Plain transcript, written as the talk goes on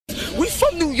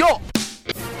from New York.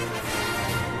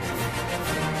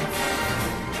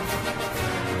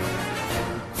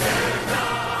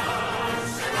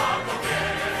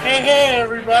 Hey,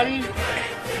 everybody.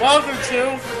 Welcome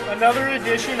to another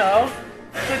edition of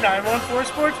the 914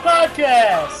 Sports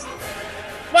Podcast.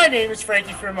 My name is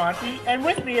Frankie Fermonti, and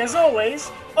with me, as always,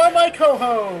 are my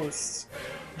co-hosts.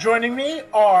 Joining me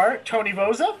are Tony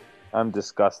Voza. I'm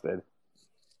disgusted.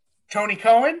 Tony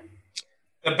Cohen.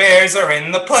 The Bears are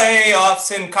in the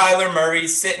playoffs, and Kyler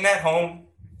Murray's sitting at home.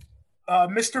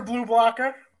 Mr. Blue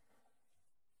Blocker.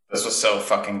 This was so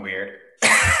fucking weird.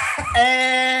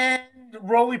 And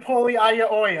Roly Poly Aya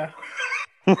Oya.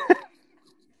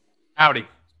 Howdy.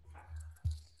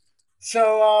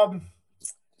 So,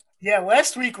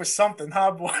 last week was something,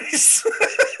 huh, boys?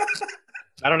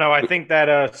 I don't know. I think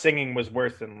that singing was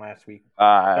worse than last week.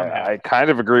 I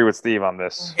kind of agree with Steve on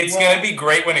this. It's going to be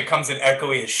great when it comes in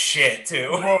echoey as shit, too.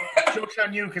 Well, joke's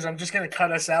on you, because I'm just going to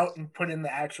cut us out and put in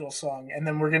the actual song, and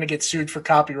then we're going to get sued for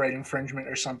copyright infringement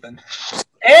or something.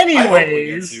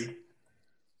 Anyways,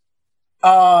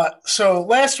 so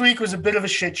last week was a bit of a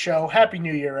shit show. Happy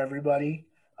New Year, everybody.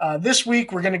 This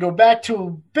week, we're going to go back to a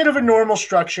bit of a normal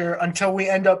structure until we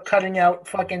end up cutting out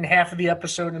fucking half of the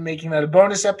episode and making that a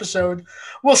bonus episode.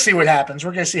 We'll see what happens.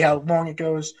 We're going to see how long it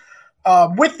goes.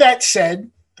 With that said,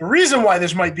 the reason why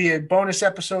this might be a bonus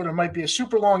episode or might be a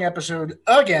super long episode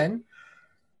again,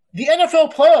 the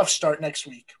NFL playoffs start next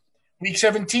week. Week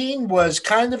 17 was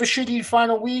kind of a shitty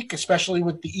final week, especially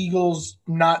with the Eagles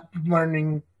not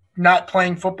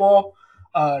playing football,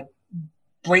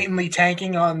 blatantly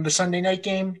tanking on the Sunday night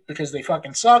game because they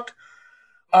fucking suck.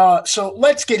 So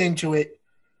let's get into it.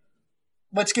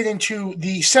 Let's get into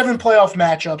the 7 playoff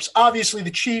matchups. Obviously,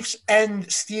 the Chiefs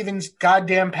and Steven's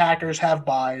goddamn Packers have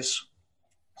byes.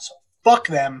 So fuck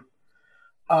them.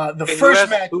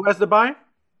 Who has the bye?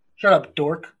 Shut up,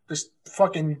 dork. This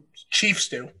fucking Chiefs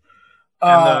do.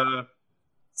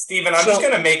 Steven, I'm just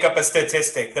going to make up a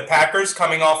statistic. The Packers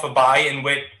coming off a bye in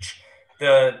which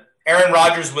Aaron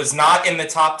Rodgers was not in the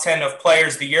top 10 of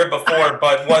players the year before,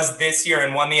 but was this year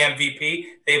and won the MVP.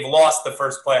 They've lost the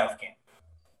first playoff game.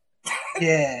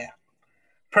 Yeah.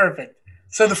 Perfect.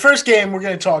 So the first game we're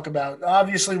going to talk about,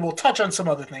 obviously we'll touch on some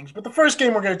other things, but the first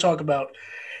game we're going to talk about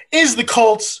is the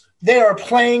Colts. They are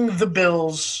playing the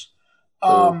Bills.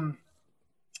 Fuck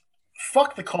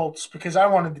the Colts because I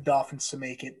wanted the Dolphins to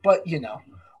make it, but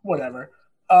whatever.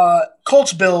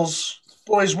 Colts, Bills.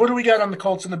 Boys, what do we got on the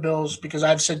Colts and the Bills? Because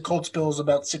I've said Colts, Bills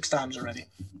about 6 times already.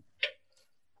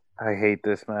 I hate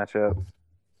this matchup.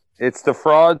 It's the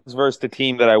frauds versus the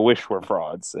team that I wish were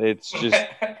frauds. It's just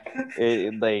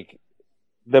the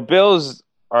Bills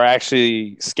are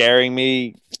actually scaring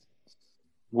me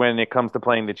when it comes to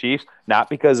playing the Chiefs, not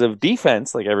because of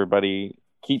defense, like everybody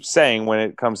keeps saying when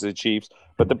it comes to the Chiefs,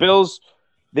 but the Bills,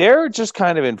 they're just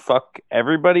kind of in fuck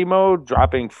everybody mode,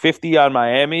 dropping 50 on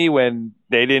Miami when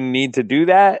they didn't need to do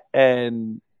that.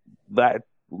 And that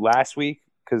last week,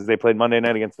 because they played Monday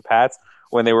night against the Pats,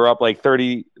 when they were up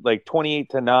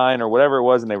 28-9 or whatever it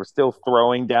was, and they were still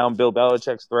throwing down Bill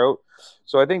Belichick's throat.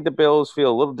 So I think the Bills feel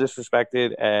a little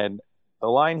disrespected, and the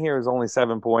line here is only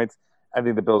 7 points. I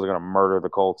think the Bills are going to murder the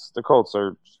Colts. The Colts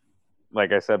are,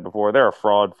 like I said before, they're a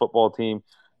fraud football team.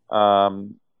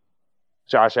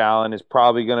 Josh Allen is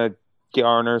probably going to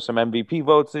garner some MVP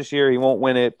votes this year. He won't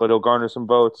win it, but he'll garner some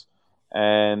votes.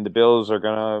 And the Bills are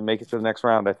going to make it to the next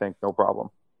round, I think. No problem.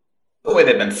 The way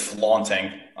they've been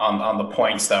flaunting on the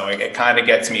points, though, it kind of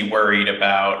gets me worried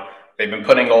about they've been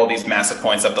putting all these massive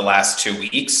points up the last 2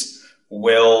 weeks.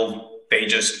 Will they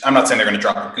just – I'm not saying they're going to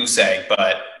drop a goose egg,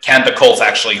 but can the Colts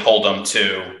actually hold them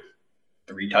to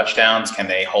 3 touchdowns? Can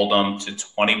they hold them to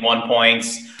 21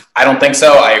 points? I don't think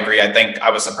so. I agree. I think I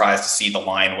was surprised to see the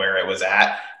line where it was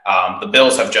at. The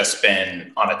Bills have just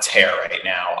been on a tear right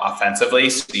now offensively.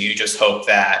 So you just hope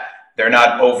that they're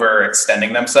not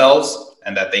overextending themselves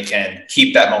and that they can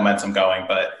keep that momentum going.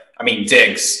 But I mean,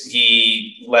 Diggs,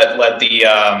 he led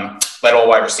all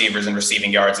wide receivers in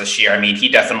receiving yards this year. I mean, he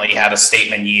definitely had a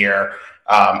statement year.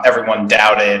 Everyone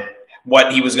doubted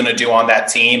what he was going to do on that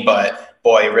team, but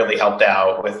boy, it really helped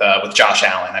out with Josh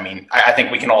Allen. I mean, I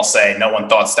think we can all say no one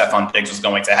thought Stephon Diggs was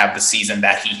going to have the season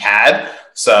that he had.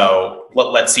 So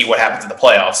let's see what happens in the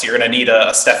playoffs. You're going to need a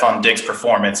Stephon Diggs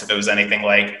performance if it was anything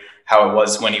like how it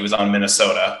was when he was on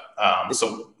Minnesota.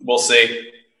 So we'll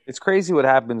see. It's crazy what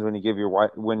happens when you give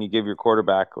your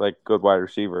quarterback like good wide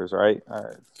receivers, right?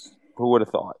 Who would have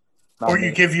thought? Or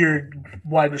you give your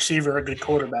wide receiver a good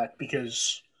quarterback,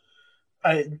 because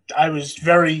I was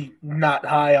very not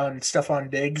high on Stephon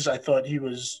Diggs. I thought he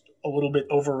was a little bit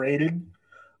overrated.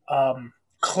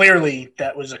 Clearly,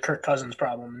 that was a Kirk Cousins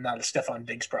problem, not a Stephon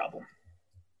Diggs problem.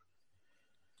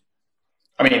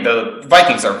 I mean, the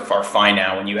Vikings are fine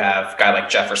now when you have a guy like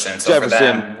Jefferson. So for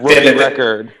them, rookie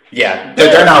record. Yeah,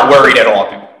 they're not worried at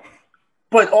all.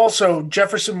 But also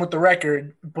Jefferson with the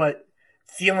record, but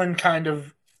Thielen kind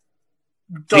of.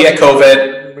 He had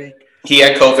COVID. He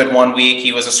had COVID 1 week.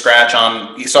 He was a scratch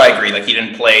on. So I agree. Like he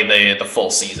didn't play the full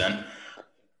season.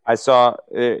 I saw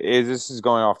this is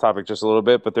going off topic just a little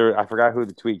bit, but I forgot who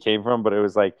the tweet came from, but it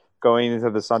was like going into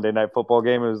the Sunday night football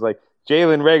game. It was like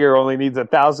Jalen Reagor only needs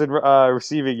 1,000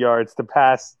 receiving yards to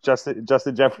pass Justin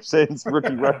Jefferson's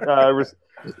rookie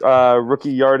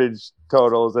yardage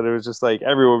totals, and it was just like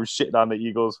everyone was shitting on the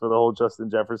Eagles for the whole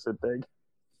Justin Jefferson thing.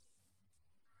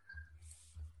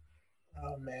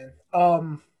 Oh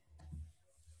man.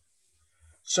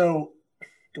 So,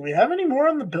 do we have any more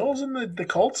on the Bills and the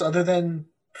Colts other than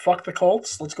fuck the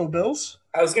Colts? Let's go Bills.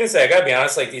 I was gonna say, I gotta be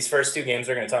honest. Like these first two games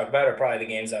we're gonna talk about are probably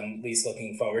the games I'm least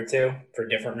looking forward to for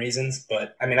different reasons.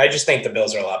 But I mean, I just think the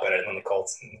Bills are a lot better than the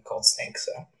Colts, and the Colts stink.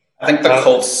 So I think the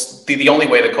Colts. The only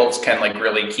way the Colts can like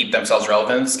really keep themselves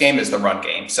relevant in this game is the run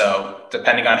game. So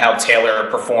depending on how Taylor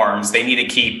performs, they need to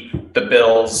keep the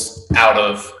Bills out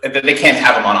of. They can't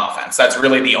have them on offense. That's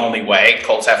really the only way.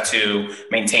 Colts have to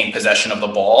maintain possession of the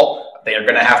ball. They are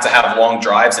going to have long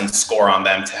drives and score on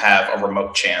them to have a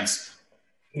remote chance.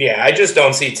 Yeah, I just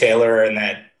don't see Taylor in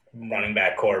that running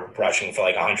back core rushing for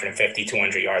like 150,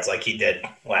 200 yards like he did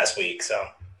last week. So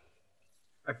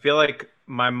I feel like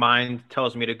my mind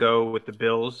tells me to go with the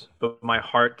Bills, but my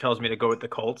heart tells me to go with the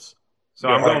Colts. So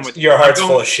your heart's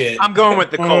full of shit. I'm going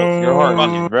with the Colts. Your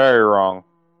heart is very wrong.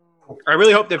 I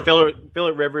really hope that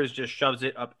Phillip Rivers just shoves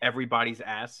it up everybody's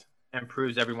ass and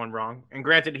proves everyone wrong. And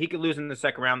granted, he could lose in the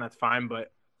second round. That's fine,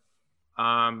 but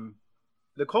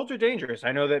the Colts are dangerous.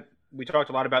 I know that we talked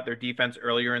a lot about their defense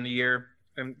earlier in the year.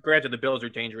 And granted, the Bills are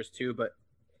dangerous too, but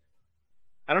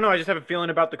I don't know. I just have a feeling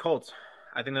about the Colts.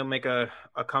 I think they'll make a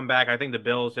comeback. I think the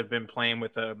Bills have been playing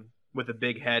with a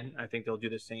big head. I think they'll do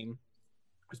the same,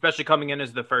 especially coming in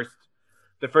as the first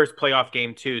playoff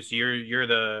game too. So you're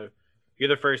the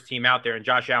first team out there, and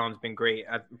Josh Allen's been great.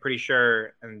 I'm pretty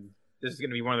sure, and this is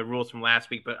going to be one of the rules from last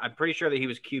week, but I'm pretty sure that he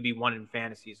was QB1 in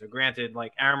fantasy. So granted,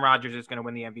 like Aaron Rodgers is going to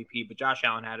win the MVP, but Josh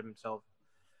Allen had himself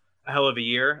a hell of a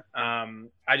year.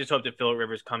 I just hope that Phillip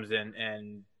Rivers comes in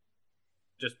and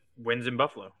just wins in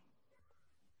Buffalo.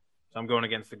 So I'm going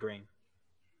against the grain.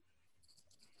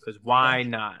 Because why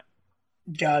not?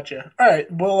 Gotcha. All right,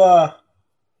 we'll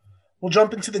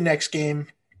jump into the next game.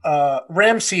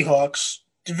 Rams Seahawks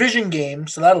division game,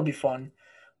 so that'll be fun.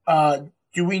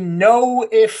 Do we know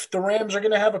if the Rams are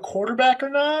going to have a quarterback or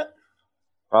not?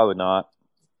 Probably not.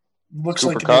 Looks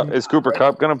is Cooper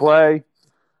Kupp going to play?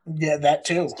 Yeah, that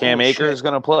too. Is Cam Akers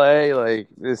going to play? Like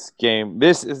this game,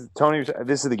 this is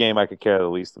the game I could care the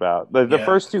least about. The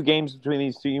first two games between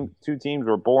these two teams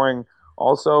were boring.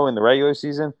 Also in the regular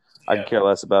season, I could care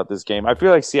less about this game. I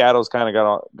feel like Seattle's kind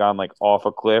of gone like off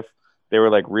a cliff. They were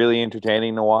like really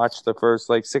entertaining to watch the first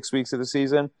like 6 weeks of the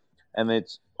season, and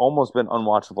it's almost been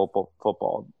unwatchable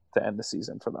football to end the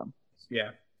season for them. Yeah,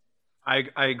 I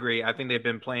agree. I think they've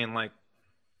been playing like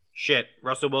shit.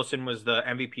 Russell Wilson was the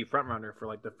MVP frontrunner for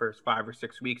like the first 5 or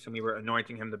 6 weeks, and we were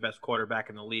anointing him the best quarterback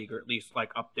in the league, or at least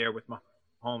like up there with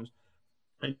Mahomes.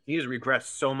 And he's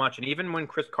regressed so much. And even when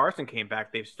Chris Carson came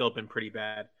back, they've still been pretty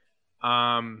bad.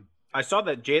 I saw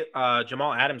that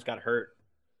Jamal Adams got hurt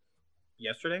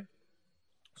yesterday,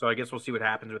 so I guess we'll see what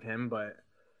happens with him. But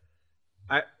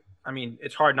I mean,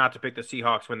 it's hard not to pick the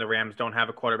Seahawks when the Rams don't have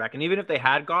a quarterback. And even if they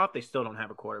had Goff, they still don't have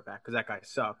a quarterback because that guy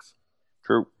sucks.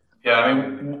 True. Yeah, I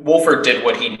mean, Wolford did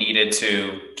what he needed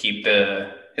to keep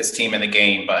his team in the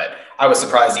game, but I was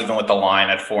surprised even with the line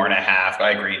at 4.5.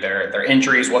 I agree. Their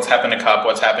injuries, what's happened to Kupp,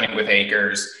 what's happening with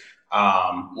Akers.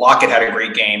 Lockett had a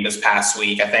great game this past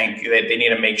week. I think they need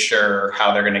to make sure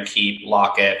how they're going to keep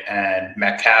Lockett and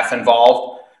Metcalf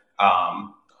involved.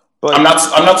 But I'm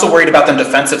not so worried about them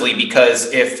defensively,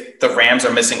 because if the Rams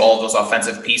are missing all of those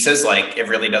offensive pieces, like it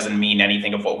really doesn't mean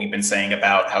anything of what we've been saying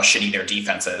about how shitty their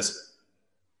defense is.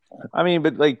 I mean,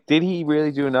 but like, did he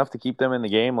really do enough to keep them in the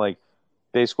game? Like,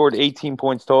 they scored 18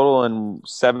 points total, and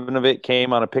 7 of it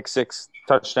came on a pick six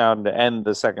touchdown to end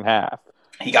the second half.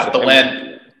 He got the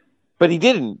win. But he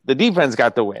didn't. The defense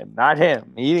got the win, not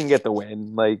him. He didn't get the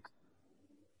win. Like,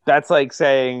 that's like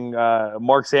saying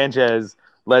Mark Sanchez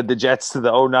led the Jets to the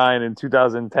 2009 and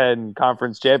 2010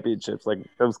 conference championships. Like,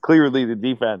 that was clearly the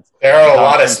defense. There are a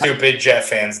lot of stupid Jet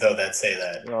fans, though, that say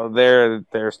that. Well,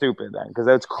 they're stupid then, because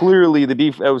that's clearly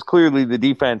the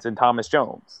defense and Thomas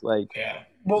Jones. Like, yeah.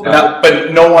 Well,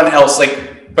 But no one else,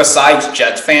 like, besides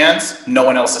Jets fans, no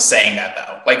one else is saying that,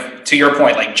 though. Like, to your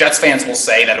point, like, Jets fans will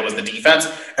say that it was the defense.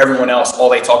 Everyone else, all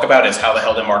they talk about is how the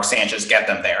hell did Mark Sanchez get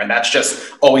them there? And that's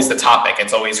just always the topic.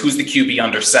 It's always who's the QB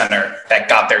under center that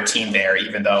got their team there,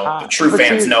 even though the true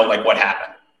fans know, like, what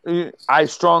happened. I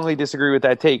strongly disagree with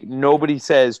that take. Nobody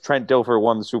says Trent Dilfer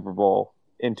won the Super Bowl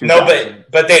in 2000. No,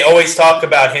 but they always talk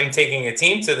about him taking a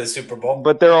team to the Super Bowl.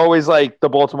 But they're always like the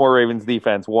Baltimore Ravens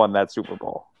defense won that Super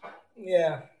Bowl.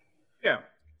 Yeah. Yeah.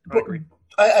 I agree.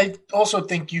 I also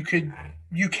think you can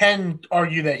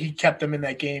argue that he kept them in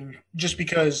that game just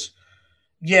because,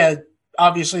 yeah,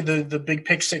 obviously the big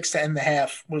pick six to end the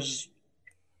half was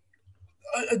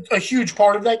a huge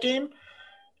part of that game.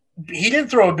 He didn't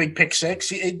throw a big pick six.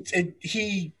 He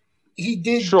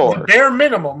did the bare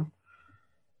minimum,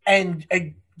 and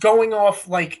going off,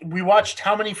 like, we watched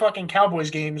how many fucking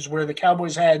Cowboys games where the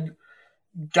Cowboys had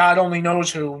God only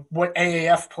knows what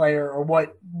AAF player or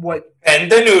what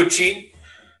and Danucci.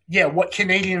 Yeah, what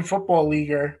Canadian Football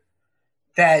Leaguer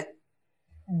that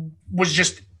was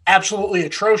just absolutely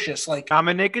atrocious. Like,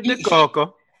 Dominic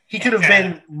DeCoco. He could have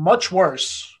been much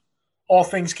worse, all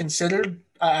things considered.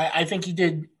 I think he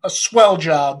did a swell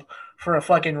job for a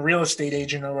fucking real estate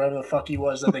agent or whatever the fuck he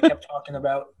was that they kept talking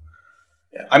about.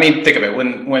 Yeah. I mean, think of it.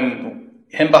 When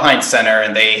him behind center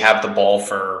and they have the ball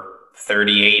for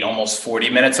 38, almost 40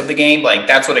 minutes of the game, like,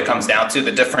 that's what it comes down to.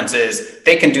 The difference is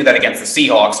they can do that against the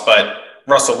Seahawks, but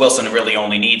Russell Wilson really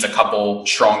only needs a couple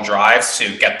strong drives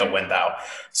to get the win, though.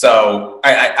 So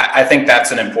I think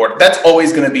that's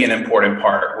always going to be an important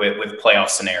part with playoff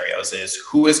scenarios is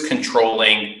who is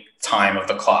controlling time of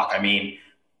the clock. I mean,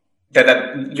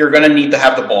 that you're going to need to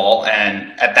have the ball,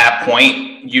 and at that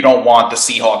point, you don't want the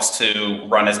Seahawks to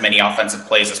run as many offensive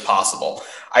plays as possible.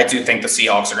 I do think the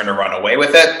Seahawks are going to run away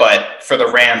with it, but for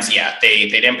the Rams, yeah, they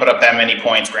didn't put up that many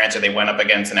points. Granted, they went up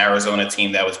against an Arizona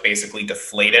team that was basically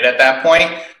deflated at that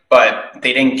point, but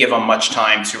they didn't give them much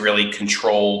time to really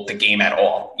control the game at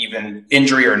all, even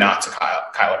injury or not, to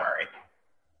Kyler Murray.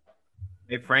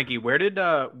 Hey, Frankie, where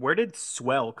did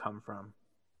swell come from?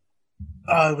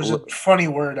 It was a funny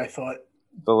word, I thought.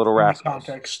 The little rascals.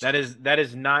 Context. That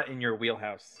is not in your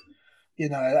wheelhouse. You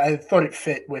know, I thought it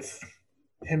fit with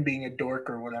him being a dork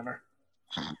or whatever.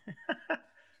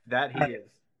 That he is.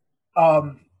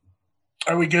 Are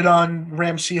we good on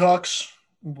Rams Seahawks?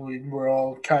 We're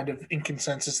all kind of in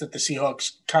consensus that the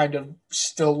Seahawks kind of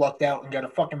still lucked out and got a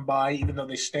fucking bye, even though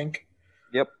they stink.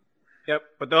 Yep.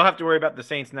 But they'll have to worry about the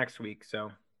Saints next week.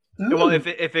 So, Ooh. well, if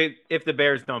the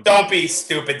Bears don't be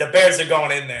stupid. The Bears are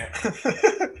going in there.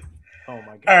 Oh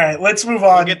my god! All right, let's move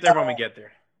on. We'll get there when we get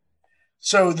there.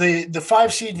 So the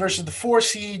 5 seed versus the 4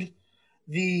 seed.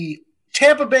 The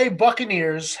Tampa Bay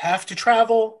Buccaneers have to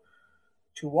travel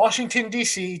to Washington,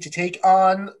 D.C. to take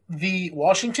on the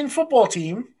Washington football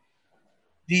team.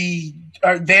 They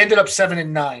ended up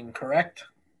 7-9, correct?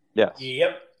 Yes.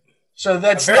 Yep. So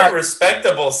that's a very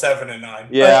respectable 7-9.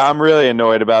 Yeah, I'm really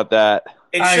annoyed about that.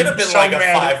 It should have been so like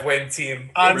mad. A 5-win team.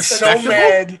 I'm so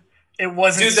mad it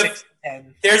wasn't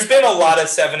 6-10. There's been a lot of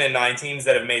 7-9 teams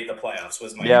that have made the playoffs,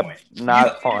 was my point.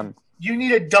 Not fun. You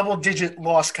need a double-digit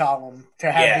loss column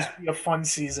to have this be a fun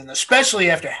season,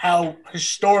 especially after how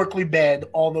historically bad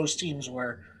all those teams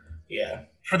were. Yeah.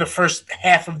 For the first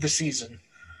half of the season.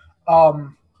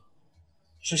 So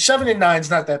 7-9 is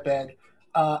not that bad.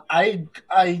 I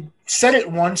said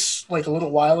it once, like a little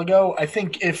while ago. I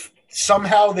think if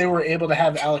somehow they were able to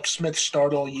have Alex Smith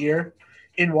start all year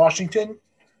in Washington,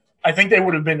 I think they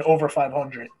would have been over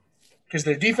 500 because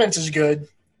their defense is good.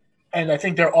 And I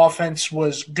think their offense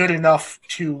was good enough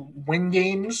to win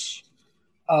games.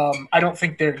 I don't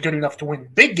think they're good enough to win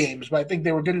big games, but I think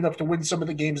they were good enough to win some of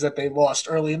the games that they lost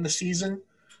early in the season.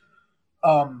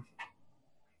 That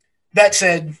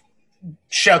said,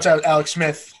 shouts out Alex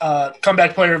Smith,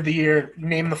 comeback player of the year,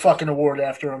 name the fucking award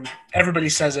after him. Everybody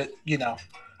says it, you know.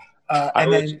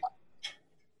 And then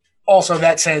also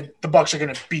that said, the Bucs are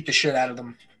going to beat the shit out of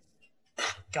them.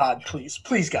 God, please,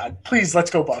 God, please,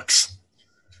 let's go Bucs.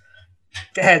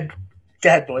 Go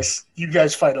ahead, boys. You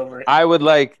guys fight over it. I would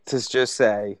like to just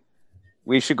say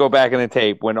we should go back in the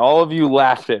tape when all of you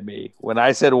laughed at me when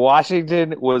I said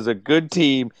Washington was a good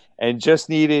team and just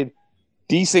needed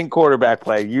decent quarterback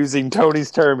play, using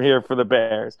Tony's term here for the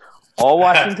Bears. All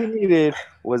Washington needed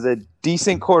was a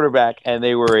decent quarterback, and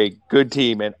they were a good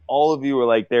team. And all of you were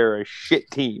like, they're a shit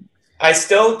team.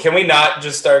 Can we not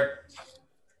just start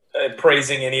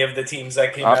praising any of the teams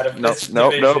that came out of this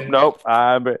division? Nope.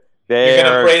 You're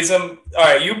gonna praise them. All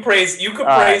right, you could praise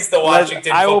the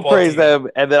Washington. I will football praise team. them,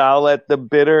 and then I'll let the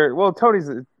bitter. Well, Tony's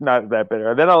not that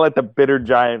bitter. And then I'll let the bitter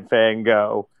Giant fan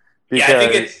go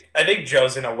Because I think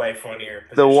Joe's in a way funnier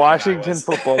position the than I Washington was.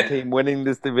 football team winning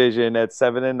this division at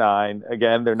 7-9.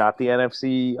 Again, they're not the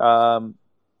NFC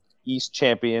East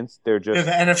champions. They're They're just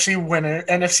the NFC winner,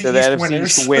 NFC they're the East NFC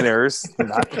winners. East winners,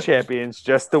 not the champions,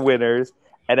 just the winners.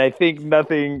 And I think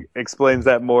nothing explains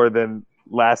that more than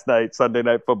last night, Sunday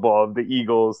Night Football, the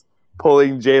Eagles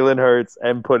pulling Jalen Hurts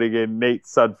and putting in Nate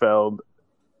Sudfeld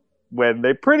when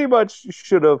they pretty much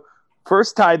should have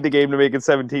first tied the game to make it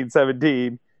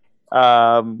 17-17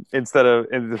 instead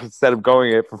of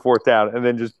going it for fourth down and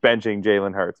then just benching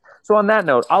Jalen Hurts. So on that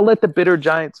note, I'll let the bitter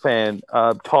Giants fan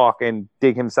talk and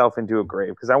dig himself into a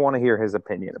grave because I want to hear his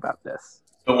opinion about this.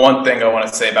 The one thing I want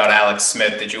to say about Alex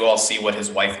Smith, did you all see what his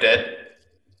wife did?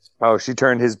 Oh, she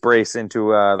turned his brace into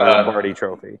the Lombardi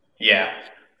trophy. Yeah.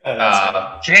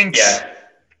 Jinx.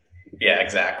 Yeah,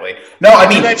 exactly. No, I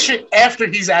mean do that shit after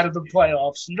he's out of the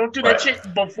playoffs. You don't do that Right.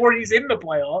 shit before he's in the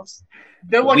playoffs.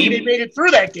 They're lucky they made it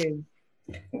through that game.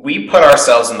 we put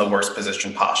ourselves in the worst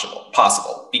position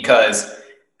possible because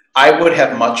I would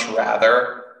have much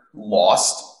rather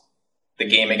lost the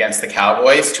game against the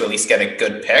Cowboys to at least get a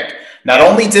good pick. Not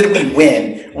only did we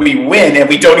win and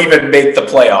we don't even make the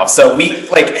playoffs. So we,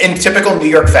 like in typical New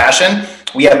York fashion,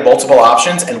 we have multiple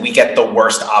options and we get the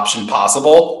worst option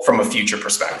possible from a future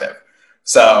perspective.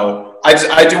 So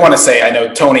I do want to say, I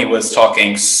know Tony was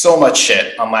talking so much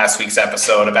shit on last week's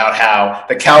episode about how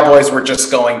the Cowboys were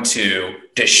just going to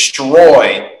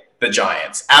destroy the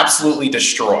Giants, absolutely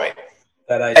destroy.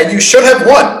 And you should have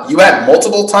won. You had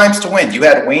multiple times to win. You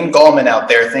had Wayne Gallman out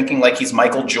there thinking like he's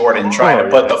Michael Jordan trying to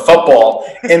put the football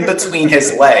in between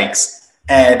his legs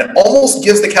and almost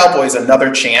gives the Cowboys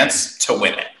another chance to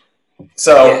win it.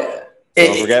 So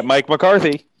Don't forget Mike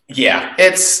McCarthy. Yeah,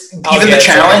 it's even the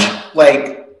challenge.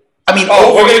 Like, I mean,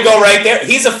 we're gonna go right there.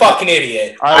 He's a fucking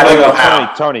idiot. I don't know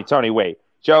how. Tony, wait,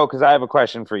 Joe, because I have a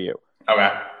question for you.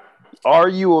 Okay. Are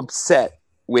you upset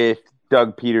with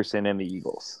Doug Peterson and the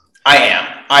Eagles? I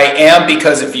am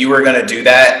because if you were going to do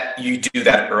that, you do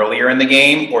that earlier in the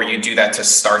game or you do that to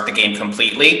start the game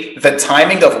completely. The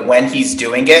timing of when he's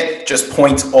doing it just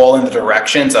points all in the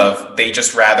directions of they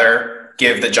just rather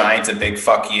give the Giants a big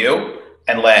fuck you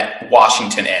and let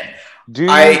Washington in.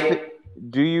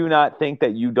 Do you not think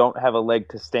that you don't have a leg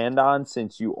to stand on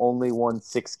since you only won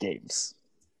 6 games?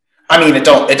 I mean, it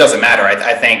doesn't matter.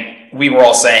 I think we were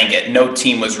all saying it. No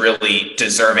team was really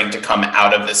deserving to come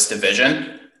out of this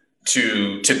division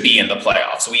to be in the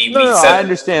playoffs. I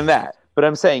understand that. But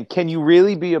I'm saying, can you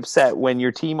really be upset when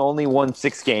your team only won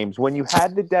 6 games, when you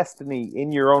had the destiny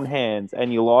in your own hands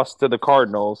and you lost to the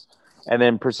Cardinals and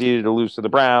then proceeded to lose to the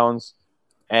Browns,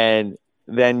 and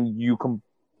then you can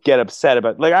get upset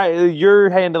about you're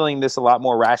handling this a lot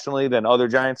more rationally than other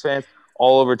Giants fans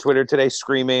all over Twitter today,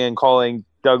 screaming and calling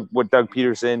Doug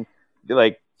Peterson,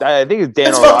 I think it's Dan.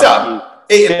 It's fucked up.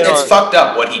 It's fucked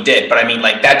up what he did, but I mean,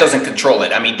 that doesn't control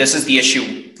it. I mean, this is the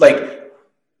issue.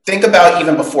 Think about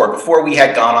even before we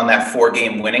had gone on that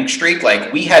 4-game winning streak,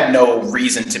 we had no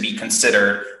reason to be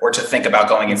considered or to think about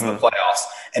going into the playoffs.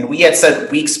 And we had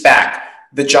said weeks back,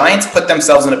 the Giants put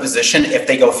themselves in a position if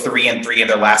they go 3-3 in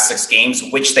their last 6 games,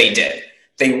 which they did.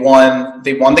 They won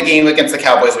the game against the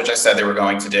Cowboys, which I said they were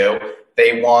going to do.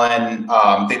 They won.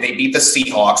 They beat the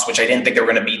Seahawks, which I didn't think they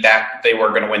were going to beat that. They were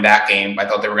going to win that game. I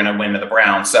thought they were going to win to the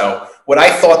Browns. So what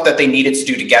I thought that they needed to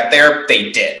do to get there,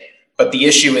 they did. But the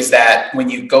issue is that when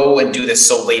you go and do this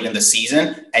so late in the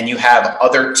season and you have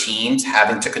other teams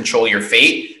having to control your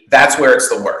fate, that's where it's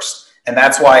the worst. And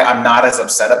that's why I'm not as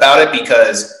upset about it,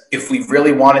 because if we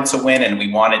really wanted to win and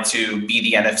we wanted to be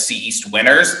the NFC East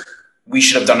winners, we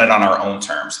should have done it on our own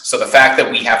terms. So the fact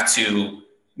that we have to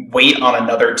wait on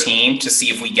another team to see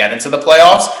if we get into the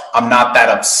playoffs, I'm not that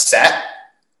upset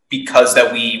because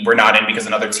that we were not in because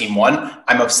another team won.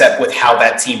 I'm upset with how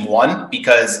that team won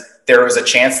because there was a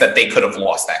chance that they could have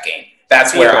lost that game.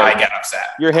 That's where I get upset.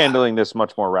 You're handling this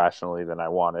much more rationally than I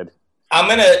wanted. I'm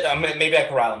gonna maybe I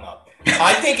can rile them up.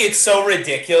 I think it's so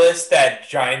ridiculous that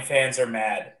Giant fans are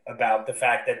mad about the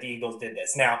fact that the Eagles did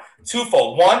this. Now,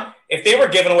 twofold. One, if they were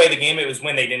giving away the game, it was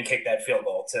when they didn't kick that field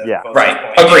goal. Right.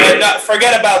 Agreed.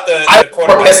 Forget about the I was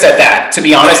more pissed at that. To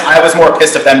be honest, I was more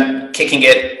pissed at them kicking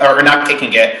it or not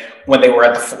kicking it when they were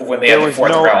at the fourth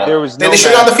round. They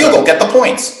should have done the field goal, get the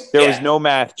points. There was no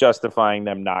math justifying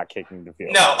them not kicking the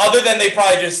field. No, other than they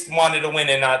probably just wanted to win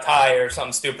and not tie or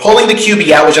something stupid. Pulling the QB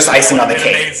out was just icing on the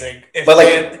cake. Amazing.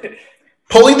 But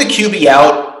pulling the QB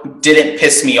out didn't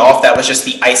piss me off. That was just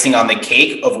the icing on the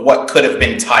cake of what could have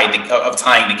been tying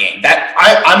the game. That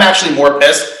I'm actually more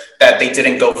pissed that they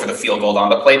didn't go for the field goal on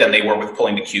the play than they were with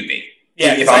pulling the QB.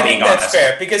 Yeah, if I'm being honest. That's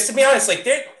fair. Because to be honest,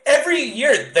 every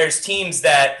year there's teams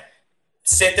that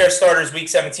sit their starters week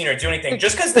 17 or do anything.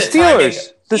 Just because The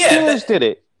Steelers did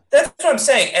it. That's what I'm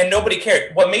saying, and nobody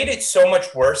cared. What made it so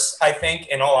much worse, I think,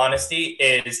 in all honesty,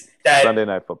 is that Sunday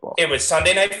Night Football. It was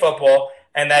Sunday Night Football,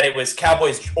 and that it was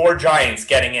Cowboys or Giants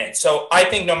getting in. So I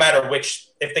think no matter which,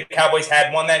 if the Cowboys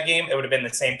had won that game, it would have been the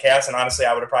same chaos, and honestly,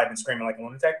 I would have probably been screaming like a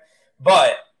lunatic.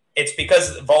 But it's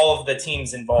because of all of the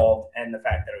teams involved and the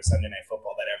fact that it was Sunday Night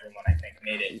Football that everyone, I think,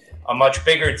 made it a much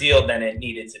bigger deal than it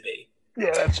needed to be.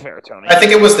 Yeah, that's fair, Tony. I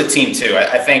think it was the team too.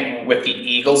 I think with the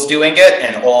Eagles doing it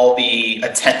and all the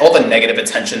negative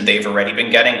attention they've already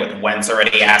been getting with Wentz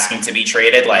already asking to be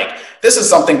traded, like this is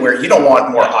something where you don't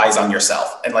want more eyes on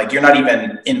yourself, and like you're not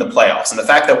even in the playoffs. And the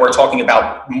fact that we're talking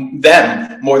about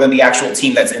them more than the actual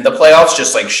team that's in the playoffs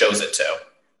just like shows it too.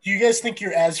 Do you guys think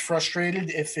you're as frustrated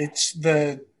if it's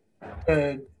the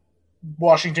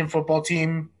Washington football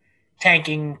team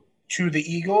tanking to the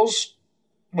Eagles?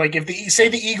 Like if say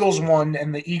the Eagles won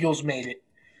and the Eagles made it,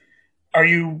 are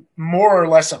you more or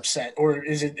less upset, or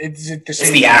is it the same?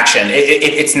 It's the action.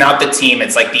 It's not the team.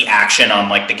 It's like the action on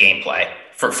like the gameplay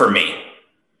for me.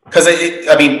 Because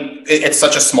it's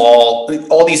such a small.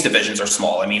 All these divisions are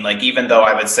small. I mean, like even though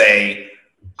I would say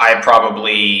I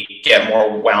probably get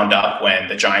more wound up when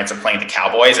the Giants are playing the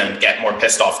Cowboys and get more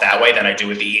pissed off that way than I do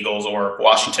with the Eagles or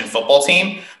Washington football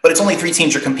team. But it's only 3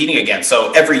 teams you're competing against.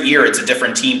 So every year it's a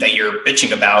different team that you're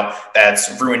bitching about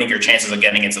that's ruining your chances of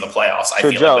getting into the playoffs. I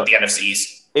feel like with the NFC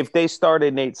East. If they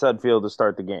started Nate Sudfeld to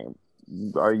start the game,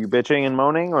 are you bitching and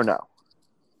moaning or no?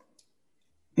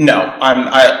 No, I'm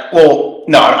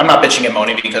not bitching and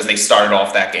moaning because they started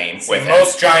off that game with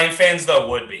most Giant fans though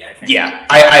would be, I think. Yeah,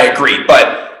 I agree.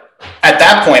 But at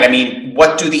that point, I mean,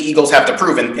 what do the Eagles have to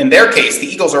prove? In their case, the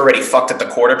Eagles are already fucked at the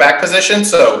quarterback position,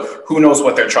 so who knows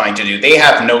what they're trying to do. They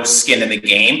have no skin in the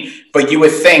game, but you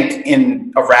would think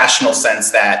in a rational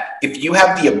sense that if you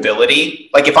have the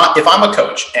ability, like if I'm a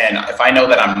coach and if I know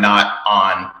that I'm not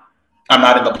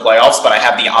in the playoffs, but I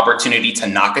have the opportunity to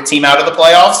knock a team out of the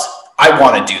playoffs, I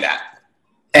want to do that.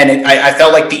 And I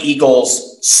felt like the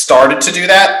Eagles started to do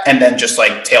that and then just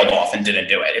like tailed off and didn't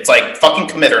do it. It's like fucking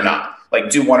commit or not. Like,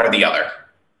 do one or the other.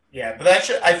 Yeah, but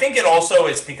I think it also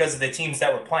is because of the teams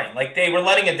that were playing. Like, they were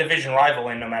letting a division rival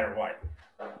in no matter what.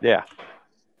 Yeah.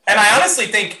 And I honestly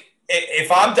think if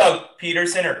I'm Doug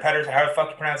Peterson or Pedersen, how the fuck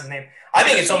you pronounce his name, I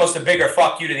think it's almost a bigger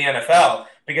fuck you to the NFL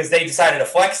because they decided to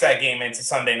flex that game into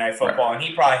Sunday Night Football, and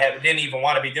he probably didn't even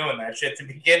want to be doing that shit to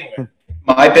begin with.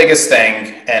 My biggest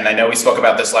thing, and I know we spoke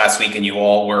about this last week and you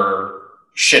all were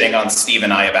shitting on Steve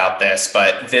and I about this,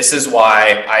 but this is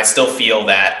why I still feel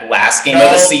that last game of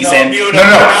the season. No,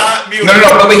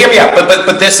 but hear me out.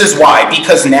 But this is why,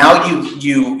 because now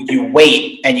you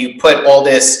wait and you put all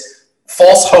this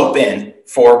false hope in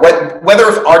for whether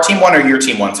if our team won or your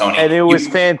team won, Tony. And it was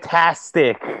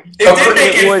fantastic. It did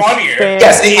make it funnier.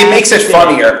 Yes, it makes it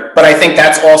funnier, but I think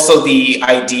that's also the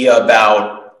idea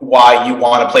about why you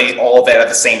want to play all of it at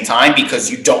the same time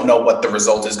because you don't know what the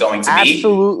result is going to be.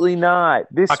 Absolutely not.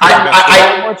 This is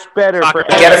much better. I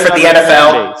get it for the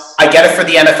NFL. I get it for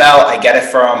the NFL. I get it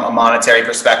from a monetary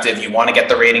perspective. You want to get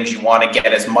the ratings. You want to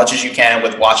get as much as you can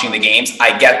with watching the games.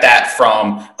 I get that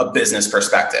from a business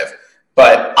perspective.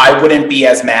 But I wouldn't be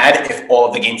as mad if all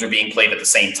of the games were being played at the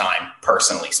same time,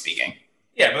 personally speaking.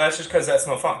 Yeah, but that's just because that's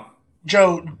no fun.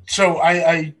 Joe, so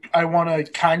I want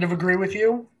to kind of agree with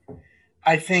you.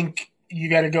 I think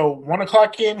you got to go 1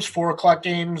 o'clock games, 4 o'clock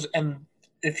games, and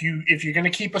if you're going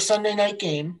to keep a Sunday night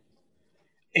game,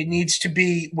 it needs to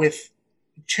be with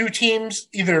 2 teams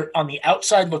either on the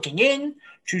outside looking in,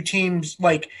 2 teams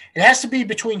like it has to be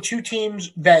between 2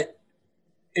 teams that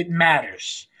it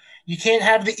matters. You can't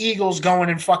have the Eagles going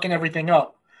and fucking everything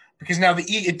up because now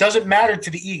it doesn't matter to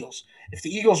the Eagles. If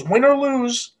the Eagles win or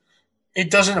lose,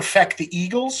 it doesn't affect the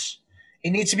Eagles.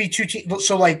 It needs to be 2 teams.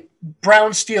 So like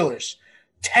Browns Steelers.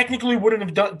 Technically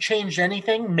wouldn't have changed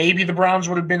anything. Maybe the Browns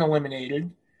would have been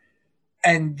eliminated,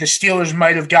 and the Steelers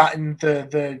might have gotten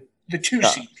the 2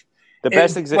 seed. The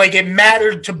best example, it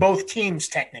mattered to both teams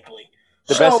technically.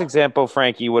 The best example,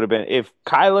 Frankie, would have been if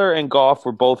Kyler and Goff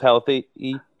were both healthy.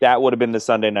 That would have been the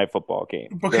Sunday Night Football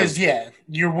game. Because you're in.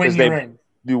 You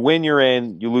win, you're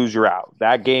in. You lose, you're out.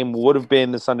 That game would have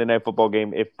been the Sunday Night Football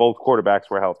game if both quarterbacks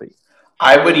were healthy.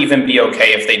 I would even be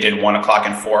okay if they did 1 o'clock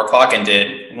and 4 o'clock and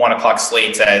did 1 o'clock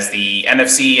slates as the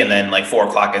NFC and then like 4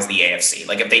 o'clock as the AFC.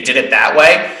 Like if they did it that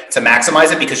way to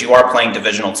maximize it because you are playing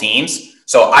divisional teams.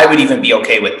 So I would even be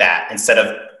okay with that instead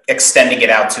of extending it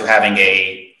out to having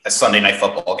a Sunday Night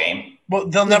Football game. Well,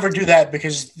 they'll never do that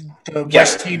because the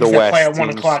West teams that play at 1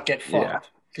 o'clock get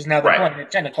fucked because now they're playing at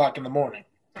 10 o'clock in the morning.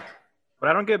 What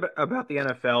I don't get about the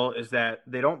NFL is that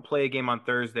they don't play a game on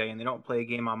Thursday and they don't play a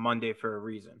game on Monday for a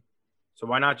reason. So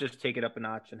why not just take it up a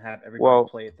notch and have everybody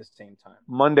play at the same time?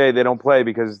 Monday they don't play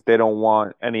because they don't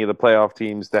want any of the playoff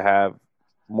teams to have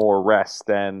more rest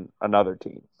than another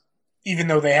team. Even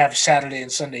though they have Saturday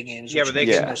and Sunday games. Yeah, but they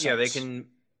makes can. no They sense. can.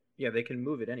 Yeah, they can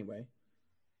move it anyway.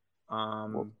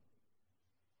 The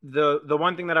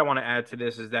one thing that I want to add to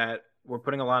this is that we're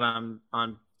putting a lot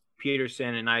on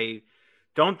Peterson, and I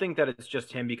don't think that it's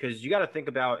just him, because you got to think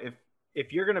about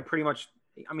if you're going to pretty much.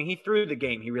 I mean, he threw the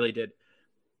game. He really did.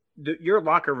 Your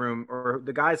locker room or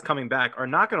the guys coming back are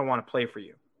not going to want to play for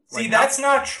you. See, that's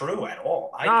not true at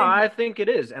all. I think it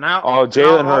is. And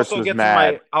Jalen Hurts was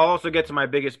mad. I'll also get to my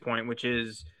biggest point, which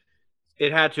is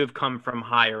it had to have come from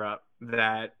higher up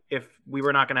that if we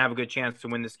were not going to have a good chance to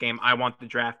win this game, I want the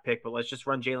draft pick, but let's just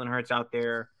run Jalen Hurts out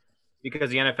there because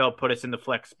the NFL put us in the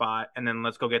flex spot, and then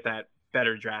let's go get that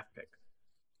better draft pick.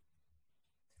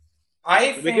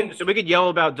 We could yell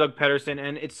about Doug Peterson,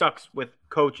 and it sucks with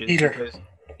coaches because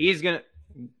he's going to –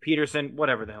 Peterson,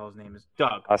 whatever the hell his name is,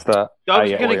 Doug.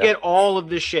 Doug's going to get all of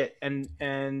this shit, and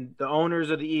the owners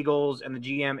of the Eagles and the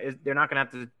GM they're not going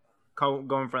to have to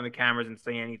go in front of the cameras and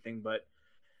say anything. But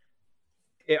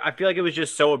I feel like it was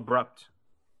just so abrupt,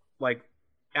 like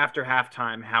after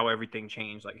halftime, how everything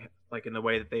changed, like in the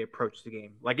way that they approached the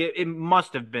game. Like it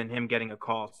must have been him getting a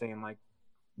call saying like,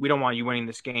 "We don't want you winning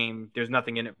this game. There's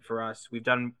nothing in it for us. We've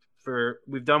done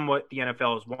what the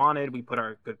NFL has wanted. We put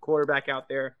our good quarterback out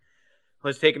there.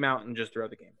 Let's take him out and just throw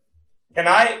the game." Can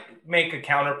I make a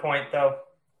counterpoint, though?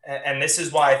 And this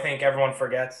is why I think everyone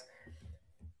forgets.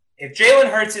 If Jalen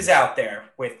Hurts is out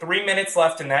there with 3 minutes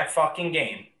left in that fucking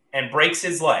game and breaks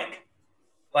his leg,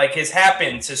 like has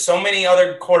happened to so many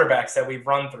other quarterbacks that we've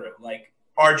run through, like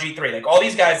RG3, like all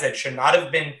these guys that should not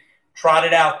have been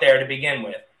trotted out there to begin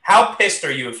with, how pissed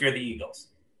are you if you're the Eagles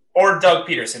or Doug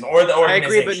Peterson or the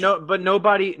organization? I agree, but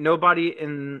nobody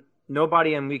in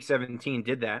Week 17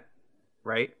 did that.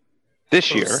 Right?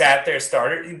 This year. Sat their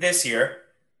starter this year.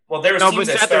 Well, there was teams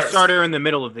that sat their starter in the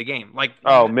middle of the game.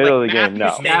 Middle of the game,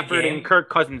 no. Stafford and Kirk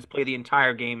Cousins played the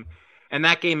entire game, and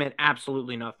that game meant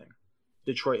absolutely nothing.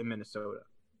 Detroit and Minnesota.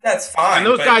 That's fine. And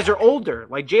those guys are older.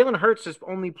 Like Jalen Hurts has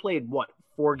only played,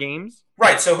 4 games?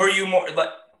 Right, so who are you more like,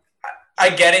 I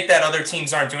get it that other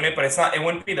teams aren't doing it, but it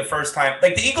wouldn't be the first time.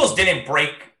 Like the Eagles didn't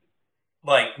break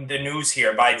like the news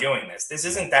here by doing this. This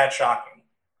isn't that shocking.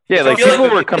 Yeah, like people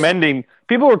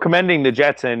were commending the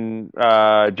Jets and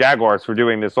Jaguars for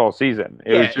doing this all season.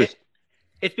 It's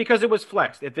because it was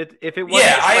flexed. If it was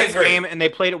a flex game and they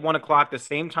played at 1:00 the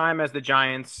same time as the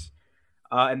Giants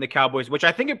and the Cowboys, which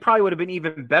I think it probably would have been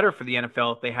even better for the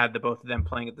NFL if they had both of them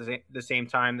playing at the same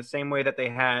time, the same way that they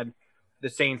had the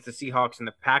Saints, the Seahawks, and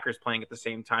the Packers playing at the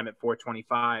same time at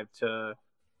 4:25 to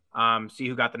see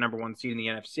who got the number 1 seed in the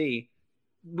NFC.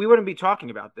 We wouldn't be talking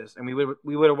about this, and we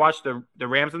would have watched the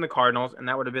Rams and the Cardinals, and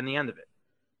that would have been the end of it.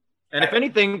 And if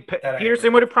anything,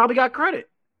 Peterson would have probably got credit.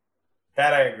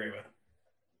 That I agree with.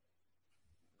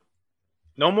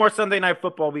 No more Sunday Night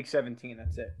Football Week 17.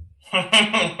 That's it.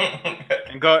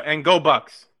 and go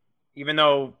Bucks. Even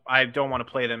though I don't want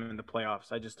to play them in the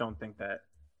playoffs, I just don't think that.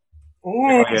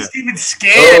 Ooh, Steven's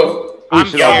scared. I'm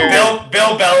scared.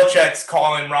 Bill Belichick's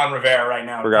calling Ron Rivera right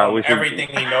now. Everything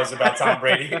he knows about Tom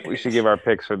Brady. We should give our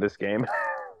picks for this game.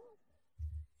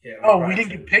 Yeah, we didn't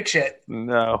get picks yet.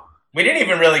 No. We didn't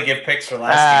even really give picks for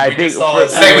last week. I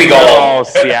think we go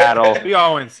Seattle. We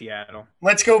all in Seattle.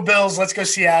 Let's go Bills. Let's go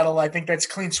Seattle. I think that's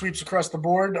clean sweeps across the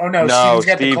board. Oh, no. No, Steve's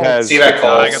got the Colts.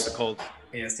 I got the Colts.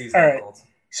 Yeah, Steve's got the Colts.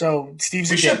 So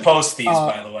Steve's We should post these,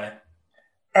 by the way.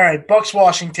 All right, Bucks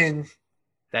Washington.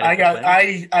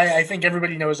 I think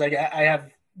everybody knows I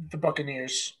have the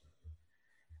Buccaneers.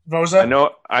 Voza?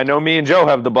 I know me and Joe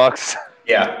have the Bucks.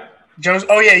 Yeah. Joe's.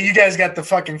 Oh yeah, you guys got the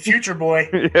fucking future boy.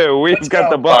 Yeah, we've got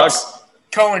the Bucks.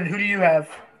 Cohen, who do you have?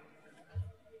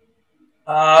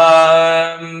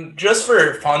 Just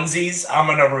for funsies, I'm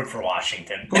gonna root for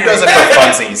Washington. Who does it for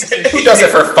funsies? Who does it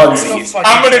for funsies?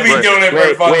 I'm gonna be doing it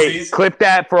for funsies. Wait, clip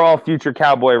that for all future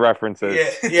Cowboy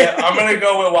references. Yeah, I'm gonna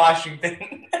go with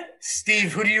Washington.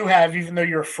 Steve, who do you have? Even though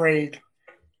you're afraid,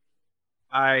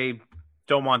 I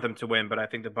don't want them to win, but I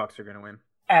think the Bucks are gonna win.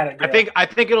 I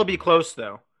think it'll be close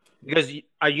though, because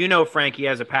Frankie,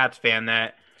 as a Pats fan,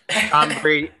 that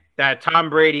Tom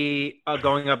Brady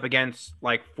going up against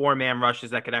like 4-man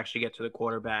rushes that could actually get to the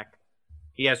quarterback,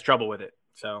 he has trouble with it.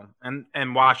 So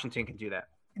and Washington can do that.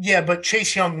 Yeah, but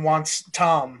Chase Young wants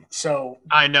Tom, so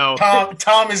I know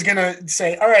Tom is gonna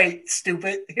say, "All right,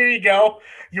 stupid, here you go.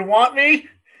 You want me?"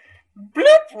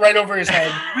 Bloop, right over his head.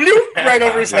 Bloop, right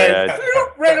over his head.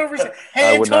 Bloop, right over his. I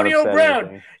Hey, would not have Antonio said Brown,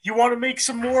 anything. you want to make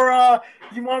some more?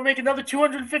 You want to make another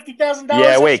 $250,000?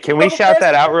 Yeah, wait, can we shout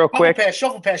that out real quick?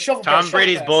 Shuffle pass. Tom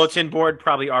Brady's bulletin board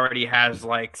probably already has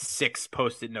like 6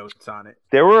 post-it notes on it.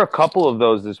 There were a couple of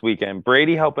those this weekend.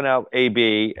 Brady helping out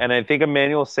AB, and I think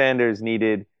Emmanuel Sanders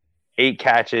needed 8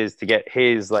 catches to get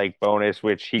his like bonus,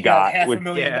 which he got.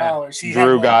 $500,000.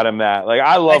 Drew got him that. Like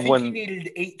I love when he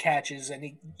needed 8 catches and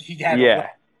he had. Yeah,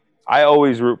 I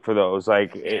always root for those.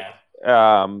 Like,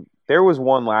 there was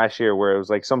one last year where it was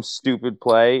like some stupid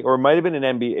play, or it might have been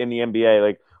in the NBA,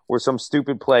 like where some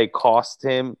stupid play cost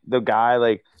him the guy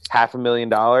like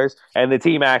 $500,000, and the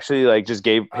team actually like just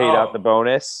paid out the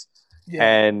bonus. Yeah.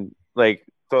 And like,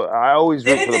 so I always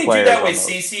root for the players. Didn't they do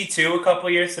that with CC too a couple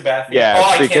years, Sebastian? Yeah,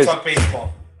 I can't talk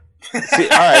baseball. See,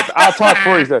 all right, I'll talk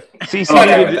for you.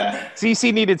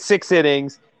 CC needed 6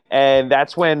 innings. And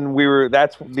that's when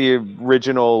that's the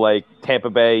original like Tampa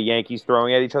Bay Yankees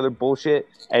throwing at each other bullshit.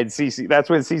 And that's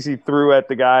when CC threw at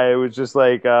the guy. It was just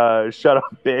like, shut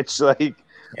up, bitch. Like,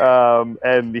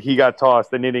 and he got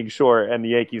tossed an inning short, and the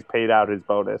Yankees paid out his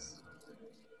bonus.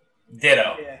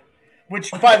 Ditto. Yeah.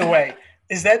 Which, by the way,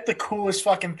 is that the coolest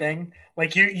fucking thing?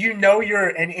 Like, you're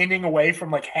an inning away from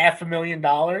like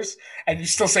 $500,000, and you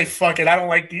still say, fuck it, I don't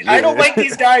like these. I don't like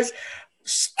these guys.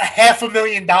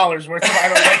 $500,000 worth of I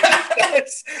don't like these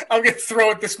guys. I'm gonna throw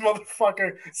at this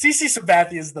motherfucker. CC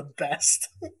Sabathia is the best.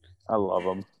 I love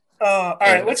him. All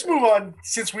right, let's move on.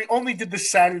 Since we only did the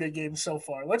Saturday games so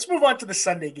far, let's move on to the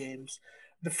Sunday games.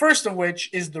 The first of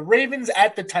which is the Ravens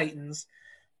at the Titans.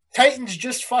 Titans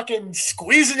just fucking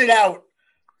squeezing it out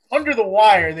under the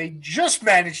wire. They just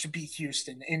managed to beat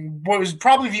Houston in what was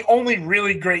probably the only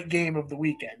really great game of the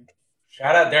weekend.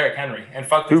 Shout out Derrick Henry and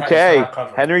fuck the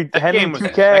 2K. Henry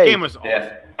 2K. That game was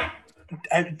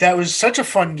awesome. That was such a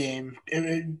fun game.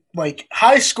 Like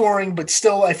high scoring, but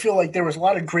still, I feel like there was a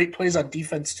lot of great plays on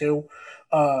defense too.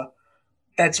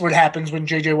 That's what happens when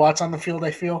JJ Watt's on the field.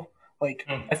 I feel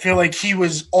like he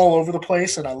was all over the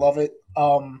place, and I love it.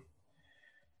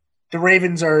 The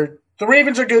Ravens are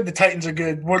good. The Titans are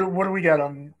good. What do we got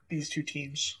on these two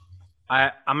teams?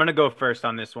 I'm gonna go first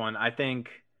on this one. I think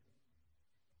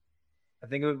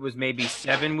it was maybe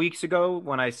 7 weeks ago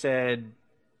when I said,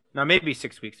 no, maybe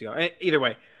 6 weeks ago. Either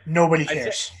way, nobody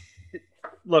cares.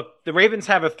 Look, the Ravens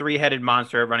have a 3-headed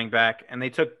monster at running back, and they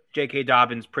took J.K.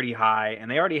 Dobbins pretty high, and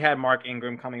they already had Mark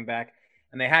Ingram coming back,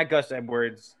 and they had Gus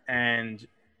Edwards, and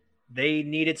they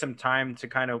needed some time to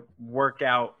kind of work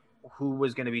out who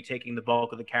was going to be taking the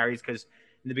bulk of the carries, because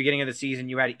in the beginning of the season,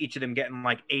 you had each of them getting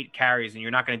like 8 carries, and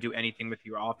you're not going to do anything with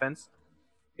your offense.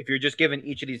 If you're just giving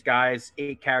each of these guys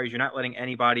 8 carries, you're not letting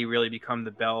anybody really become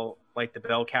the bell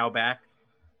cow back,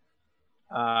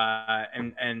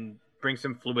 and bring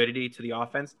some fluidity to the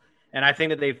offense. And I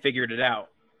think that they've figured it out.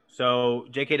 So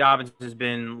J.K. Dobbins has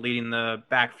been leading the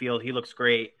backfield. He looks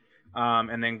great.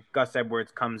 And then Gus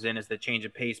Edwards comes in as the change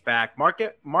of pace back. Mark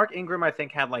Ingram, I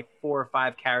think, had like 4 or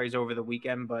 5 carries over the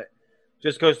weekend, but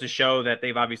just goes to show that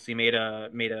they've obviously made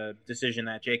a decision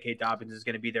that J.K. Dobbins is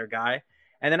going to be their guy.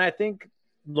 And then I think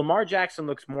Lamar Jackson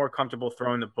looks more comfortable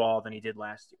throwing the ball than he did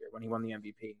last year when he won the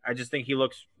MVP. I just think he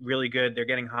looks really good. They're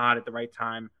getting hot at the right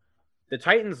time. The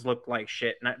Titans look like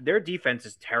shit. Their defense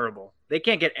is terrible. They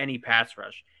can't get any pass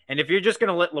rush. And if you're just going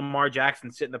to let Lamar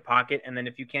Jackson sit in the pocket, and then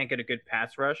if you can't get a good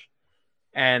pass rush,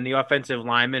 and the offensive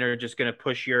linemen are just going to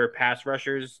push your pass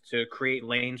rushers to create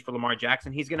lanes for Lamar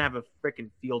Jackson, he's going to have a freaking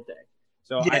field day.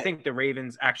 So yeah. I think the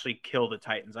Ravens actually kill the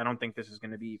Titans. I don't think this is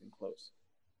going to be even close.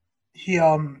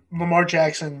 Lamar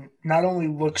Jackson not only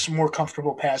looks more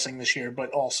comfortable passing this year, but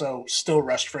also still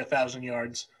rushed for 1,000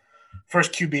 yards.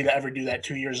 First QB to ever do that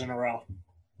 2 years in a row.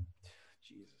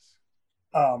 Jesus.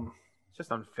 It's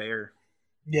just unfair.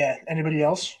 Yeah. Anybody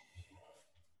else?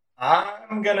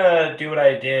 I'm going to do what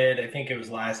I did, I think it was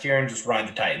last year, and just ride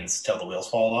the Titans till the wheels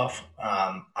fall off.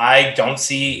 I don't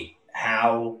see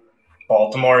how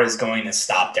Baltimore is going to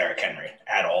stop Derrick Henry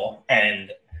at all.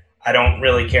 And I don't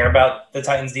really care about the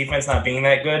Titans defense not being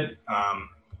that good.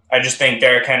 I just think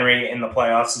Derrick Henry in the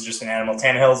playoffs is just an animal.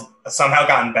 Tannehill's somehow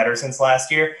gotten better since last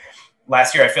year.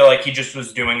 Last year, I feel like he just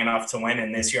was doing enough to win.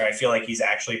 And this year, I feel like he's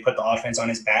actually put the offense on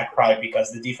his back, probably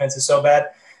because the defense is so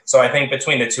bad. So I think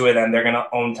between the two of them, they're going to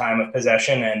own time of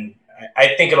possession. And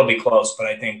I think it'll be close, but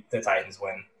I think the Titans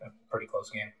win a pretty close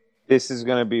game. This is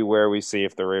going to be where we see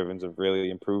if the Ravens have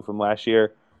really improved from last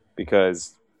year,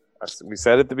 because we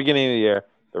said at the beginning of the year,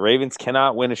 the Ravens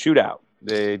cannot win a shootout.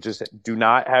 They just do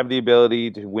not have the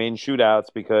ability to win shootouts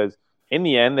because in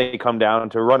the end, they come down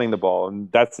to running the ball. And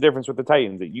that's the difference with the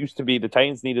Titans. It used to be the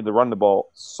Titans needed to run the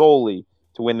ball solely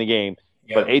to win the game.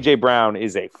 Yep. But A.J. Brown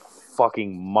is a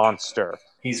fucking monster.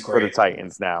 He's great for the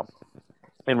Titans now.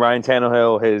 and Ryan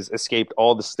Tannehill has escaped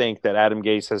all the stink that Adam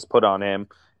Gase has put on him,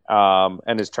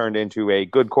 and has turned into a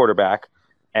good quarterback.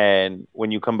 And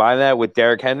when you combine that with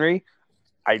Derrick Henry,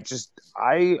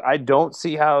 I don't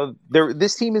see how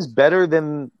this team is better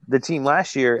than the team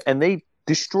last year, and they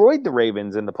destroyed the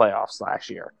Ravens in the playoffs last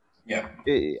year. Yeah.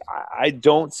 I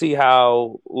don't see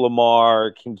how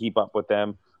Lamar can keep up with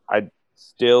them.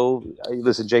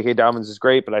 Listen, J.K. Dobbins is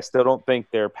great, but I still don't think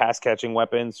their pass catching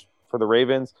weapons for the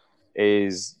Ravens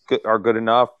are good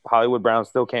enough. Hollywood Brown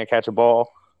still can't catch a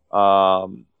ball.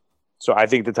 So I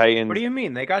think the Titans. What do you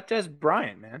mean? They got Des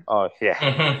Bryant, man. Oh,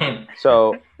 yeah.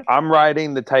 So I'm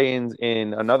riding the Titans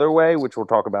in another way, which we'll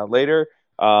talk about later.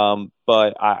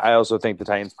 But I also think the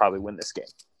Titans probably win this game.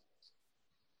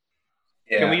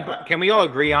 Yeah. Can we all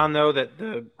agree on though that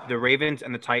the Ravens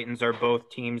and the Titans are both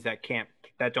teams that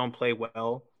don't play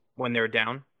well when they're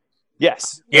down?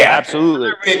 Yes. Yeah.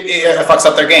 Absolutely. It fucks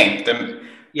up their game.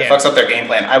 It fucks up their game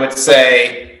plan. I would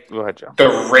say Go ahead, Joe.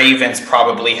 the Ravens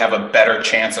probably have a better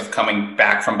chance of coming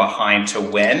back from behind to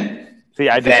win. See,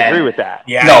 I disagree with that.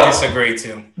 Yeah, No. I disagree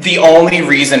too. The only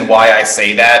reason why I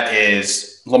say that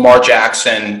is Lamar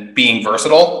Jackson being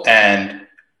versatile, and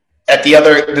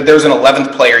there's an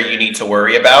 11th player you need to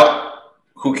worry about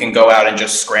who can go out and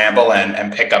just scramble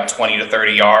and pick up 20 to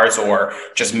 30 yards or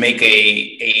just make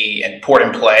a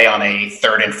important play on a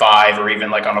 3rd and 5 or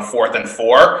even like on a 4th and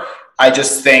 4. I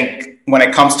just think when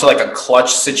it comes to like a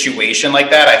clutch situation like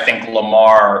that, I think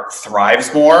Lamar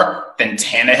thrives more than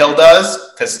Tannehill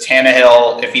does, because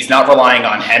Tannehill, if he's not relying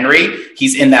on Henry,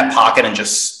 he's in that pocket and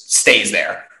just stays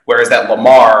there. Whereas that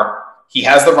Lamar, he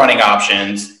has the running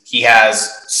options. He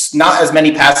has not as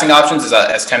many passing options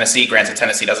as Tennessee. Granted,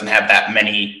 Tennessee doesn't have that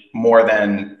many more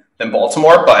than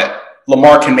Baltimore, but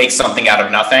Lamar can make something out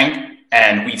of nothing,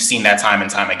 and we've seen that time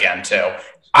and time again too.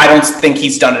 I don't think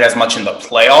he's done it as much in the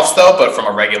playoffs, though, but from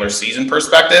a regular season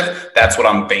perspective, that's what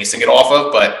I'm basing it off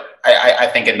of. But I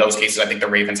think in those cases, I think the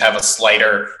Ravens have a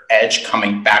slighter edge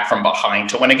coming back from behind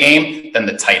to win a game than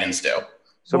the Titans do.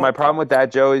 So my problem with that,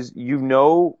 Joe, is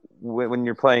when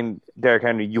you're playing Derrick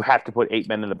Henry, you have to put 8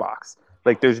 men in the box.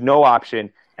 Like, there's no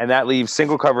option, and that leaves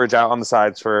single coverage out on the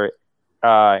sides for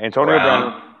Antonio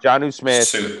Brown, Jonnu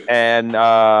Smith, and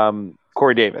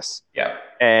Corey Davis. Yeah.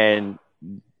 And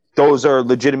those are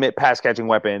legitimate pass-catching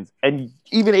weapons. And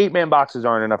even 8-man boxes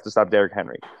aren't enough to stop Derrick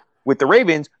Henry. With the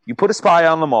Ravens, you put a spy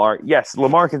on Lamar. Yes,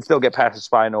 Lamar can still get past a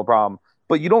spy, no problem.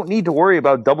 But you don't need to worry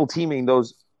about double-teaming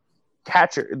those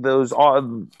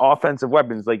offensive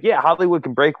weapons. Like, yeah, Hollywood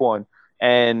can break one,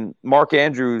 and Mark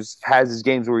Andrews has his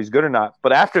games where he's good or not.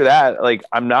 But after that, like,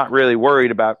 I'm not really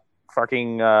worried about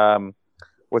fucking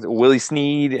Willie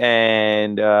Snead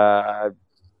and the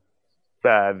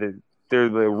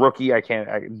rookie.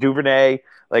 Duvernay.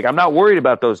 Like, I'm not worried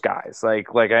about those guys like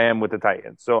I am with the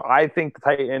Titans. So I think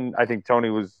I think Tony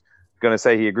was going to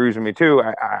say he agrees with me too.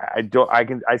 I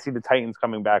see the Titans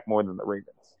coming back more than the Ravens.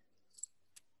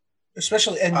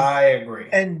 Especially, and I agree.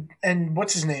 And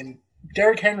what's his name?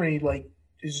 Derrick Henry, like,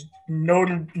 is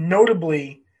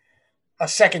notably a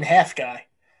second half guy.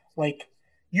 Like,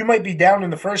 you might be down in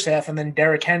the first half, and then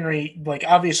Derrick Henry, like,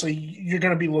 obviously you're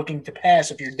going to be looking to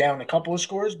pass if you're down a couple of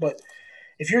scores, but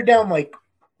if you're down, like,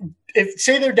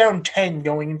 say they're down 10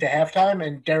 going into halftime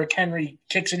and Derrick Henry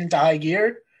kicks it into high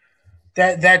gear,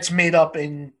 that's made up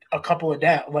in a couple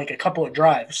of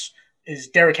drives. Is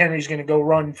Derrick Henry's going to go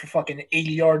run for fucking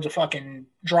 80 yards a fucking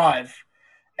drive,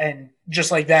 and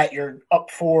just like that, you're up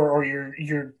 4 or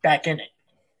you're back in it.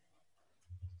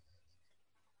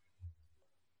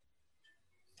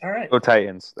 All right. Go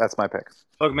Titans. That's my pick.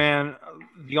 Look, man,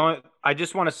 I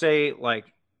just want to say, like,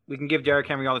 we can give Derrick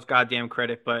Henry all this goddamn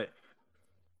credit, but,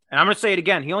 and I'm going to say it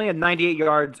again, he only had 98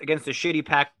 yards against the shitty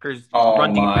Packers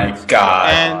run defense. Oh my God.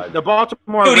 And the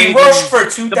Baltimore Dude, he Ravens, rushed for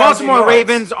 2,000 the Baltimore yards.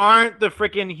 Ravens aren't the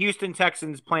freaking Houston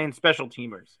Texans playing special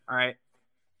teamers, all right?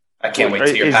 I can't wait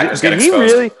to hear Packers get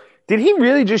exposed. Did he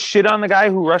really just shit on the guy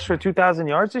who rushed for 2,000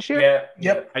 yards this year? Yeah.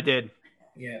 Yep. I did.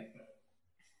 Yeah.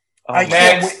 I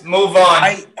can't Next, move on.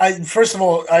 I first of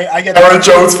all, I get Aaron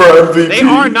Jones for MVP. They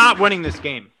are not winning this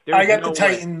game. I got There's the no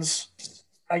way. Titans.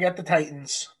 I got the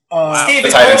Titans. Steven, The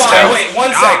Titans hold on. too. Wait,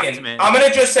 1 Shocked, second. man. I'm going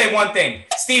to just say one thing.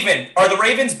 Steven, are the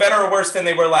Ravens better or worse than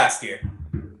they were last year?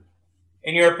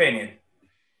 In your opinion?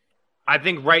 I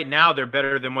think right now they're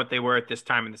better than what they were at this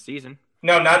time in the season.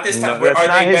 No, not this time. No, that's Are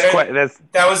not they his better?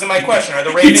 That wasn't my question. Are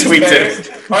the He Ravens tweeted better?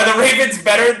 it. Are the Ravens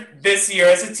better this year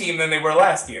as a team than they were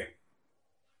last year?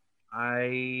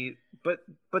 But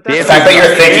The that's fact that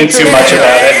you're thinking too much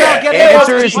about it. Don't get The the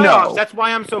answer is playoffs. no. That's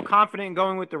why I'm so confident in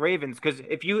going with the Ravens. Because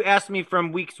if you asked me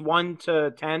from weeks 1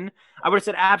 to 10, I would have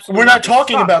said absolutely. We're not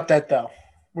talking about that though.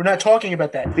 We're not talking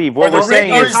about that. Steve, what Are the we're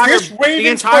saying Ra- is or this the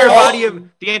Ravens entire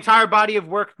playoff- body of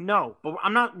work. No, but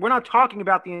we're not talking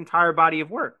about the entire body of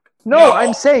work. no.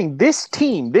 I'm saying this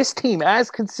team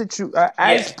as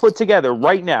Yeah. put together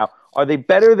right now, are they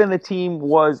better than the team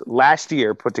was last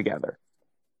year put together?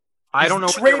 I don't know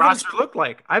what their roster looked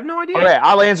like. I have no idea. All right,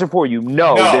 I'll answer for you.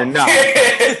 No, they're not.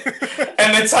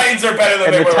 And the Titans are better than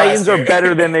And they the were Titans last are year.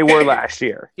 better than they were last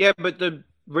year. Yeah, but the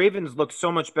Ravens look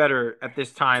so much better at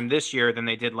this time this year than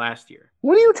they did last year.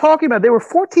 What are you talking about? They were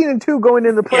 14-2 going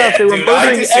into the playoffs. Yeah, They were dude, I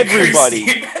murdering disagree, everybody.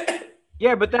 Steve.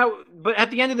 Yeah, but at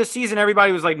the end of the season,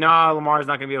 everybody was like, "Nah, Lamar's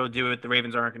not going to be able to do it. The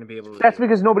Ravens aren't going to be able to." That's do it.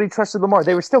 because nobody trusted Lamar.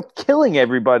 They were still killing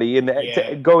everybody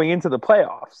Yeah. going into the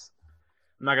playoffs.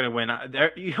 I'm not going to win.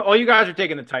 All you guys are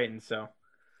taking the Titans, so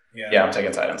Yeah, I'm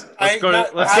taking Titans. let's go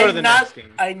to the next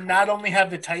game. I not only have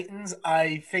the Titans,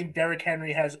 I think Derrick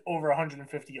Henry has over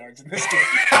 150 yards in this game.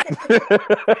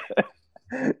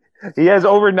 He has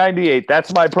over 98.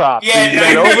 That's my prop. Yeah, He's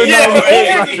got over yeah,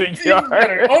 98 over- rushing Even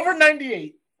better, yards. over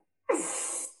 98.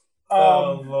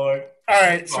 Oh Lord. All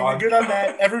right, so we're good on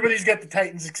that. Everybody's got the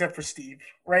Titans except for Steve,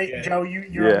 right? Yeah. Joe, you're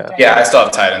on the Yeah. Titans. Yeah, I still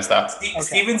have Titans though.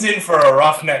 Steven's in for a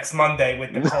rough next Monday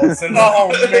with the Colts. And Oh,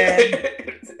 man.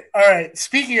 All right,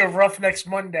 speaking of rough next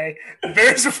Monday, the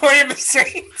Bears are playing the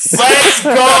Saints. Let's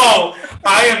go!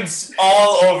 I am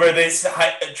all over this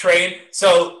train.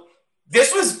 So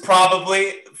this was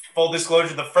probably, full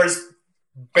disclosure, the first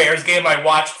Bears game I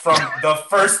watched from the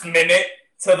first minute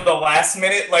to the last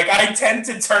minute. Like, I tend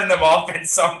to turn them off at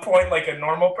some point like a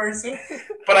normal person,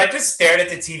 but I just stared at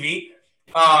the TV.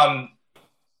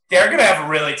 They're going to have a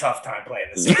really tough time playing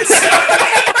this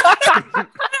game.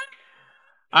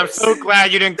 I'm so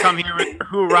glad you didn't come here with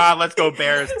hoorah, let's go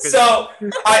Bears. 'cause So, I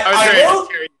was I ready will...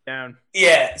 to tear you down.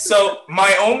 Yeah, so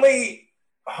my only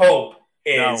hope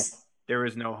is There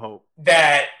is no hope.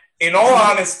 that, in all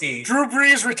honesty... Drew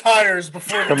Brees retires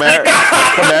before the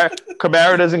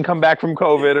Kamara doesn't come back from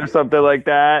COVID or something like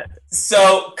that.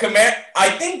 So, I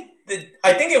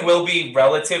think it will be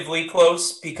relatively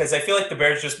close because I feel like the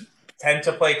Bears just tend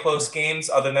to play close games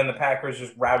other than the Packers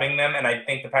just routing them, and I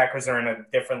think the Packers are in a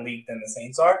different league than the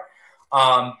Saints are.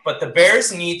 But the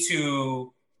Bears need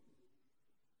to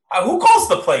who calls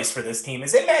the plays for this team?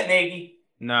 Is it Matt Nagy?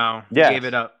 No, Yes. he gave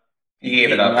it up. You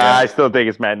gave it up. I still think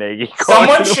it's Matt Nagy.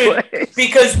 Someone should,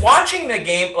 because watching the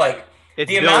game, like, It's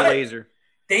the Bill amount of- Lazor.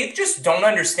 they just don't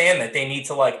understand that they need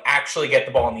to, like, actually get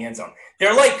the ball in the end zone.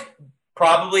 They're, like,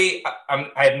 probably,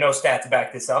 I have no stat to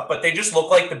back this up, but they just look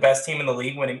like the best team in the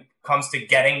league when it comes to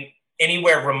getting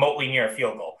anywhere remotely near a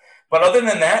field goal. But other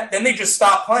than that, then they just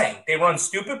stop playing. They run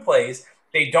stupid plays.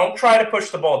 They don't try to push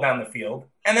the ball down the field.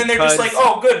 And then they're just like,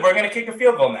 oh, good, we're going to kick a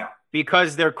field goal now.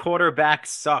 Because their quarterback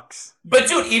sucks. But,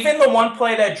 dude, even the one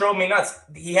play that drove me nuts,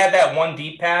 he had that one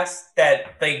deep pass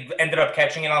that they ended up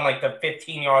catching it on, like, the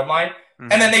 15-yard line.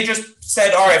 Mm-hmm. And then they just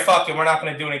said, all right, fuck it, we're not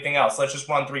going to do anything else. Let's just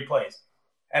run 3 plays.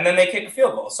 And then they kick a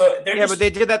field goal. So they're But they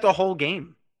did that the whole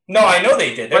game. No, I know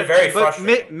they did. They're very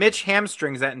frustrating. Mitch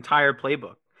hamstrings that entire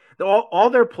playbook. All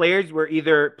their players were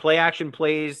either play action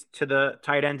plays to the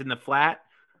tight end in the flat,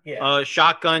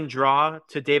 shotgun draw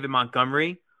to David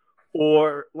Montgomery,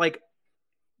 or like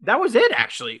that was it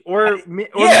actually, or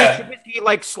Mitch Trubisky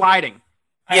like sliding.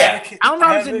 Yeah, Allen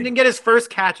Robinson didn't get his first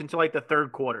catch until like the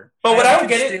third quarter. But what I don't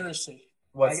get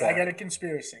I got a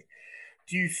conspiracy.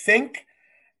 Do you think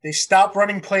they stop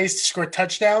running plays to score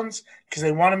touchdowns because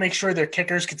they want to make sure their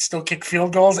kickers could still kick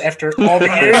field goals after all the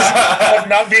years of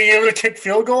not being able to kick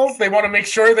field goals? They want to make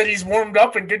sure that he's warmed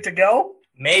up and good to go?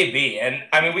 Maybe. And,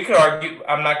 I mean, we could argue.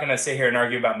 I'm not going to sit here and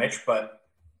argue about Mitch, but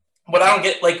what I don't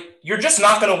get, like, you're just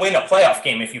not going to win a playoff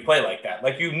game if you play like that.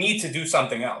 Like, you need to do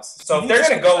something else. So if they're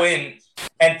going to go in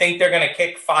and think they're going to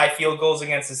kick 5 field goals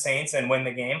against the Saints and win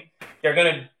the game, they're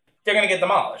going to get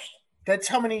demolished. That's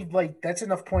how many, like, that's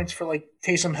enough points for, like,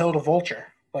 Taysom Hill to vulture.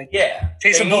 Like, yeah.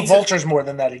 Taysom Hill vultures more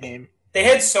than that a game. They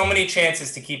had so many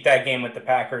chances to keep that game with the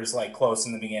Packers, like, close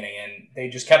in the beginning, and they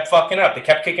just kept fucking up. They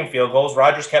kept kicking field goals.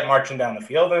 Rodgers kept marching down the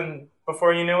field, and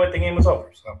before you knew it, the game was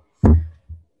over. So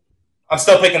I'm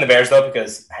still picking the Bears, though,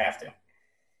 because I have to.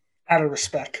 Out of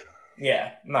respect.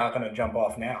 Yeah, I'm not going to jump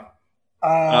off now.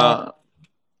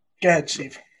 Go ahead,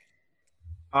 Steve.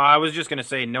 I was just going to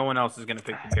say no one else is going to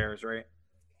pick the Bears, right?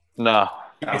 No.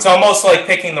 It's almost like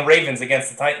picking the Ravens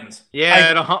against the Titans.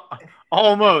 Yeah,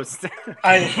 almost.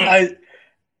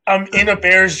 I'm in a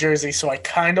Bears jersey, so I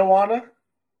kind of wanna.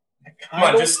 Come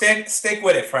on, just stick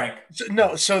with it, Frank.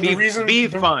 The reason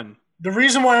fun. The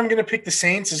reason why I'm going to pick the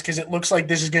Saints is because it looks like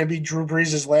this is going to be Drew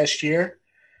Brees' last year,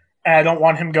 and I don't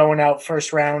want him going out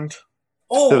first round.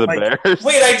 Oh, to the Bears.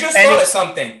 Wait, I just thought of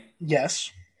something.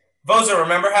 Yes. Boza,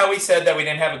 remember how we said that we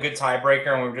didn't have a good tiebreaker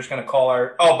and we were just going to call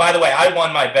our... Oh, by the way, I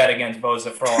won my bet against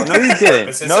Boza for all No, you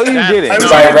didn't. No, you didn't.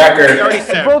 By record. We already It's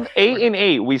said. both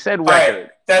 8-8. We said All record. right,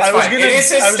 that's I was fine. gonna- It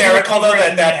is I was gonna hysterical, though, cover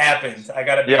it that in- happened. I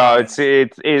got to be Yeah, honest.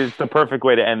 it's the perfect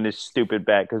way to end this stupid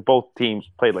bet because both teams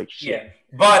played like shit.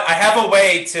 Yeah, but I have a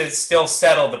way to still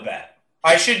settle the bet.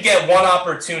 I should get one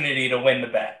opportunity to win the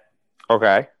bet.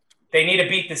 Okay, They need to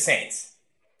beat the Saints.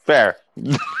 fair.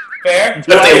 Fair? If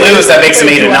they lose, that makes them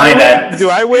 8-9 then. Do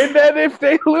I win then if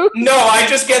they lose? No, I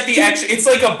just get the extra. It's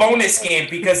like a bonus game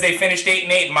because they finished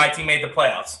 8-8 and my team made the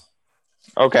playoffs.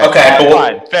 Okay, cool.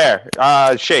 fine, fair.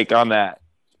 Shake on that.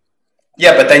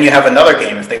 Yeah, but then you have another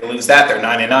game. If they lose that, they're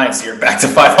 9-9, so you're back to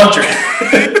 500.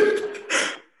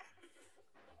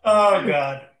 Oh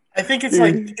God. I think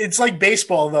it's like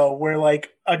baseball though, where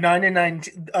like a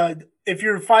 9-9. If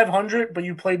you're 500 but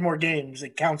you played more games,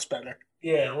 it counts better.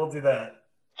 Yeah, we'll do that.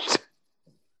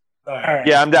 All right. All right.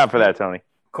 Yeah, I'm down for that, Tony.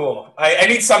 Cool. I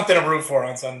need something to root for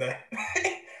on Sunday.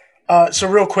 So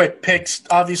real quick picks.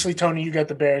 Obviously, Tony, you got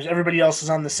the Bears. Everybody else is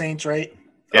on the Saints, right?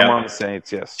 I'm on the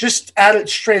Saints. Yes. Just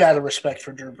straight out of respect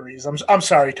for Drew Brees. I'm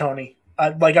sorry, Tony.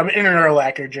 I'm in an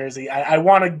Urlacher jersey. I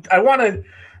want to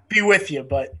be with you,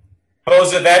 but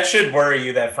Boza, that should worry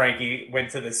you that Frankie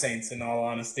went to the Saints. In all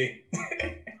honesty.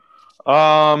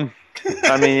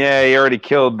 I mean, yeah, he already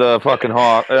killed the fucking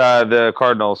the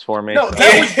Cardinals for me. no, so.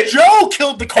 that was Joe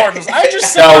killed the Cardinals. I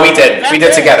just said No, we did. We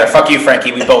did together. Fuck you,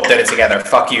 Frankie. We both did it together.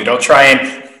 Fuck you. Don't try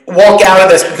and walk out of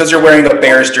this because you're wearing a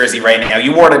Bears jersey right now.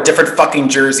 You wore a different fucking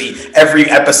jersey every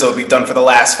episode we've done for the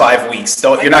last 5 weeks.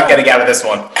 You're not getting out of this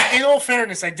one. In all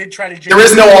fairness, I did try to. There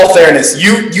is no all fairness.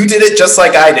 You did it just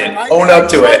like I did. Own up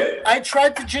to it. I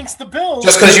tried to jinx the Bills.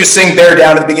 Just because you sing "Bear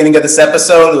Down" at the beginning of this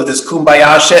episode with this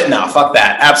kumbaya shit, no, fuck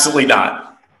that. Absolutely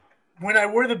not. When I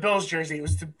wore the Bills jersey, it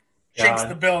was to jinx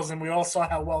God. the Bills, and we all saw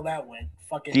how well that went.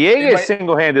 Fucking Diego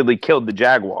single-handedly killed the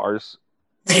Jaguars.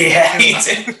 Yeah, he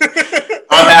did.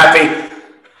 I'm happy.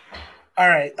 All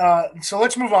right, so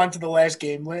let's move on to the last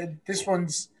game. This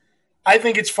one's, I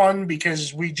think it's fun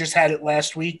because we just had it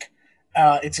last week.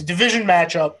 It's a division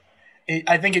matchup.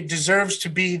 I think it deserves to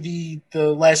be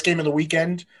the last game of the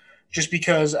weekend, just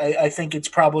because I think it's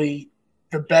probably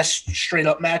the best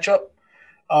straight-up matchup,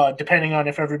 depending on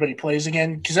if everybody plays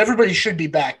again. Because everybody should be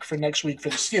back for next week for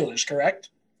the Steelers, correct?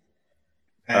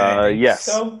 Yes.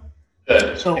 So,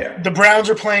 So Yeah. the Browns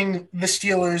are playing the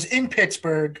Steelers in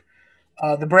Pittsburgh.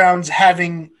 The Browns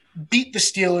having beat the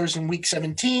Steelers in Week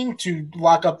 17 to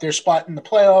lock up their spot in the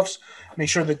playoffs, make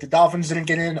sure that the Dolphins didn't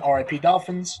get in. RIP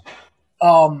Dolphins.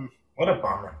 what a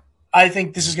bummer. I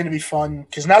think this is going to be fun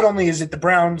because not only is it the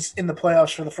Browns in the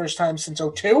playoffs for the first time since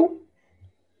 2002,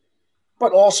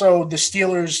 but also the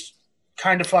Steelers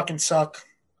kind of fucking suck,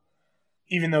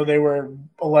 even though they were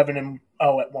 11-0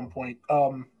 at one point.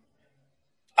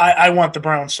 I want the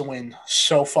Browns to win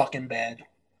so fucking bad.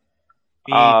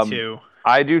 Me too.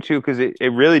 I do too, because it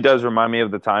really does remind me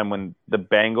of the time when the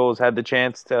Bengals had the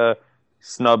chance to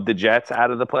snub the Jets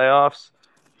out of the playoffs,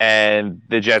 and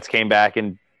the Jets came back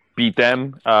and beat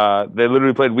them. They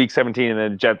literally played Week 17,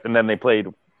 and then they played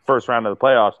first round of the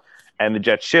playoffs, and the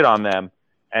Jets shit on them.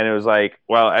 And it was like,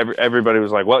 well, everybody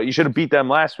was like, well, you should have beat them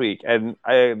last week. And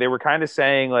they were kind of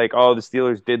saying like, oh, the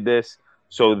Steelers did this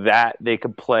so that they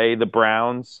could play the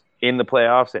Browns in the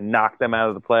playoffs and knock them out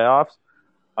of the playoffs.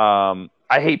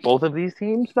 I hate both of these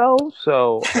teams, though,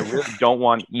 so I really don't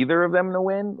want either of them to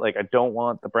win. Like, I don't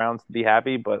want the Browns to be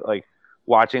happy, but, like,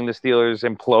 watching the Steelers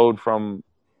implode from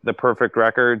the perfect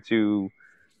record to,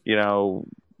 you know,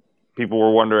 people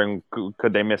were wondering,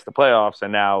 could they miss the playoffs?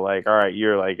 And now, like, all right,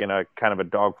 you're, like, in a kind of a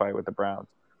dogfight with the Browns.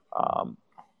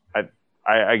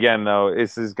 Again, though,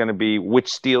 this is going to be which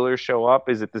Steelers show up.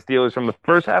 Is it the Steelers from the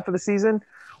first half of the season,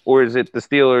 or is it the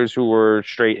Steelers who were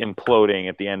straight imploding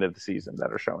at the end of the season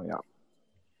that are showing up?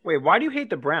 Wait, why do you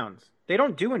hate the Browns? They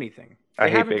don't do anything. I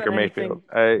They hate haven't Baker done anything-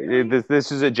 Mayfield.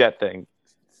 This is a Jet thing,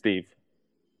 Steve.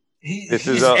 This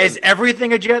is Is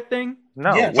everything a Jet thing?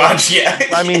 no. Yes. Well,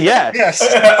 Yeah. I mean, yes.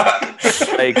 Yes.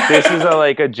 Like this is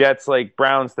a Jets like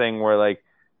Browns thing where like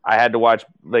I had to watch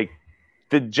like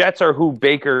the Jets are who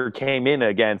Baker came in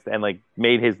against and like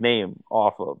made his name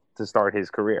off of to start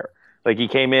his career. Like he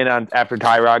came in after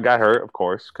Tyrod got hurt, of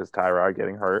course, because Tyrod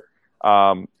getting hurt.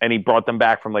 And he brought them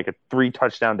back from like a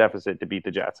 3-touchdown deficit to beat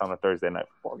the Jets on a Thursday night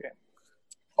football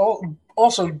game.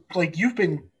 Also, like you've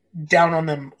been down on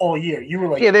them all year. You were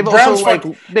like, Yeah, they've the Browns also like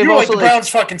they've you were like also the Browns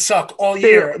fucking suck all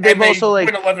year. they've and they also,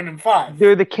 like- win 11-5.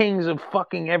 they're the kings of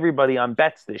fucking everybody on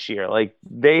bets this year. Like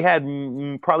they had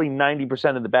probably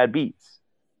 90% of the bad beats.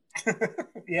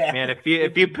 Yeah, Man, if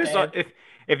you piss off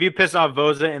if you piss off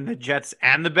Vosa in the Jets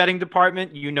and the betting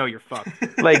department, you know you're fucked.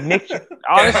 Like Nick,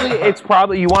 honestly, it's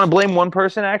probably you want to blame one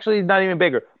person. Actually, it's not even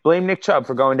bigger. Blame Nick Chubb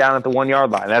for going down at the 1 yard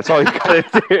line. That's all he's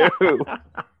got to do.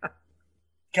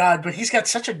 God, but he's got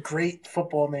such a great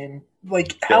football name.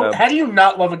 Like, how do you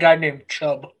not love a guy named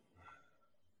Chubb?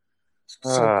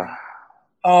 So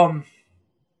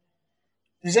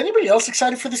is anybody else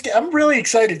excited for this game? I'm really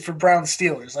excited for Browns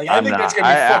Steelers. Like, I think that's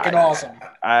gonna be fucking awesome.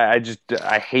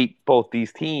 I hate both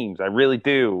these teams. I really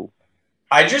do.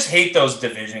 I just hate those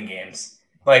division games.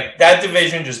 Like, that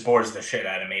division just bores the shit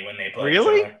out of me when they play.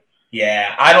 Really? Each other.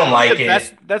 Yeah, I don't like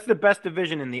it. That's the best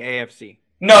division in the AFC.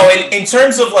 No, in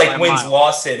terms of like wins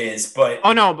loss, it is. But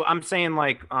oh no, but I'm saying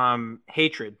like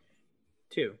hatred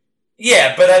too.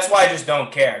 Yeah, but that's why I just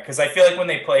don't care because I feel like when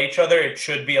they play each other, it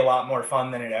should be a lot more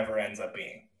fun than it ever ends up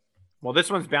being. Well,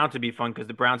 this one's bound to be fun because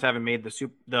the Browns haven't made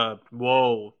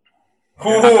whoa.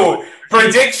 Ooh,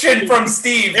 prediction from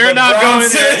Steve. They're not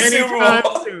Browns going there anytime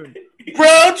soon.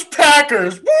 Browns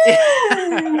Packers.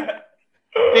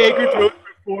 Baker throws for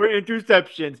 4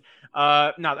 interceptions.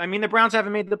 No, I mean the Browns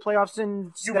haven't made the playoffs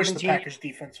in 17. You wish the Packers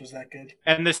defense was that good.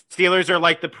 And the Steelers are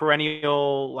like the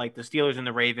perennial, like the Steelers and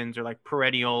the Ravens are like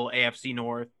perennial AFC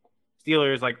North.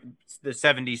 Steelers like the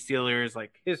 70s Steelers,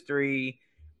 like history.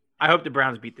 I hope the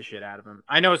Browns beat the shit out of them.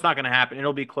 I know it's not going to happen.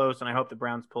 It'll be close, and I hope the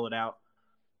Browns pull it out.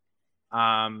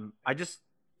 I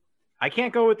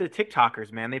can't go with the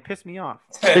TikTokers, man. They piss me off.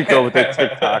 Go with the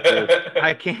TikTokers.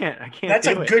 I can't. That's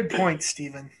a good point,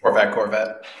 Steven.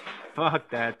 Corvette. Fuck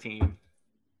that team.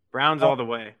 Browns all the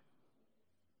way.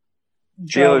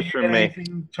 Joe, Steelers for me.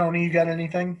 Tony, you got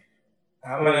anything?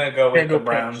 I'm going to go with the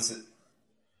Browns.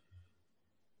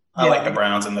 I like the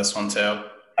Browns in this one, too.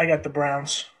 I got the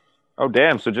Browns. Oh,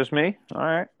 damn. So just me? All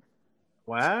right.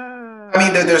 Wow. I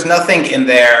mean, there's nothing in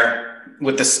there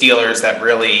with the Steelers that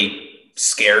really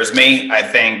scares me. I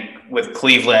think with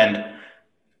Cleveland,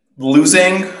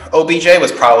 losing OBJ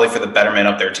was probably for the betterment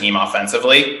of their team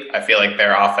offensively. I feel like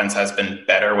their offense has been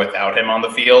better without him on the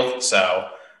field. So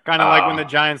kind of like when the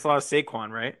Giants lost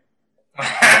Saquon, right?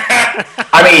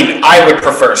 I mean, I would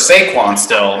prefer Saquon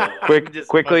still.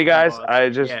 Quickly, guys.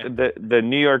 The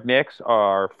New York Knicks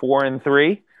are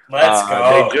 4-3. Let's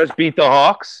go. They just beat the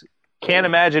Hawks. Can't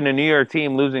imagine a New York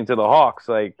team losing to the Hawks.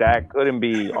 Like, that couldn't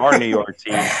be our New York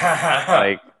team.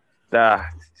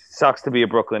 Sucks to be a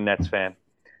Brooklyn Nets fan.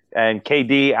 And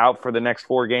KD out for the next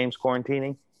 4 games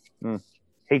quarantining.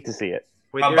 Hate to see it.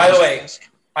 By the way,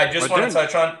 I just want to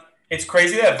touch on, it's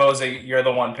crazy that Voza, you're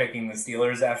the one picking the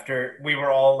Steelers after we were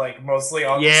all like mostly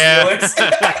on the Steelers.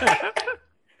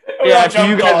 Yeah,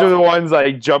 you guys are the ones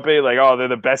like jumping like, oh, they're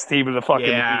the best team in the fucking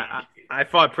league. I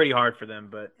fought pretty hard for them,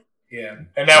 but yeah,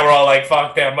 and now we're all like,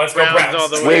 fuck them, let's go Browns. All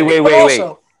the way. Wait.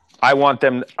 I want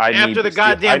them. I need the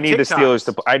Steelers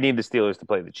to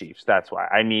play the Chiefs. That's why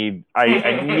I need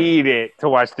it to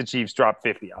watch the Chiefs drop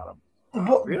 50 on them.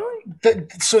 Well, really?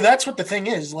 So that's what the thing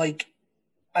is. Like,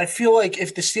 I feel like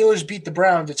if the Steelers beat the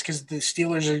Browns, it's because the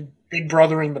Steelers are big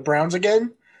brothering the Browns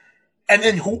again, and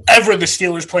then whoever the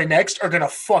Steelers play next are gonna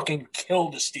fucking kill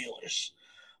the Steelers.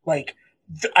 Like,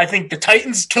 I think the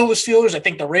Titans kill the Steelers. I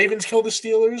think the Ravens kill the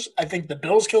Steelers. I think the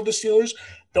Bills kill the Steelers.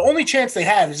 The only chance they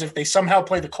have is if they somehow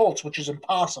play the Colts, which is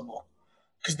impossible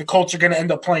because the Colts are going to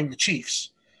end up playing the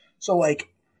Chiefs. So, like,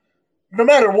 no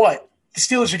matter what, the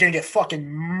Steelers are going to get fucking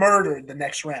murdered the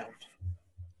next round.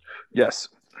 Yes.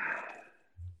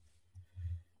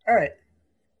 All right.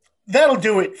 That'll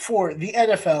do it for the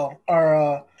NFL,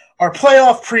 our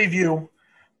playoff preview.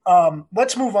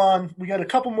 Let's move on. We got a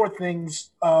couple more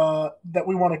things that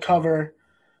we want to cover.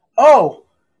 Oh,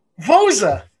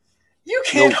 Voza, you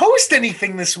can't host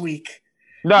anything this week.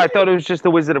 No, I thought it was just the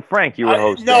Wizard of Frank you were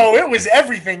hosting. No, it was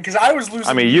everything because I was losing.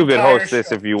 I mean, you could host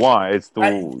this if you want. It's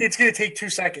going to take 2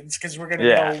 seconds because we're going to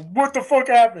go, what the fuck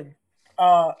happened?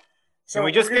 Can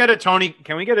we get a Tony?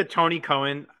 Can we get a Tony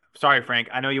Cohen? Sorry, Frank.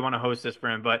 I know you want to host this for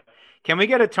him, but can we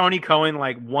get a Tony Cohen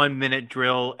like 1 minute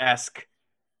drill-esque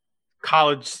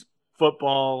college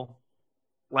football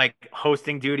like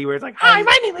hosting duty where it's like, hi,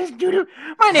 my name is Dudu.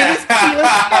 My name is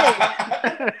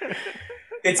Felix.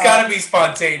 It's got to be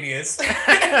spontaneous.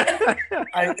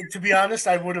 To be honest,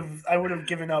 I would have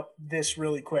given up this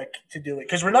really quick to do it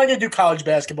because we're not going to do college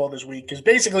basketball this week because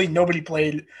basically nobody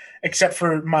played except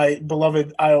for my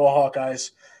beloved Iowa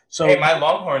Hawkeyes. So hey, my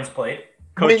Longhorns played.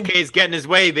 Coach K's getting his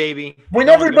way, baby. When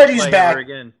everybody's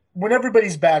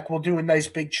back, we'll do a nice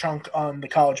big chunk on the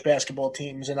college basketball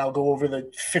teams, and I'll go over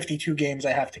the 52 games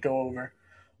I have to go over.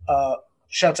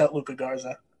 Shouts out Luka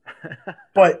Garza.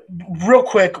 But real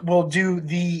quick, we'll do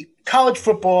the college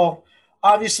football.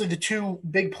 Obviously, the 2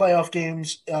 big playoff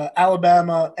games,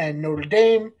 Alabama and Notre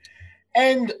Dame.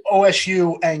 and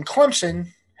OSU and Clemson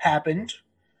happened,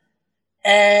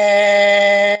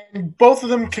 and both of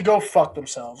them could go fuck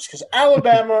themselves because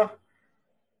Alabama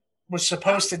was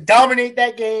supposed to dominate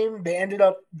that game. They ended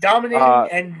up dominating,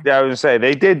 and Yeah, I was gonna say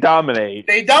they did dominate.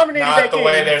 they dominated Not that the game.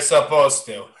 way they're supposed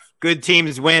to. Good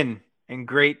teams win and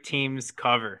great teams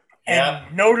cover.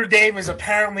 And Notre Dame is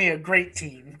apparently a great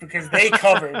team because they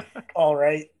covered all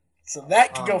right. So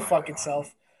that could go fuck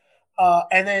itself.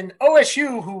 And then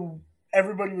OSU, who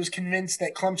everybody was convinced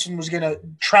that Clemson was going to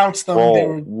trounce them. They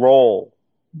were Roll.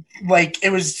 like, it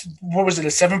was, what was it, a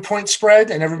 7-point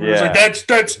spread? And everybody was like,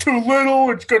 that's too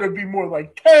little. It's going to be more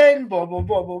like 10, blah, blah,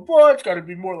 blah, blah, blah. It's got to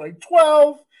be more like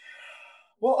 12.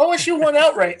 Well, OSU won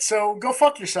outright, so go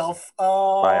fuck yourself.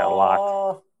 By a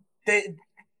lot.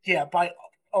 By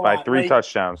By 3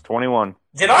 touchdowns, 21.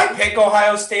 Did I pick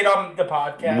Ohio State on the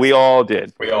podcast? We all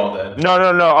did. No.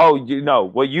 Oh,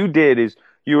 what you did is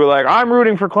you were like, I'm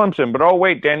rooting for Clemson, but oh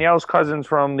wait, Danielle's cousins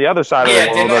from the other side of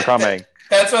the world are coming.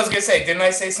 That's what I was gonna say. Didn't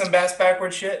I say some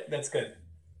backwards shit? That's good.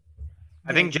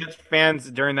 I think Jets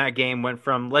fans during that game went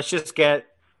from let's just get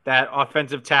that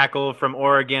offensive tackle from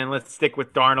Oregon, let's stick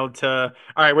with Darnold, to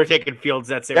all right, we're taking Fields.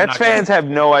 That's it. Jets fans have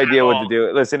no idea what to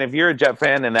do. Listen, if you're a Jet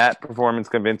fan and that performance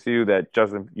convinced you that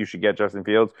you should get Justin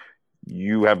Fields,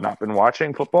 you have not been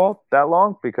watching football that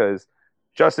long because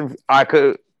Justin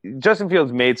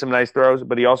Fields made some nice throws,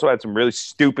 but he also had some really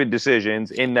stupid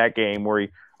decisions in that game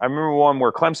I remember one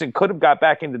where Clemson could have got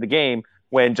back into the game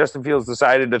when Justin Fields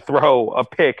decided to throw a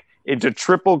pick into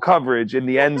triple coverage in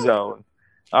the end zone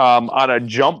on a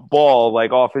jump ball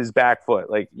like off his back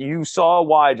foot. Like you saw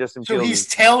why Justin Fields.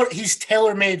 So he's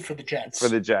tailor-made for the Jets. For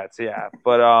the Jets, yeah.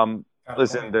 But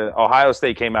listen, the Ohio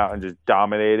State came out and just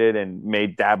dominated and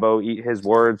made Dabo eat his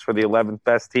words for the 11th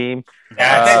best team.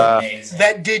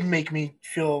 That did make me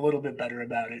feel a little bit better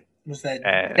about it. Was that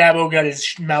Dabo got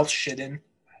his mouth shit in?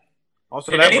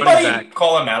 Also, did anybody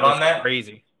call him out on that?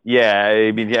 Crazy. Yeah,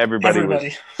 I mean, everybody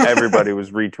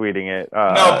was retweeting it.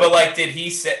 No, but did he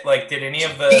say did any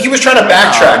of the? He was trying to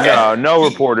backtrack. No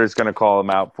reporter's going to call him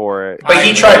out for it. But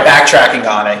he tried backtracking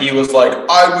on it. He was like,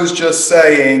 "I was just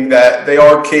saying that they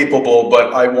are capable,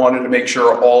 but I wanted to make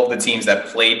sure all of the teams that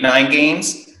played 9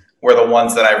 games were the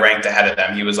ones that I ranked ahead of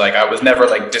them." He was like, "I was never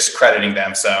discrediting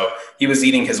them." So he was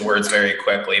eating his words very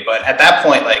quickly. But at that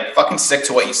point, fucking stick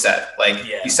to what you said.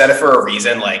 You said it for a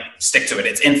reason. Stick to it.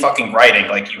 It's in fucking writing.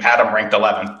 You had them ranked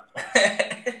 11th.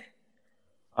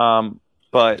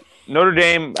 But Notre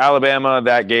Dame, Alabama,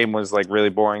 that game was really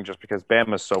boring just because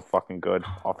Bama's so fucking good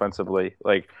offensively.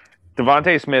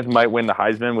 Devontae Smith might win the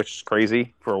Heisman, which is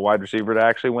crazy for a wide receiver to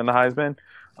actually win the Heisman.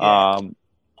 Yeah.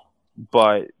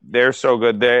 But they're so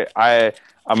good.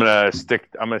 I'm gonna stick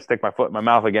my foot in my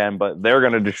mouth again, but they're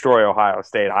gonna destroy Ohio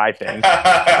State, I think.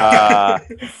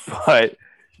 But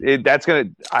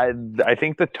I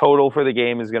think the total for the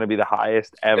game is gonna be the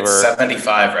highest ever. It's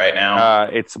 75 right now.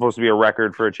 It's supposed to be a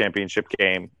record for a championship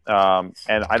game, and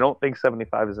I don't think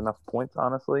 75 is enough points,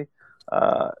 honestly,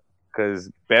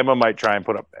 because Bama might try and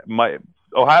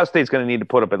Ohio State's gonna need to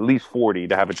put up at least 40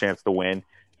 to have a chance to win,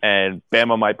 and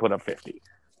Bama might put up 50.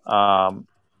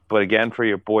 But again, for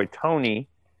your boy Tony,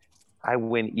 I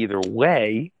win either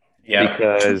way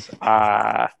because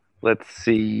let's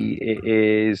see, it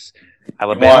is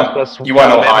Alabama you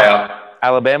want Ohio.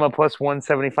 Alabama plus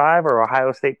 175 or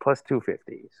Ohio State plus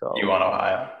 250. So you want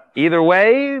Ohio. Either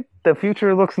way, the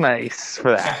future looks nice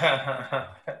for that.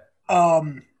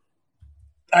 I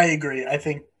agree. I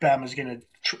think Bama's going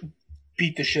to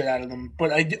beat the shit out of them,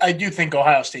 but I do think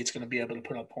Ohio State's going to be able to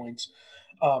put up points.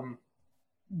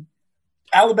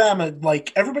 Alabama,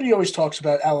 everybody always talks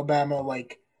about Alabama,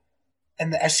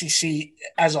 and the SEC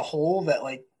as a whole, that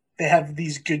they have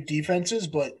these good defenses,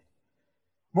 but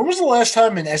when was the last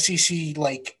time an SEC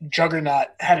juggernaut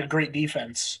had a great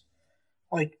defense?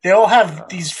 They all have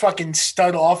these fucking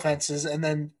stud offenses and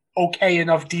then okay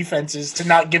enough defenses to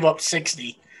not give up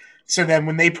 60. So then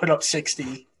when they put up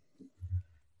 60,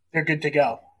 they're good to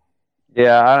go.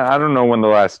 Yeah, I don't know when the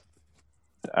last.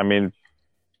 I mean,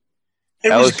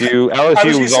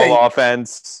 LSU was all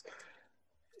offense.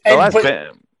 When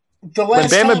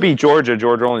Bama beat Georgia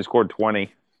only scored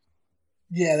 20.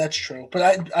 Yeah, that's true.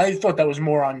 But I thought that was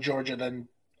more on Georgia than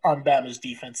on Bama's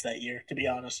defense that year, to be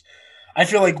honest. I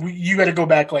feel like you got to go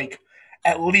back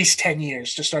at least 10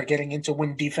 years to start getting into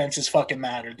when defenses fucking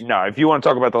mattered. No, if you want to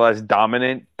talk about the last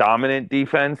dominant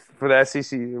defense for the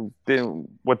SEC,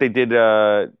 what they did,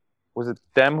 was it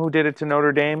them who did it to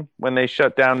Notre Dame when they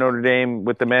shut down Notre Dame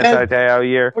with the Manti Te'o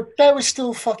year? But that was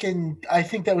still fucking – I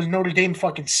think that was Notre Dame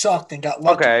fucking sucked and got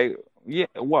lucky. Okay. Yeah,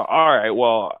 well, all right.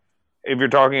 Well, if you're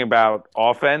talking about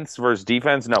offense versus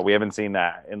defense, no, we haven't seen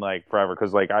that in like forever.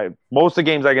 Because like most of the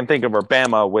games I can think of are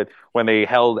Bama with when they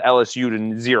held LSU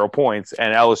to 0 points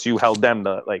and LSU held them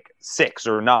to like 6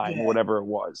 or 9, whatever it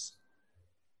was.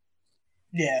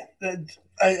 Yeah,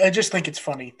 I just think it's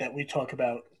funny that we talk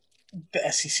about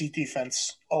the SEC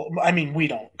defense. Oh, I mean, we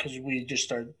don't because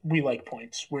we like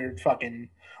points. We're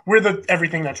the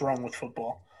everything that's wrong with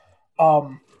football.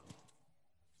 All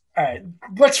right,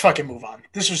 let's fucking move on.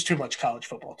 This was too much college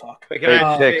football talk. Can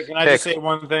I just say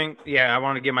one thing? Yeah, I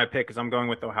want to give my pick because I'm going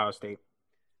with Ohio State.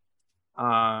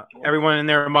 Everyone and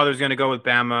their mother's going to go with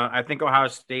Bama. I think Ohio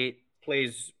State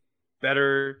plays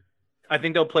better. I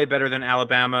think they'll play better than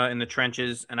Alabama in the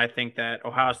trenches, and I think that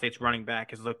Ohio State's running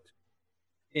back has looked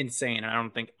insane. And I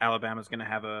don't think Alabama's going to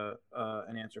have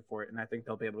an answer for it, and I think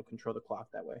they'll be able to control the clock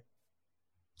that way.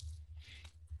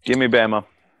 Give me Bama.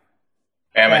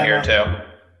 Bama here too.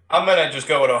 I'm going to just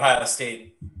go with Ohio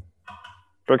State.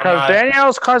 Because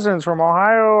Danielle's cousins from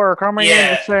Ohio are coming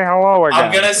in to say hello again.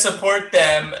 I'm going to support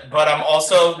them, but I'm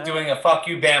also doing a fuck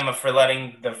you Bama for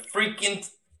letting the freaking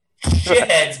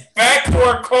shitheads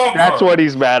backdoor cover. That's what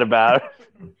he's mad about.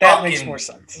 That makes more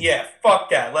sense. Yeah, fuck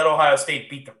that. Let Ohio State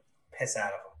beat the piss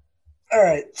out of them. All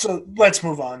right, so let's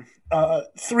move on.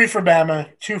 3 for Bama,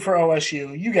 2 for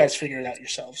OSU. You guys figure it out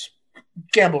yourselves.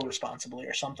 Gamble responsibly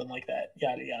or something like that.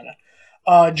 Yada, yada.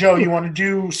 Joe, you want to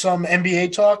do some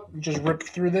NBA talk? Just rip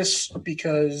through this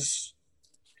because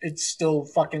it's still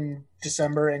fucking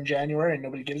December and January and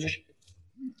nobody gives a shit.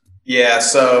 Yeah,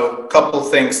 so a couple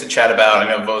things to chat about. I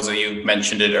know, Voza, you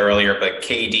mentioned it earlier, but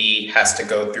KD has to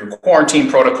go through quarantine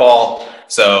protocol.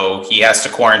 So he has to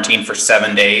quarantine for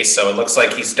 7 days. So it looks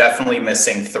like he's definitely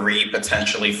missing 3,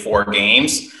 potentially 4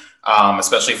 games,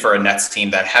 especially for a Nets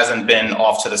team that hasn't been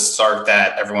off to the start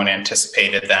that everyone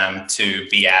anticipated them to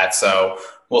be at. So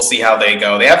we'll see how they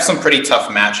go. They have some pretty tough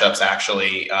matchups,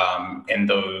 actually, in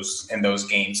those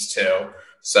games, too.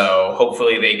 So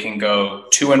hopefully they can go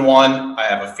 2-1. I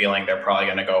have a feeling they're probably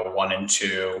going to go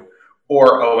 1-2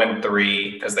 or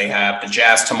 0-3 because they have the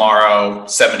Jazz tomorrow,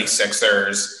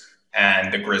 76ers,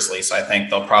 and the Grizzlies. So I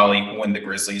think they'll probably win the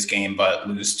Grizzlies game, but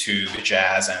lose to the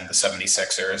Jazz and the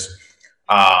 76ers.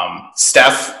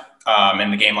 Steph in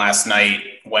the game last night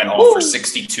went off for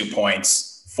 62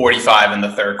 points, 45 in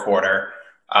the third quarter.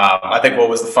 I think what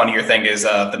was the funnier thing is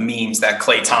the memes that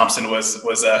Klay Thompson was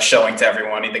showing to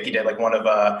everyone. I think he did like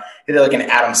he did like an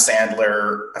Adam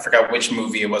Sandler. I forgot which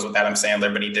movie it was with Adam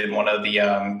Sandler, but he did one of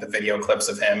the video clips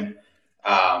of him.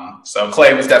 So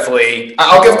Klay was definitely.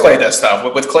 I'll give Klay this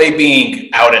though. With Klay being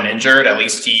out and injured, at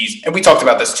least and we talked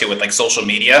about this too with like social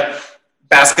media.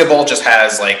 Basketball just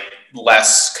has like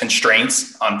less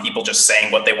constraints on people just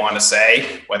saying what they want to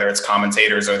say, whether it's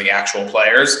commentators or the actual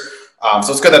players.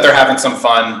 So it's good that they're having some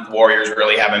fun. Warriors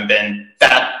really haven't been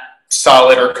that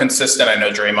solid or consistent. I know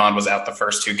Draymond was out the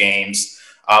first 2 games,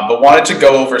 but wanted to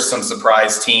go over some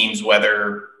surprise teams,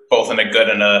 whether both in a good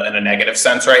and a negative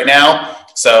sense right now.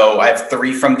 So I have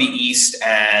 3 from the East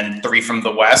and 3 from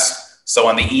the West. So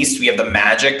on the East, we have the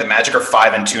Magic. The Magic are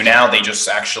 5-2 now. They just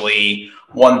actually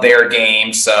won their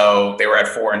game. So they were at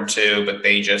 4-2, but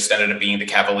they just ended up being the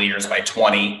Cavaliers by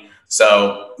 20.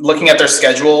 So looking at their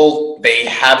schedule, they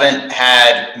haven't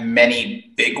had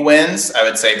many big wins. I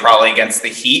would say probably against the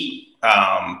Heat.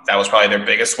 That was probably their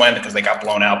biggest win because they got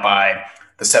blown out by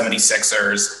the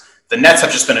 76ers. The Nets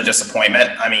have just been a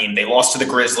disappointment. I mean, they lost to the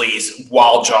Grizzlies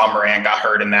while Ja Morant got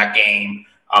hurt in that game.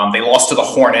 They lost to the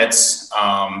Hornets.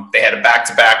 They had a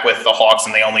back-to-back with the Hawks,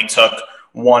 and they only took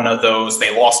one of those.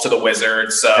 They lost to the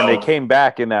Wizards. So and they came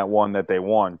back in that one that they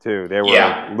won, too. They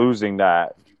were losing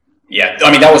that. Yeah,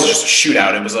 I mean, that was just a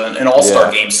shootout. It was an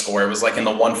all-star game score. It was like in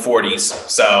the 140s.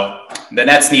 So the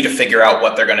Nets need to figure out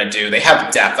what they're going to do. They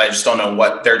have depth. I just don't know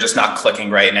what – they're just not clicking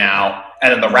right now.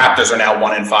 And then the Raptors are now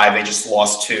 1-5. They just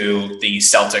lost to the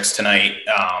Celtics tonight,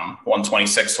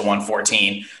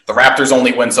 126-114. The Raptors'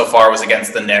 only win so far was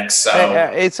against the Knicks. So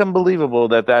it's unbelievable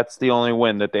that that's the only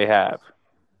win that they have.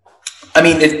 I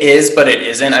mean, it is, but it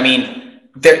isn't. I mean,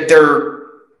 their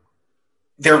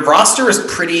roster is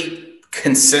pretty –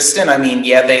 consistent. I mean,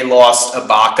 yeah, they lost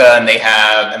Ibaka and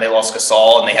they lost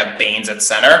Gasol and they have Baines at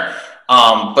center.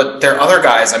 But their other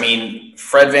guys, I mean,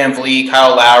 Fred VanVleet,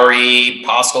 Kyle Lowry,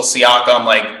 Pascal Siakam,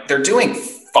 like they're doing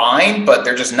fine, but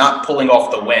they're just not pulling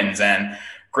off the wins. And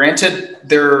granted,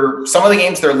 some of the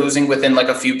games they're losing within like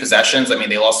a few possessions. I mean,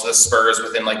 they lost to the Spurs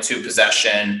within like 2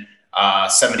 possession.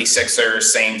 76ers,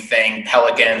 same thing.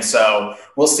 Pelicans. So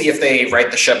we'll see if they right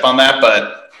the ship on that,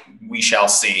 but we shall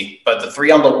see. But the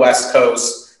 3 on the West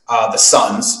Coast, the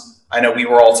Suns. I know we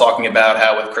were all talking about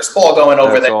how with Chris Paul going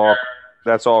over there.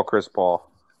 That's all Chris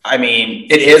Paul. I mean,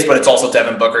 it is, but it's also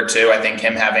Devin Booker too. I think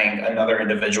him having another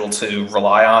individual to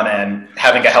rely on and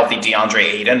having a healthy DeAndre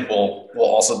Ayton will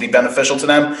also be beneficial to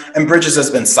them. And Bridges has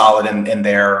been solid in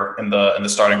the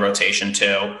starting rotation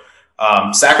too.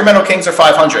 Sacramento Kings are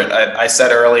 500. I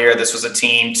said earlier this was a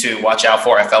team to watch out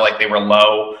for. I felt like they were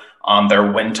low on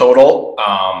their win total.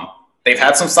 They've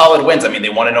had some solid wins. I mean, they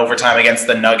won in overtime against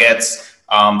the Nuggets.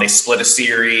 They split a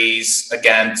series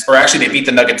they beat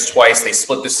the Nuggets twice. They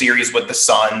split the series with the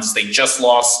Suns. They just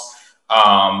lost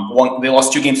they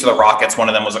lost 2 games to the Rockets. One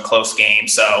of them was a close game.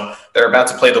 So they're about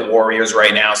to play the Warriors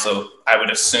right now. So I would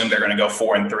assume they're going to go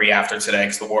 4-3 after today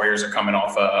because the Warriors are coming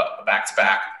off a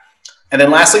back-to-back. And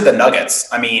then lastly, the Nuggets.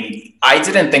 I mean, I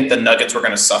didn't think the Nuggets were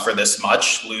going to suffer this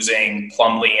much, losing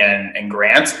Plumlee and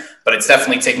Grant, but it's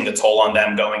definitely taking a toll on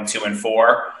them going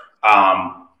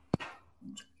 2-4.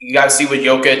 You got to see with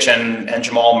Jokic and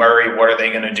Jamal Murray, what are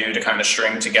they going to do to kind of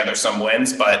string together some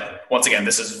wins? But once again,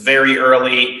 this is very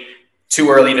early, too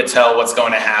early to tell what's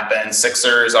going to happen.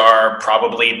 Sixers are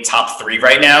probably top 3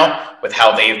 right now with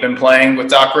how they've been playing with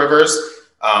Doc Rivers.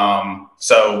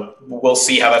 So we'll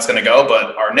see how that's going to go.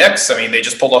 But our Knicks, I mean, they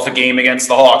just pulled off a game against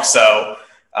the Hawks. So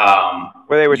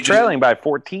where they were trailing by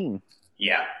 14.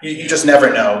 Yeah, you just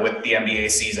never know with the NBA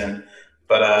season.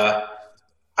 But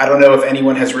I don't know if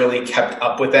anyone has really kept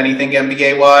up with anything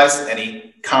NBA-wise.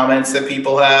 Any comments that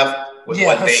people have with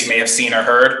what they may have seen or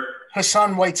heard?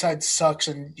 Hassan Whiteside sucks,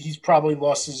 and he's probably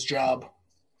lost his job.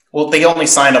 Well, they only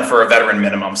signed up for a veteran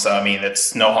minimum, so, I mean,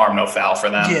 it's no harm, no foul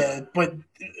for them. Yeah, but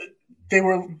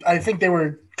I think they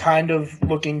were kind of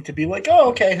looking to be like, oh,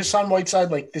 okay, Hassan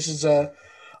Whiteside, like, this is a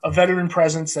veteran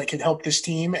presence that could help this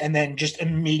team, and then just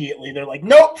immediately they're like,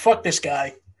 nope, fuck this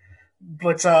guy.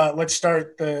 Let's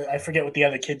start I forget what the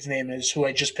other kid's name is who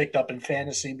I just picked up in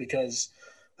fantasy because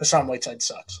Hassan Whiteside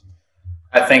sucks.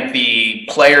 I think the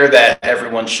player that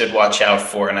everyone should watch out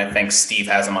for, and I think Steve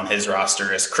has him on his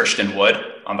roster, is Christian Wood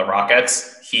on the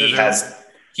Rockets. He's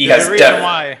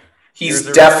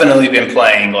definitely been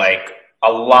playing like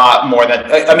a lot more than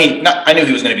I mean. I knew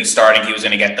he was going to be starting. He was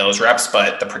going to get those reps,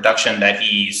 but the production that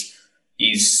he's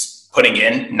putting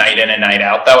in and night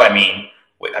out, though. I mean,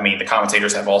 the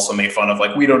commentators have also made fun of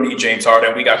like, we don't need James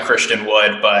Harden. We got Christian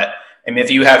Wood, but I mean,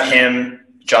 if you have him,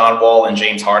 John Wall, and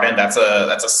James Harden, that's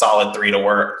a solid 3 to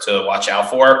watch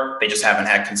out for. They just haven't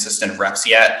had consistent reps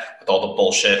yet with all the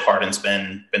bullshit Harden's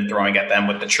been throwing at them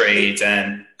with the trades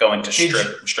and going to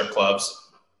strip clubs.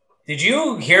 Did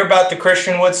you hear about the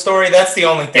Christian Wood story? That's the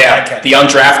only thing I kept. The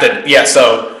undrafted. Yeah,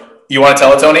 so you want to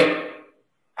tell it, Tony?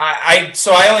 I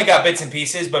only got bits and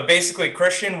pieces, but basically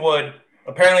Christian Wood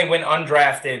apparently went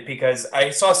undrafted because I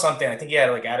saw something. I think he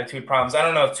had like attitude problems. I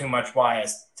don't know too much why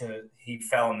he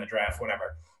fell in the draft,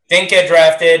 whatever. Didn't get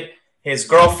drafted. His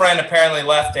girlfriend apparently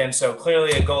left him, so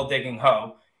clearly a gold-digging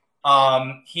hoe.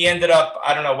 He ended up,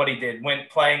 I don't know what he did, went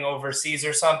playing overseas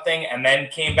or something, and then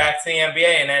came back to the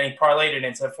NBA, and then he parlayed it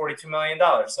into $42 million.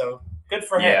 So good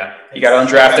for him. Yeah, he got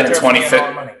undrafted in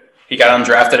 2015. He got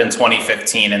undrafted in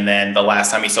 2015, and then the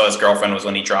last time he saw his girlfriend was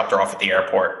when he dropped her off at the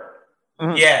airport.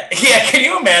 Mm-hmm. Yeah. Can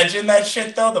you imagine that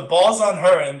shit though? The ball's on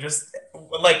her, and just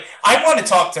like I want to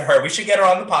talk to her. We should get her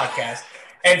on the podcast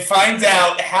and find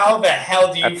out how the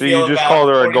hell do you After feel you just about called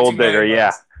her a gold digger.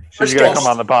 Yeah, she's gonna come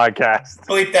on the podcast.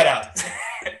 Bleep that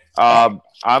out.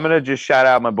 I'm gonna just shout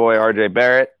out my boy RJ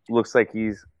Barrett. Looks like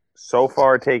he's so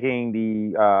far taking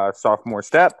the sophomore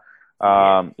step.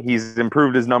 He's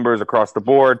improved his numbers across the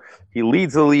board. He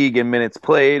leads the league in minutes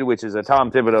played, which is a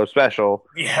Tom Thibodeau special.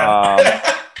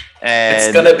 Yeah. And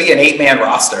it's going to be an 8-man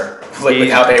roster, with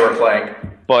how they were playing.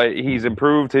 But he's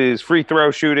improved his free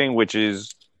throw shooting, which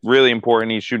is really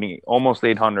important. He's shooting almost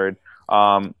 800.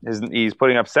 He's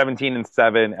putting up 17 and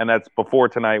 7, and that's before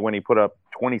tonight when he put up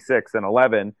 26 and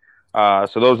 11.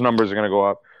 So those numbers are going to go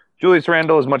up. Julius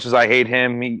Randle, as much as I hate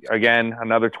him, again,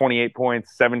 another 28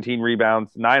 points, 17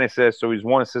 rebounds, 9 assists. So he's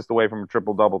 1 assist away from a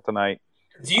triple-double tonight.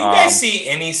 Do you guys see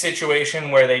any situation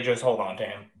where they just hold on to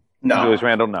him? No. Julius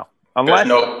Randle, no. Unless,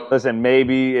 listen,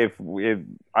 maybe if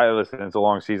it's a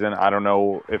long season. I don't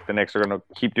know if the Knicks are going to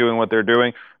keep doing what they're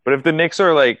doing. But if the Knicks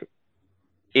are like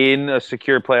in a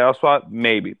secure playoff spot,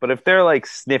 maybe. But if they're like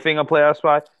sniffing a playoff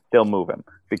spot, they'll move him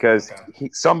because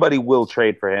somebody will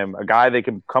trade for him. A guy that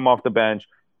can come off the bench,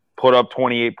 put up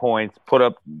 28 points,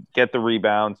 get the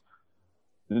rebounds,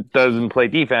 doesn't play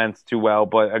defense too well,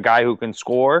 but a guy who can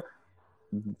score.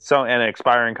 So, an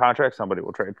expiring contract, somebody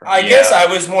will trade for him. I guess I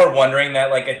was more wondering that,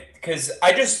 like, because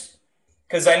I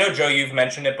know, Joe, you've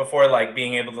mentioned it before, like,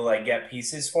 being able to, like, get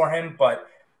pieces for him, but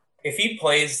if he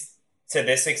plays to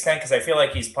this extent, because I feel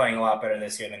like he's playing a lot better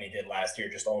this year than he did last year,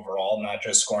 just overall, not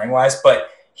just scoring-wise, but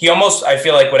he almost, I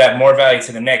feel like, would have more value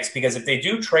to the Knicks because if they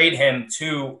do trade him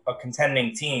to a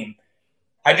contending team,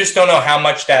 I just don't know how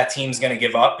much that team's going to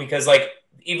give up because, like,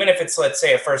 even if it's, let's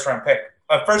say, a first-round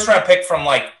pick from,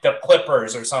 like, the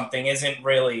Clippers or something isn't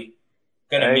really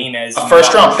going to mean as a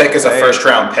first-round pick is a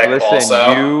first-round pick. Listen,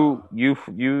 also,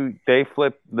 they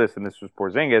flipped. Listen, this was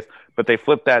Porzingis, but they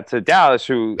flipped that to Dallas,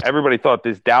 who everybody thought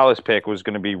this Dallas pick was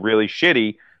going to be really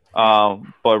shitty.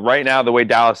 But right now, the way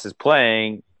Dallas is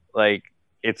playing, like,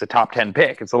 it's a top 10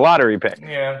 pick. It's a lottery pick.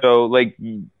 Yeah. So, like,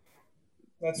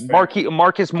 that's fair.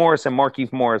 Marcus Morris and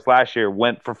Markieff Morris last year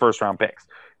went for first-round picks.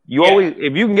 Always,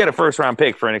 if you can get a first-round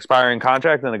pick for an expiring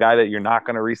contract and a guy that you're not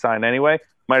going to re-sign anyway,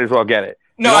 might as well get it.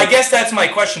 No, I guess that's my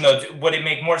question, though. Would it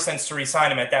make more sense to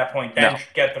re-sign him at that point than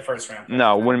get the first round pick?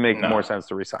 No, it wouldn't make more sense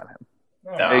to re-sign him.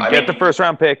 No, Get the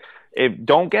first-round pick.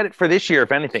 Don't get it for this year,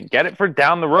 if anything. Get it for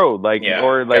down the road,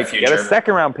 get a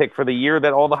second-round pick for the year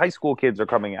that all the high school kids are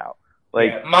coming out.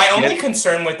 My only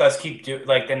concern with us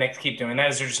the Knicks keep doing that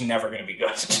is they're just never going to be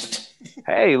good.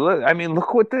 Hey,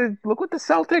 look what the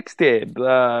Celtics did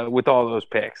with all those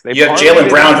picks. You have Jaylen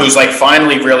Brown, who's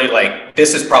finally really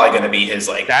this is probably going to be his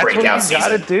that's breakout season.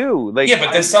 That's what you gotta do.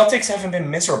 But the Celtics haven't been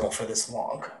miserable for this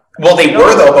long. Well, they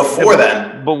were though before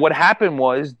then. But what happened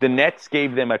was the Nets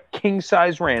gave them a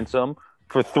king-size ransom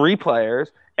for 3 players,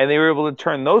 and they were able to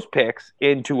turn those picks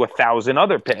into 1,000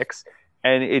 other picks.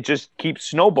 And it just keeps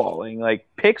snowballing.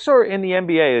 Picks are in the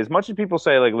NBA, as much as people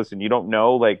say, listen, you don't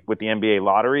know, with the NBA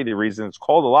lottery, the reason it's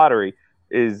called a lottery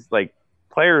is,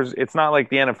 players, it's not like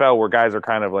the NFL where guys are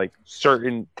kind of,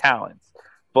 certain talents.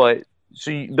 But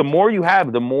the more you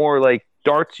have, the more,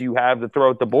 darts you have to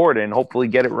throw at the board and hopefully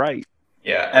get it right.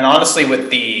 Yeah, and honestly, with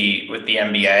the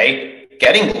NBA,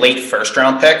 getting late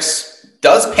first-round picks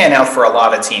does pan out for a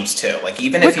lot of teams too.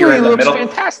 Even if you're in the middle,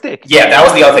 fantastic. Yeah, that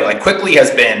was the other thing. Quickly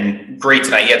has been great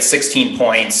tonight. He had 16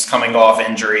 points coming off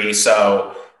injury.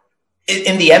 So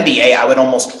in the NBA, I would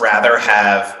almost rather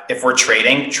have, if we're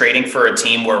trading for a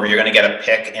team where you're going to get a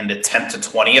pick in the 10th to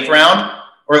 20th round,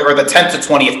 or the 10th to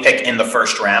 20th pick in the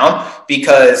first round,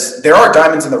 because there are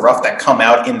diamonds in the rough that come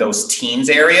out in those teens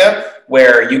area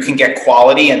where you can get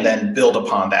quality and then build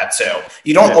upon that too.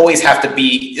 You don't always have to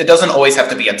be, it doesn't always have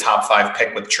to be a top 5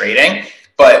 pick with trading,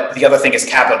 but the other thing is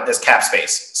cap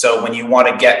space. So when you want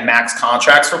to get max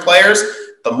contracts for players,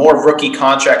 the more rookie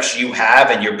contracts you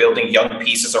have and you're building young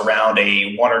pieces around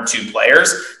 1 or 2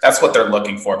 players, that's what they're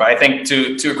looking for. But I think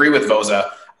to agree with Voza,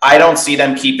 I don't see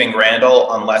them keeping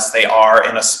Randall unless they are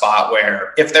in a spot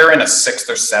where if they're in a 6th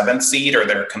or 7th seed or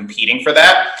they're competing for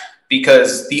that,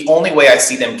 because the only way I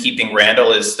see them keeping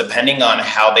Randall is depending on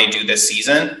how they do this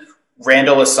season.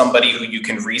 Randall is somebody who you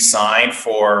can re-sign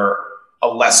for a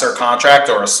lesser contract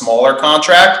or a smaller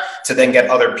contract to then get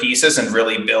other pieces and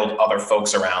really build other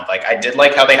folks around. I did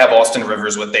like how they have Austin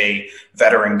Rivers with a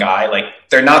veteran guy.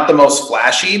 They're not the most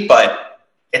flashy, but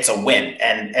it's a win.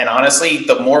 And honestly,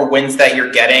 the more wins that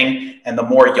you're getting and the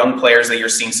more young players that you're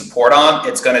seeing support on,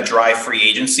 it's going to drive free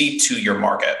agency to your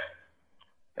market.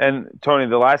 And Tony,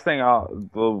 the last thing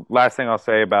I'll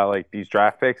say about these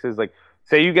draft picks is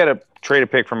say you trade a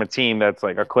pick from a team that's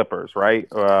a Clippers, right?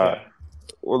 Or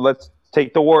let's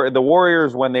take the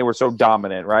Warriors when they were so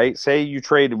dominant, right? Say you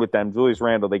traded with them, Julius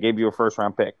Randle, they gave you a first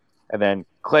round pick, and then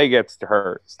Clay gets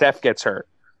hurt, Steph gets hurt,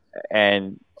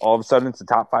 and all of a sudden it's a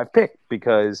top 5 pick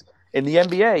because in the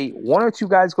NBA, 1 or 2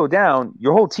 guys go down,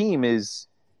 your whole team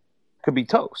could be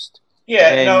toast.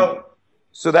 Yeah,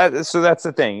 So that's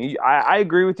the thing. I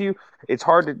agree with you. It's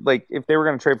hard to if they were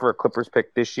going to trade for a Clippers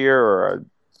pick this year or a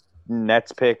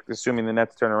Nets pick, assuming the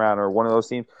Nets turn around or one of those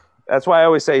teams. That's why I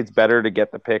always say it's better to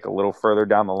get the pick a little further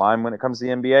down the line when it comes to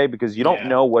the NBA because you don't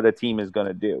know what a team is going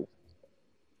to do.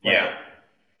 Yeah.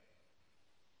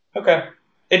 Okay.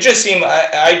 It just seemed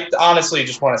I honestly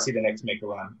just want to see the Knicks make a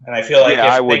run, and I feel like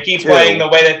if they keep playing the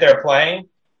way that they're playing.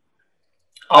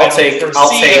 I'll take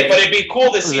it, but it'd be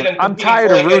cool to see them. I'm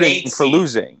tired of rooting for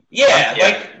losing.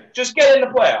 Yeah, just get in the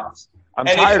playoffs. I'm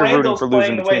tired of rooting for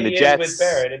losing between the Jets. With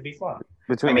Barrett, it'd be fun.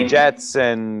 Between the Jets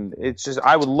and it's just,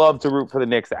 I would love to root for the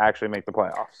Knicks to actually make the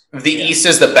playoffs. The East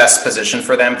is the best position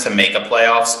for them to make a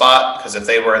playoff spot because if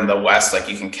they were in the West,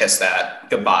 you can kiss that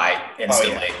goodbye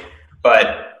instantly.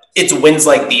 But it's wins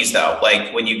like these though.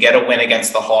 When you get a win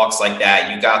against the Hawks like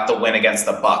that, you got the win against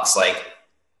the Bucks.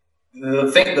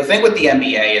 The thing with the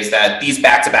NBA is that these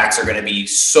back-to-backs are going to be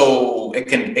so it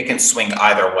can swing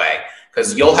either way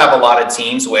because you'll have a lot of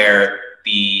teams where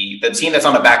the team that's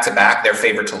on a back-to-back they're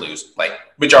favored to lose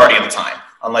majority of the time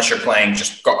unless you're playing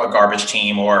just a garbage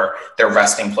team or they're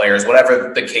resting players,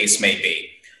 whatever the case may be.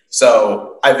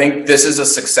 So I think this is a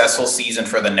successful season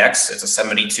for the Knicks. It's a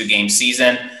 72-game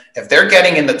season. If they're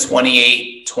getting in the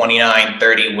 28, 29,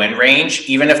 30 win range,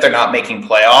 even if they're not making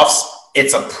playoffs,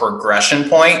 it's a progression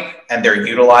point, and they're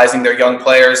utilizing their young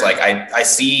players. Like I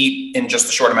see in just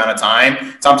a short amount of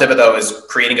time, Tom Thibodeau is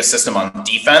creating a system on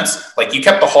defense. Like you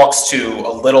kept the Hawks to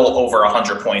a little over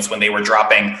 100 points when they were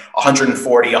dropping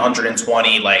 140,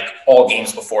 120, like all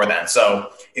games before then.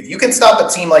 So if you can stop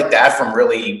a team like that from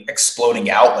really exploding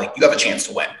out, like you have a chance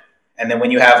to win. And then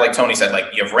when you have, like Tony said,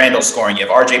 like you have Randall scoring, you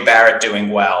have RJ Barrett doing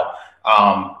well.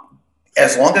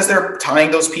 As long as they're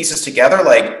tying those pieces together,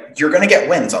 like you're going to get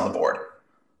wins on the board.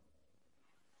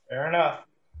 Fair enough.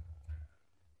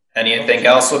 Anything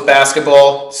else with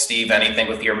basketball? Steve, anything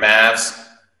with your Mavs?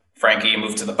 Frankie, you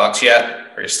moved to the Bucks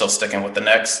yet? Or you're still sticking with the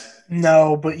Knicks?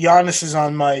 No, but Giannis is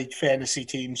on my fantasy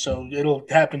team, so it'll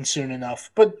happen soon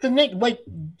enough. But the Knicks,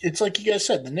 it's like you guys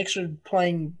said, the Knicks are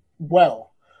playing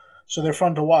well, so they're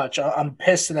fun to watch. I'm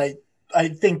pissed that I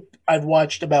think I've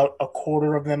watched about a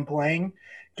quarter of them playing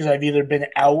because I've either been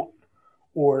out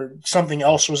or something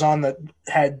else was on that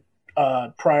had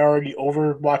priority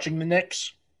over watching the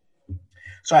Knicks.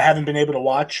 So I haven't been able to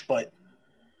watch, but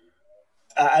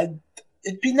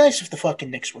it'd be nice if the fucking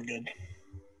Knicks were good.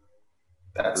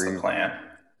 That's the plan.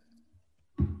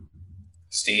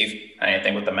 Steve,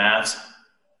 anything with the Mavs?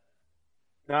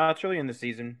 No, it's really in the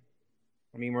season.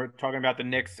 I mean, we're talking about the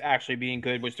Knicks actually being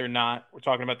good, which they're not. We're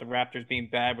talking about the Raptors being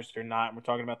bad, which they're not. We're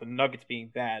talking about the Nuggets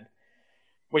being bad,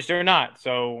 which they're not.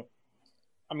 So,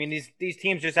 I mean, these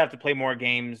teams just have to play more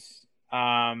games.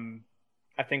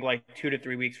 I think like 2 to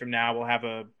 3 weeks from now, we'll have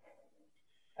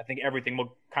I think everything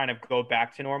will kind of go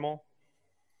back to normal.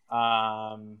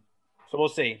 So we'll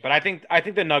see. But I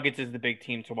think the Nuggets is the big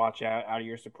team to watch out of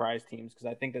your surprise teams because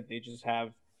I think that they just have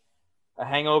a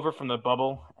hangover from the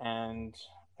bubble, and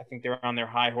I think they're on their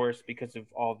high horse because of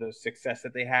all the success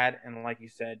that they had. And like you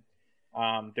said,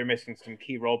 they're missing some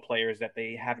key role players that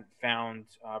they haven't found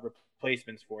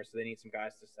replacements for, so they need some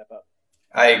guys to step up.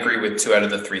 I agree with 2 out of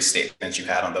the 3 statements you've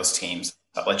had on those teams.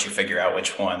 I'll let you figure out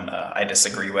which one I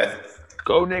disagree with.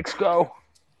 Go Knicks, go.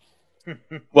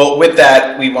 Well, with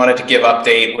that, we wanted to give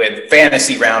update with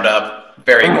Fantasy Roundup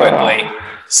very quickly.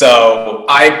 So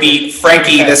I beat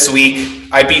Frankie this week.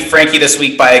 I beat Frankie this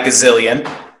week by a gazillion.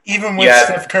 Even with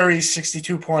Steph Curry's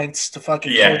 62 points to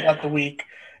fucking close out the week,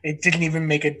 it didn't even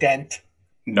make a dent.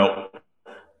 Nope.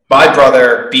 My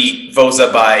brother beat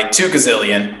Voza by 2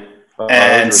 gazillion.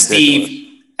 And Steve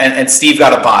and Steve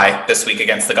got a bye this week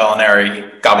against the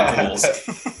Gallinari Gabacools.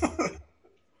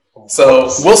 So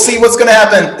we'll see what's going to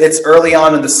happen. It's early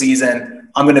on in the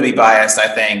season. I'm going to be biased. I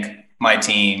think my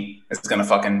team is going to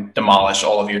fucking demolish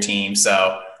all of your teams.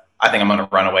 So I think I'm going to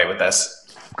run away with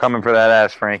this. I'm coming for that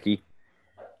ass, Frankie.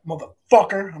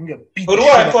 Motherfucker. I'm going to beat Who do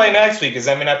I play next week? Does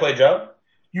that mean I play Joe?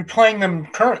 You're playing them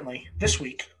currently this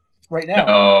week, right now.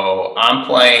 No, I'm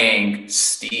playing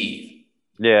Steve.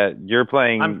 Yeah, you're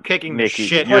playing. I'm kicking Nicky. the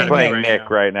shit. You're playing Nick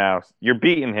right now. You're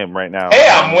beating him right now. Hey,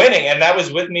 I'm winning, and that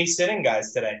was with me sitting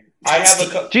guys today. I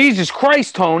have Jesus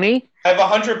Christ, Tony! I have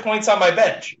 100 points on my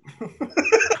bench.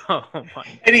 Oh my!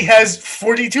 And he has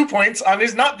 42 points on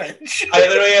his not bench. I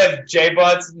literally have Jay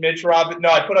Butts, Mitch Robin.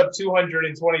 No, I put up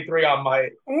 223 on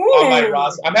my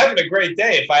roster. I'm having a great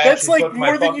day. If I that's actually like put my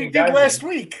more than you did last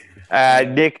week.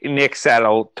 Nick sat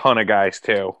a ton of guys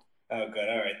too. Oh, good.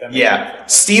 All right. Yeah.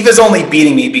 Steve is only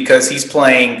beating me because he's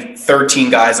playing 13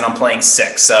 guys and I'm playing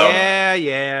 6. So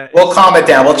yeah. We'll calm it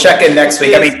down. We'll check in next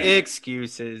week. I mean,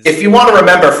 excuses. If you want to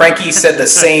remember, Frankie said the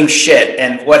same shit,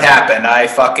 and what happened? I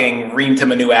fucking reamed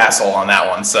him a new asshole on that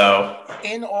one. So,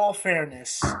 in all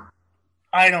fairness,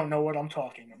 I don't know what I'm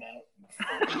talking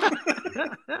about.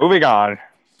 Moving on.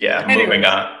 Yeah, moving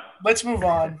on. Let's move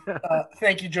on.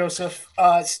 Thank you, Joseph.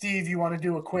 Steve, you want to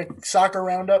do a quick soccer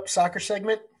roundup, soccer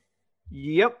segment?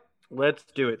 Yep, let's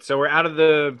do it. So we're out of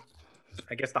the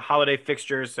holiday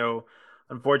fixtures. So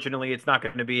unfortunately, it's not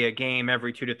going to be a game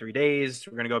every 2 to 3 days.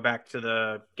 We're going to go back to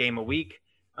the game a week.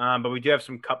 But we do have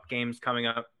some cup games coming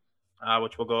up,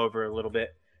 which we'll go over a little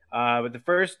bit. But the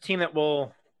first team that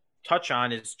we'll touch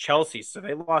on is Chelsea. So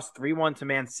they lost 3-1 to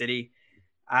Man City.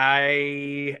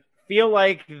 I feel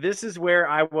like this is where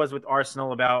I was with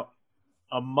Arsenal about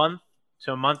a month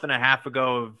to a month and a half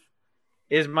ago.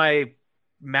 Is my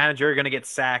manager going to get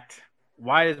sacked?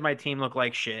 Why does my team look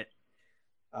like shit?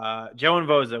 Joe and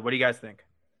Voza, what do you guys think?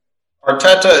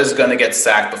 Arteta is going to get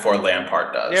sacked before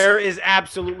Lampard does. There is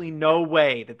absolutely no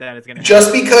way that is going to happen.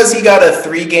 Just because he got a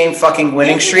 3-game fucking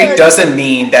winning streak doesn't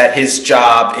mean that his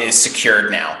job is secured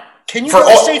now. Can you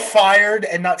just say fired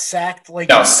and not sacked?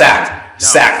 No, sacked.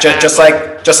 Sacked. Just like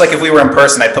if we were in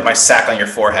person, I'd put my sack on your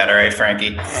forehead, all right,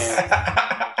 Frankie?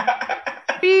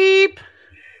 Beep.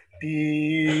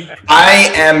 Beep.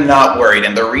 I am not worried.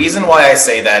 And the reason why I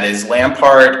say that is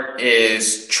Lampard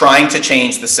is trying to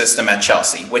change the system at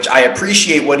Chelsea, which I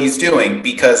appreciate what he's doing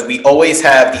because we always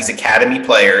have these academy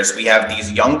players. We have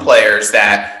these young players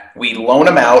that we loan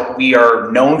them out. We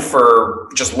are known for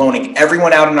just loaning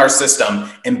everyone out in our system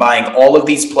and buying all of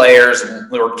these players.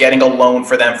 We're getting a loan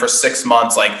for them for 6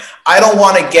 months. Like, I don't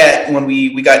want to get, when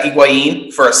we got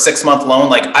Higuain for a 6-month loan,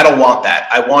 like, I don't want that.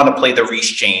 I want to play the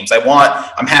Reece James.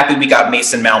 I'm happy we got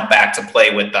Mason Mount back to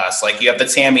play with us. Like, you have the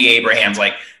Tammy Abrahams.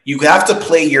 Like, you have to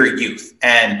play your youth.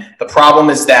 And the problem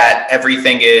is that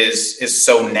everything is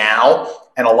so now,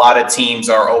 and a lot of teams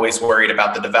are always worried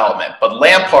about the development. But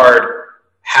Lampard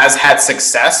has had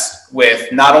success with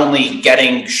not only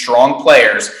getting strong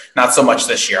players, not so much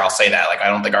this year, I'll say that. Like, I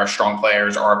don't think our strong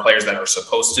players or our players that are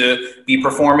supposed to be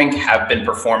performing have been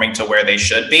performing to where they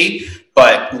should be.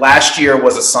 But last year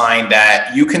was a sign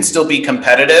that you can still be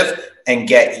competitive and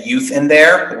get youth in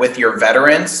there with your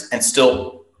veterans and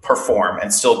still perform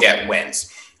and still get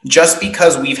wins. Just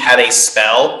because we've had a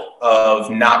spell of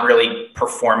not really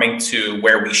performing to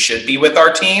where we should be with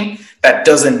our team, that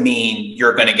doesn't mean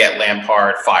you're going to get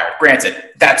Lampard fired.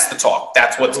 Granted, that's the talk.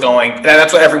 That's what's going.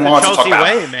 That's what everyone wants to talk about.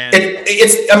 Way, man.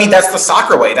 I mean, that's the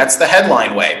soccer way. That's the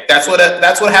headline way. That's what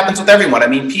happens with everyone. I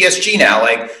mean, PSG now,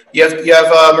 like you have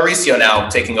Mauricio now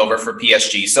taking over for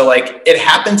PSG. So like it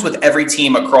happens with every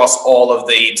team across all of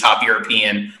the top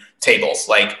European tables.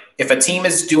 Like if a team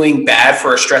is doing bad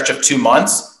for a stretch of 2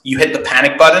 months, you hit the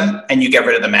panic button and you get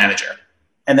rid of the manager.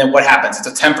 And then what happens? It's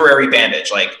a temporary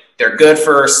bandage. Like they're good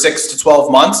for 6 to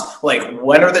 12 months. Like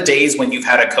when are the days when you've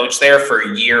had a coach there for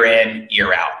year in,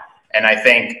 year out? And I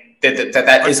think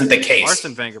that isn't the case.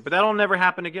 Arsene Wenger, but that'll never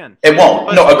happen again. It won't.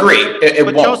 But, no, agree. It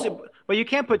won't. Chelsea, but you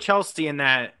can't put Chelsea in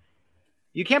that.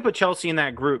 You can't put Chelsea in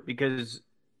that group because,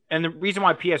 and the reason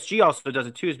why PSG also does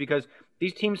it too is because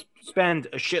these teams spend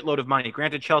a shitload of money.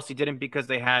 Granted, Chelsea didn't because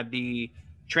they had the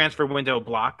transfer window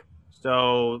block.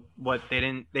 So what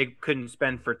they couldn't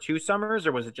spend for 2 summers,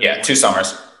 or was it just 2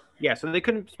 summers? Yeah, so they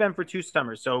couldn't spend for 2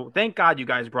 summers. So thank God you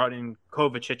guys brought in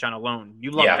Kovacic on a loan.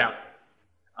 You lucked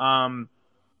out.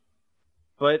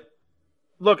 But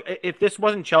look, if this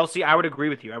wasn't Chelsea, I would agree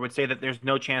with you. I would say that there's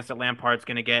no chance that Lampard's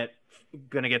gonna get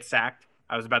sacked.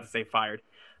 I was about to say fired.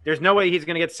 There's no way he's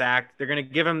gonna get sacked. They're gonna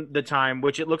give him the time,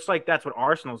 which it looks like that's what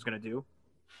Arsenal's gonna do.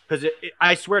 Because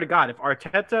I swear to God, if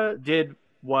Arteta did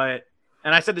what,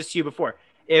 and I said this to you before,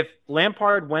 if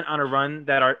Lampard went on a run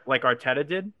that like Arteta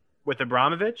did with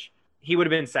Abramovich, he would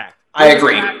have been sacked. I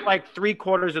agree. Like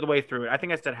 3/4 of the way through it. I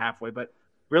think I said halfway, but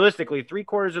realistically,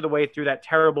 3/4 of the way through that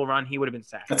terrible run, he would have been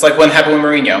sacked. It's like what happened with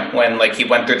Mourinho, when like he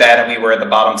went through that and we were at the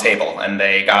bottom table and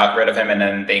they got rid of him and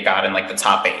then they got in like the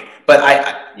top 8. But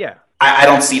I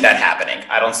don't see that happening.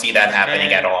 I don't see that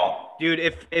happening at all. Dude,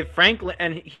 if Frank,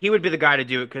 and he would be the guy to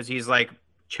do it because he's like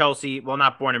Chelsea, well,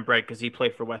 not born and bred because he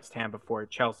played for West Ham before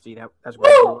Chelsea. That's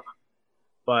where he grew up.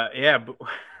 But yeah,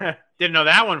 didn't know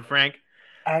that one, Frank.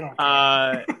 I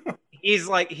don't. He's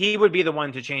like, he would be the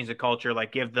one to change the culture,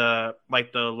 like give the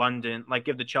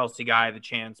Chelsea guy the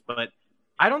chance. But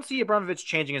I don't see Abramovich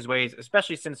changing his ways,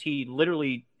 especially since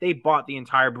they bought the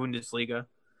entire Bundesliga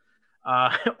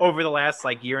over the last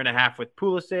like year and a half with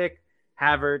Pulisic,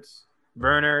 Havertz,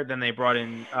 Werner. Then they brought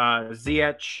in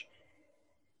Ziyech,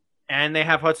 and they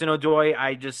have Hudson-Odoi.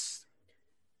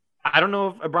 I don't know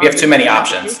if Abramovich, we have too many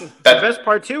options. The best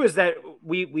part too is that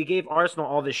we gave Arsenal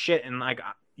all this shit, and like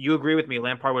you agree with me,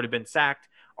 Lampard would have been sacked.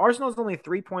 Arsenal's only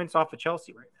 3 points off of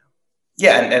Chelsea right now.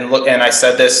 Yeah, and look, and I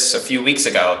said this a few weeks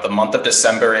ago. The month of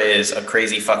December is a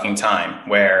crazy fucking time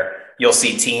where you'll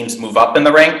see teams move up in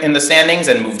the standings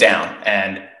and move down.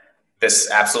 And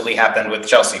this absolutely happened with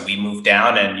Chelsea. We moved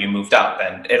down and you moved up,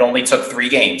 and it only took 3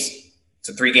 games. It's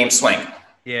a 3-game swing.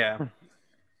 Yeah,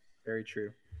 very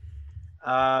true.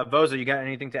 Voza, you got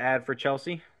anything to add for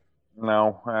Chelsea?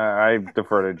 No, I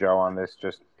defer to Joe on this.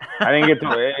 I didn't get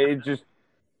to it.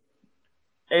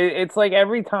 It's like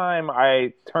every time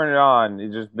I turn it on,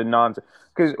 it's just the nonsense.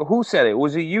 Because who said it?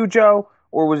 Was it you, Joe,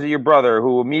 or was it your brother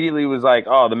who immediately was like,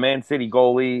 "Oh, the Man City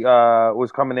goalie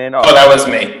was coming in"? Oh, that was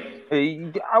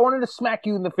me. I wanted to smack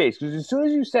you in the face because as soon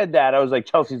as you said that, I was like,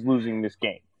 "Chelsea's losing this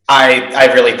game."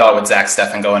 I really thought with Zach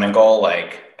Steffen going in goal,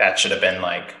 like that should have been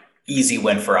like easy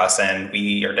win for us, and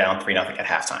we are down 3-0 at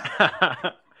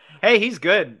halftime. Hey, he's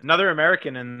good. Another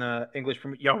American in the English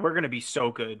Premier. Yo, we're going to be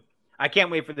so good. I can't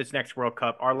wait for this next World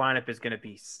Cup. Our lineup is going to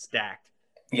be stacked.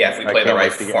 Yeah, if we play the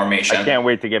right formation. I can't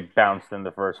wait to get bounced in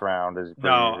the first round as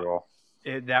per usual.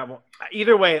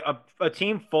 Either way, a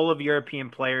team full of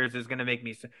European players is going to make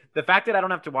me. The fact that I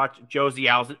don't have to watch Josie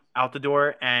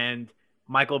Altidore and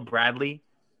Michael Bradley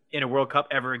in a World Cup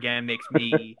ever again makes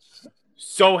me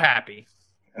so happy.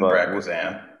 And Brad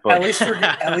Guzan. At least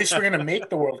we're gonna make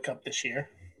the World Cup this year.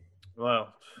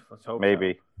 Well, let's hope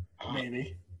maybe.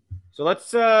 Maybe. So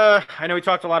let's. I know we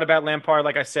talked a lot about Lampard.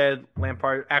 Like I said,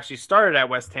 Lampard actually started at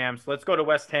West Ham. So let's go to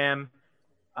West Ham.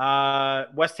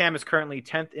 West Ham is currently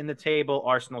 10th in the table.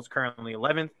 Arsenal's currently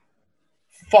 11th.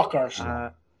 Fuck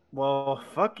Arsenal. Well,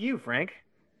 fuck you, Frank.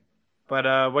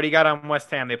 But what do you got on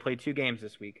West Ham? They played 2 games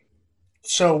this week.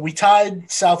 So we tied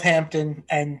Southampton,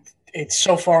 and it's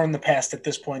so far in the past at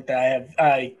this point that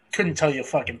I couldn't tell you a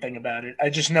fucking thing about it. I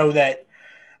just know that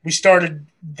we started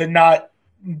the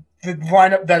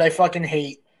lineup that I fucking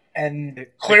hate, and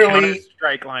clearly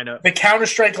the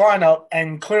Counter-Strike lineup,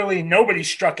 and clearly nobody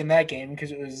struck in that game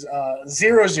because it was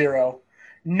 0-0,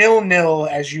 0-0,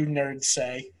 as you nerds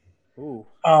say. Ooh.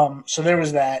 So there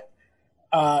was that.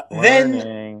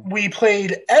 Then we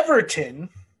played Everton,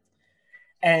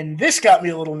 and this got me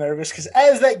a little nervous because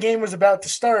as that game was about to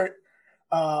start,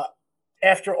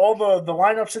 after all the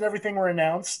lineups and everything were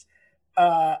announced,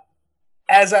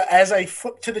 as I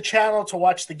flipped to the channel to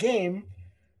watch the game,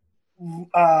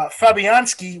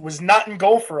 Fabianski was not in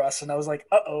goal for us, and I was like,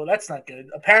 "Uh-oh, that's not good."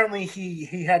 Apparently,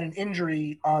 he had an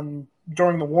injury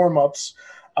during the warm-ups.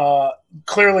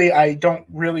 Clearly, I don't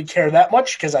really care that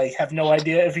much because I have no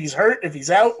idea if he's hurt, if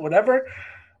he's out, whatever.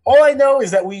 All I know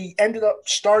is that we ended up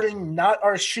starting not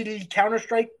our shitty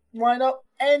Counter-Strike lineup,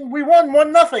 and we won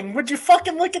 1-0. Would you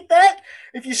fucking look at that?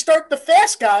 If you start the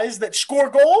fast guys that score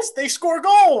goals, they score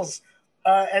goals.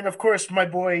 And of course, my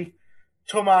boy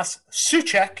Tomas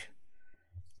Souček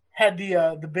had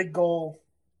the big goal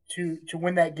to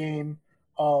win that game.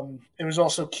 It was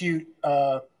also cute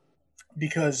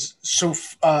because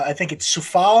I think it's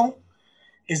Sufal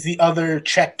is the other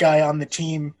Czech guy on the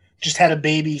team. Just had a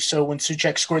baby, so when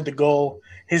Souček scored the goal,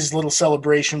 his little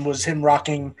celebration was him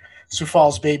rocking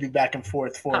Sufal's baby back and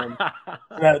forth for him.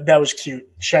 that was cute.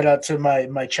 Shout out to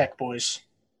my Czech boys.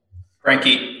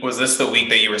 Frankie, was this the week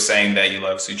that you were saying that you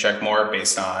love Souček more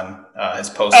based on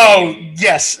his post? Oh,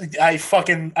 yes. I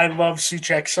love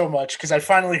Souček so much because I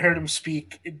finally heard him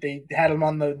speak. They had him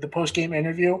on the post-game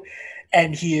interview,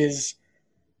 and his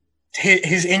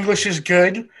English is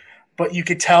good, but you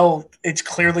could tell it's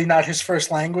clearly not his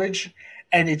first language.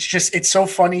 And it's so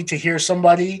funny to hear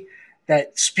somebody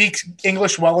that speaks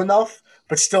English well enough,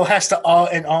 but still has to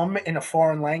and in a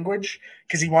foreign language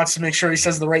because he wants to make sure he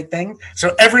says the right thing.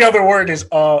 So every other word is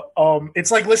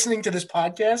It's like listening to this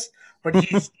podcast, but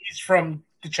he's from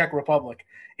the Czech Republic.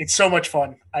 It's so much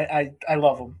fun. I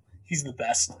love him. He's the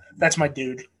best. That's my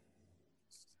dude.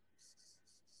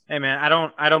 Hey man,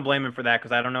 I don't blame him for that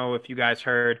because I don't know if you guys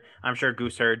heard. I'm sure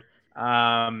Goose heard.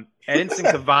 Edinson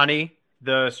Cavani,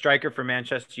 the striker for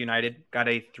Manchester United, got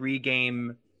a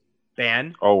 3-game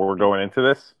ban. Oh, we're going into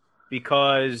this?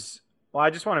 Because, well, I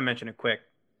just want to mention it quick.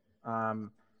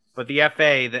 But the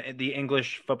FA, the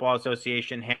English Football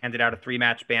Association, handed out a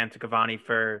 3-match ban to Cavani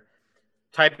for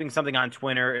typing something on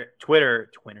Twitter,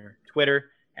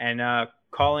 and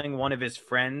calling one of his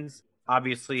friends,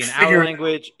 obviously in our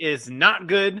language, is not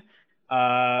good.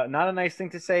 Not a nice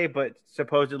thing to say, but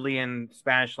supposedly in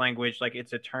Spanish language, like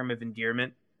it's a term of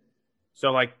endearment.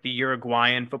 So like the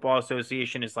Uruguayan Football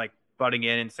Association is like butting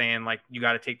in and saying like, you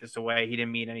got to take this away. He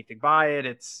didn't mean anything by it.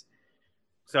 It's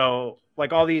so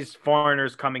like all these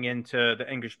foreigners coming into the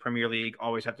English Premier League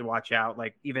always have to watch out.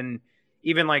 Like even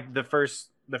like the first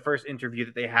interview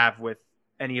that they have with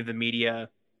any of the media,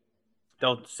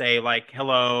 they'll say like,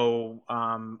 hello,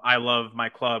 I love my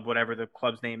club, whatever the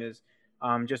club's name is.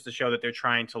 Just to show that they're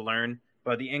trying to learn.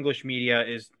 But the English media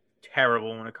is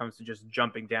terrible when it comes to just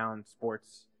jumping down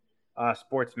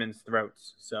sportsmen's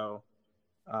throats. So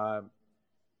I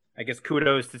guess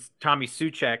kudos to Tommy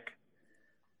Souček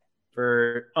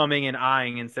for umming and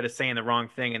ahhing instead of saying the wrong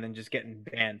thing and then just getting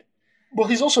banned.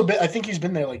 Well, I think he's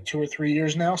been there like 2 or 3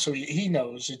 years now, so he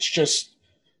knows. It's just,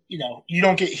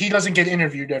 he doesn't get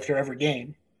interviewed after every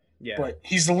game. Yeah. But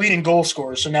he's the leading goal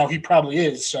scorer, so now he probably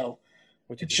is, so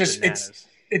it's just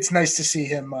it's nice to see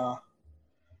him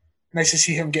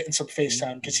getting some face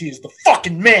time because he is the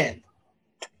fucking man.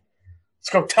 Let's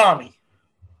go, Tommy.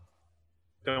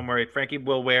 Don't worry, Frankie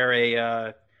will wear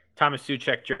a Thomas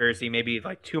Souček jersey maybe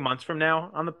like 2 months from now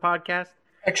on the podcast.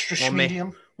 Extra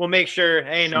medium. We'll make sure.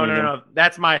 Hey, no.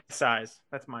 That's my size.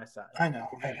 I know.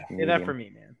 Yeah, that for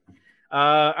me, man.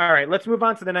 All right, let's move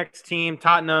on to the next team.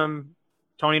 Tottenham.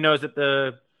 Tony knows that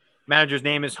the manager's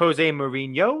name is Jose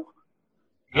Mourinho.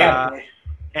 Yeah.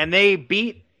 And they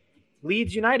beat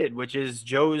Leeds United, which is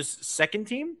Joe's second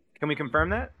team. Can we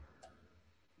confirm that?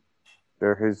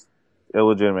 They're his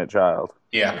illegitimate child.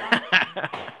 Yeah.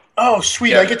 Oh,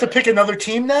 sweet. Yeah. I get to pick another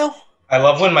team now? I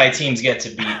love when my teams get to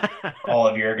beat all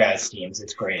of your guys' teams.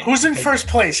 It's great. Who's in first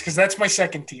place? Because that's my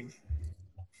second team.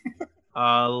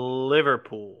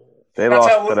 Liverpool. They That's lost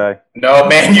how- today. No,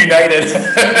 Man United.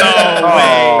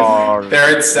 No way.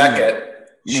 They're in second.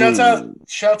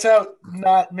 Shouts out,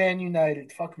 not Man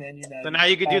United. Fuck Man United. So now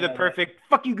you could do the perfect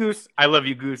fuck you, Goose. I love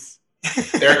you, Goose.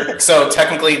 So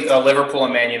technically, Liverpool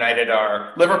and Man United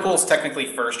are. Liverpool's technically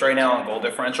first right now on goal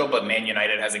differential, but Man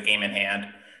United has a game in hand.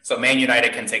 So Man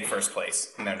United can take first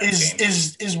place in their next game.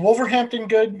 Is Wolverhampton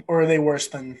good, or are they worse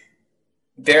than?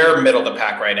 They're middle of the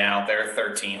pack right now. They're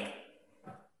 13th.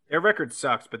 Their record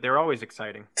sucks, but they're always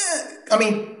exciting. I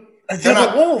mean, They're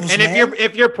not- the Wolves, And man.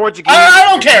 if you're Portuguese, I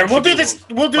don't care. We'll do this.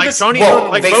 We'll do Like this. Tony- whoa,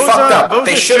 like they Boza- fucked up. Boza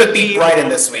They should have should beat be- Brighton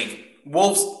this week.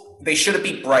 Wolves. They should have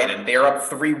beat Brighton. They are up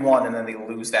 3-1, and then they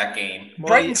lose that game.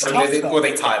 Brighton's Or tough, they though.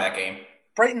 tie that game.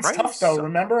 Brighton's Brighton tough, though. sucks.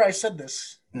 Remember, I said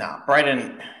this. Nah,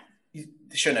 Brighton.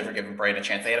 They should have never given Brighton a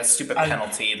chance. They had a stupid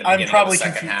penalty at the I'm beginning probably of the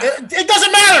second confused. half. It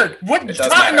doesn't matter. What? It does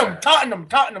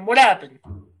Tottenham. What happened?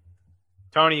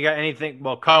 Tony, you got anything?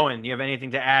 Well, Cohen, you have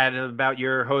anything to add about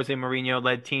your Jose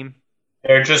Mourinho-led team?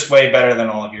 They're just way better than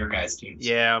all of your guys' teams.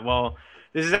 Yeah, well,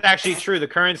 this is actually true. The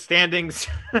current standings,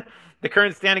 the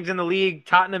current standings in the league,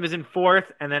 Tottenham is in 4th,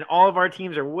 and then all of our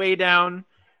teams are way down.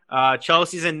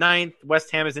 Chelsea's in 9th, West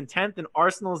Ham is in 10th, and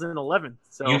Arsenal's in 11th.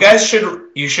 So You guys should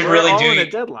we're really all in a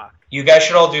do. deadlock. You guys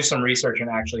should all do some research and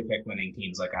actually pick winning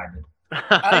teams like I did.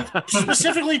 I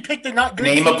specifically picked the not good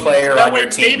Name a team. player That on way your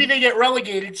team. maybe they get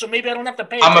relegated, so maybe I don't have to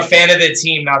pay. I'm a attention. fan of the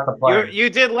team, not the player. You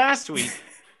did last week.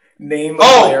 Name a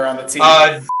Oh, player on the team.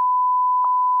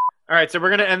 All right, so we're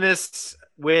gonna end this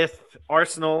with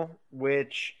Arsenal,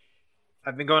 which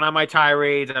I've been going on my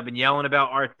tirades. I've been yelling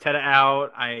about Arteta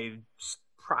out. I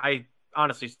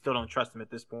honestly still don't trust him at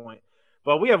this point.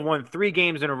 But we have won 3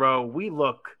 games in a row. We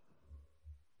look,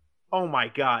 oh my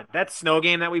god, that snow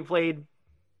game that we played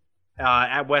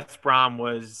at West Brom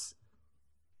was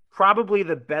probably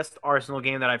the best Arsenal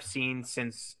game that I've seen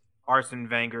since Arsene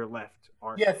Wenger left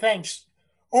Arsenal. Yeah, thanks.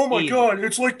 Oh my Easy. god,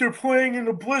 it's like they're playing in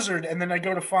a blizzard, and then I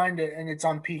go to find it, and it's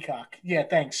on Peacock. Yeah,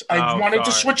 thanks. I Oh, wanted to God.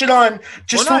 switch it on.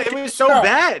 Just Well, no, so- it was so no.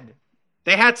 bad.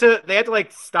 They had to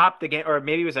like stop the game, or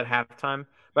maybe it was at halftime.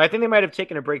 But I think they might have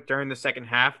taken a break during the second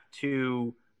half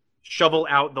to shovel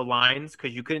out the lines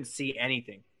because you couldn't see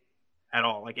anything at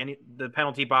all. Like the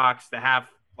penalty box, the half,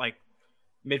 like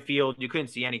midfield, you couldn't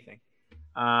see anything.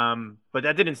 But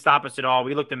that didn't stop us at all.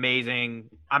 We looked amazing.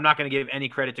 I'm not going to give any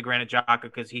credit to Granit Xhaka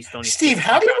because he still needs Steve, to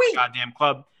how did out we- the goddamn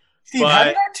club Steve, how but-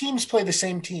 did our teams play the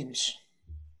same teams?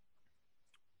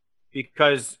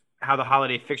 because how the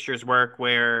holiday fixtures work,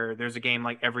 where there's a game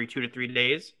like every 2 to 3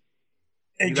 days.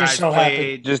 It You just guys so happened.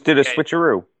 played- Just did a okay,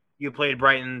 switcheroo. You played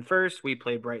Brighton first. We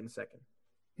played Brighton second.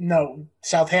 No,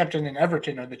 Southampton and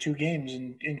Everton are the 2 games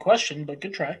in question, but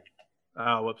good try.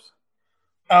 Oh, whoops.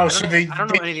 Oh, I so don't, they I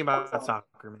don't know anything about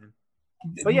soccer, man.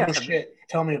 but yeah. No shit.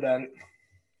 Tell me about it.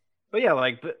 But yeah,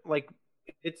 like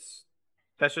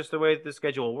that's just the way the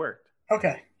schedule worked.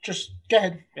 Okay, just go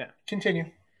ahead. Yeah. Continue.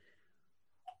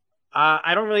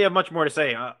 I don't really have much more to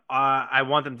say. I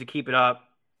want them to keep it up.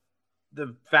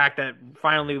 The fact that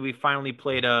we finally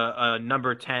played a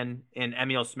number 10 in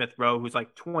Emile Smith Rowe, who's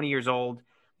like 20 years old.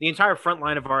 The entire front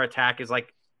line of our attack is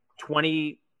like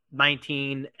 20,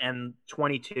 19, and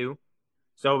 22.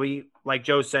 So we, like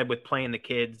Joe said, with playing the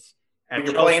kids. at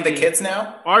You're playing the Chelsea, kids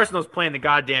now? Arsenal's playing the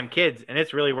goddamn kids, and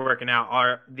it's really working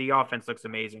out. The offense looks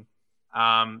amazing.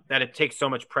 That it takes so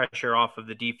much pressure off of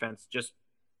the defense just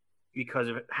because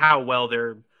of how well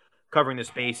they're covering the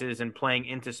spaces and playing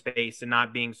into space and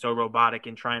not being so robotic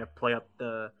and trying to play up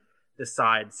the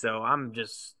side. So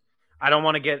I don't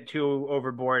want to get too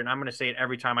overboard, and I'm going to say it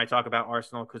every time I talk about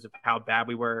Arsenal because of how bad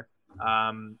we were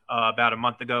about a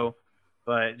month ago.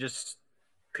 But just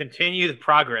continue the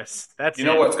progress. That's You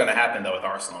know it. what's going to happen, though, with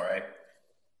Arsenal, right?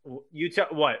 You tell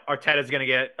what Arteta's going to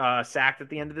get sacked at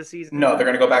the end of the season? No, they're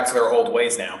going to go back to their old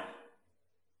ways now.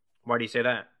 Why do you say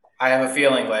that? I have a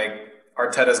feeling like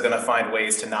Arteta's going to find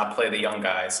ways to not play the young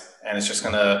guys, and it's just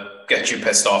going to get you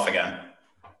pissed off again.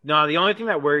 No, the only thing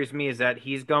that worries me is that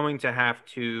he's going to have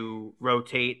to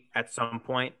rotate at some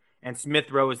point, and Smith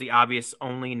Rowe is the obvious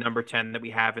only number 10 that we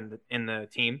have in the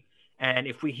team. And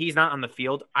if he's not on the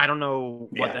field, I don't know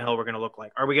what the hell we're going to look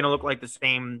like. Are we going to look like the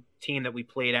same team that we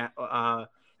played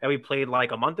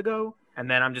like a month ago? And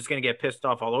then I'm just going to get pissed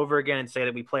off all over again and say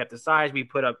that we play up the size. We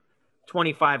put up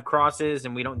 25 crosses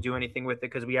and we don't do anything with it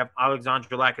because we have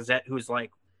Alexandre Lacazette, who's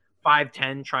like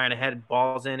 5'10", trying to head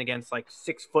balls in against like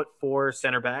 6'4"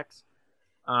 center backs.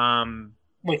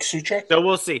 Like Suchek? So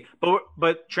we'll see.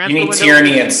 But transfer You need window,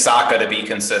 Tierney and Saka to be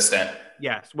consistent.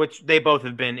 Yes, which they both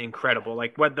have been incredible.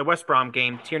 Like what the West Brom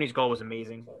game, Tierney's goal was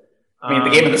amazing. I mean,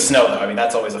 the game in the snow, though. I mean,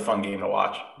 that's always a fun game to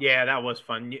watch. Yeah, that was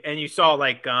fun. And you saw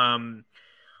like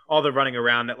all the running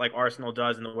around that like Arsenal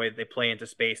does and the way that they play into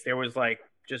space. There was like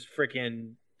just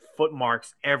freaking foot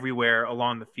marks everywhere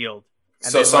along the field.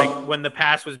 And So then, like when the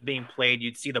pass was being played,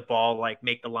 you'd see the ball like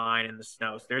make the line in the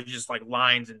snow. So there's just like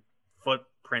lines and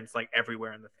footprints like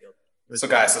everywhere in the field. So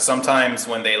guys, so sometimes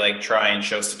when they like try and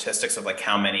show statistics of like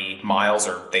how many miles,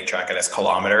 or they track it as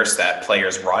kilometers that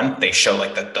players run, they show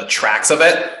like the tracks of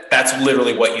it. That's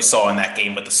literally what you saw in that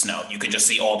game with the snow. You could just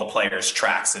see all the players'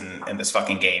 tracks in this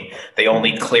fucking game. They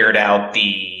only cleared out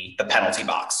the penalty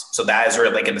box. So that is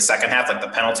where like in the second half, like the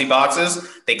penalty boxes,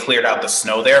 they cleared out the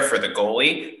snow there for the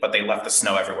goalie, but they left the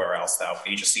snow everywhere else though.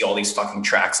 You just see all these fucking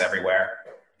tracks everywhere.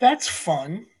 That's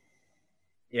fun.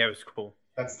 Yeah, it was cool.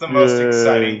 That's the most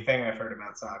exciting thing I've heard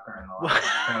about soccer in the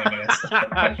last 20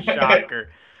 minutes.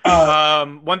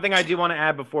 Shocker. One thing I do want to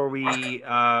add before we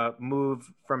move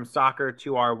from soccer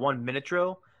to our 1 minute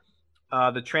drill.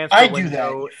 The transfer window, do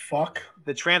that, you fuck.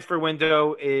 The transfer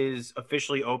window is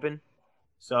officially open.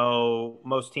 So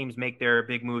most teams make their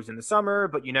big moves in the summer,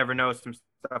 but you never know. Some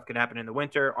stuff could happen in the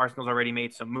winter. Arsenal's already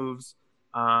made some moves,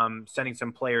 sending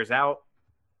some players out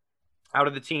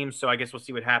of the team. So I guess we'll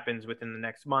see what happens within the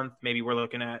next month. Maybe we're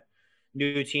looking at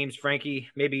new teams. Frankie,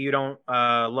 maybe you don't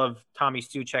love Tommy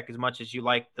Souček as much as you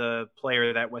like the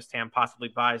player that West Ham possibly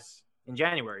buys in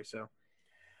January. So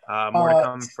more to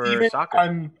come for Steven,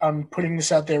 soccer. I'm putting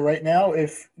this out there right now.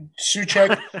 If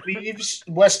Souček leaves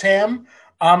West Ham,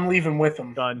 I'm leaving with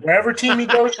him. Done. Wherever team he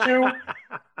goes to,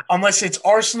 unless it's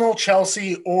Arsenal,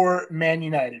 Chelsea, or Man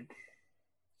United.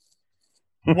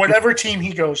 Whatever team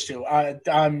he goes to,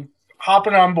 I'm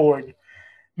hopping on board.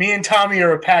 Me and Tommy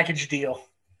are a package deal.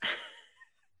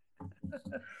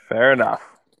 Fair enough.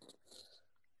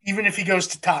 Even if he goes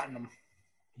to Tottenham.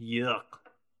 Yuck.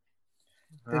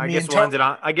 Then I me guess and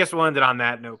we'll end it on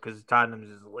that note because Tottenham's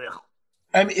is ugh.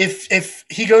 I mean, if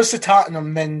he goes to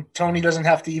Tottenham, then Tony doesn't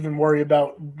have to even worry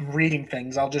about reading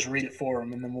things. I'll just read it for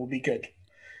him, and then we'll be good.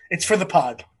 It's for the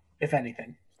pod, if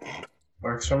anything.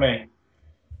 Works for me.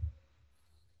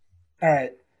 All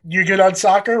right. You're good on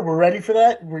soccer? We're ready for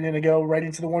that? We're going to go right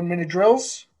into the 1 minute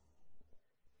drills?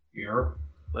 Here.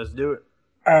 Let's do it.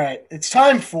 All right. It's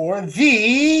time for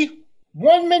the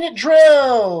 1 minute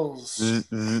drills.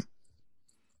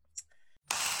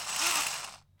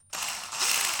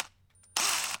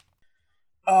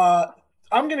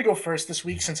 I'm going to go first this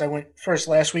week since I went first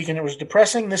last week and it was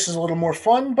depressing. This is a little more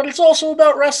fun, but it's also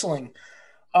about wrestling.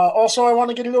 Also, I want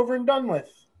to get it over and done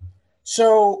with.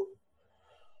 So,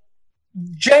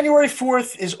 January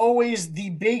 4th is always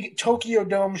the big Tokyo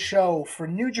Dome show for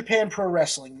New Japan Pro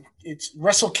Wrestling. It's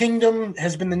Wrestle Kingdom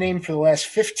has been the name for the last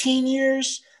 15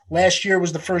 years. Last year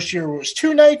was the first year where it was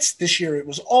 2 nights. This year it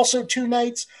was also 2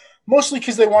 nights. Mostly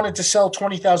because they wanted to sell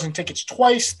 20,000 tickets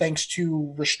twice thanks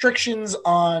to restrictions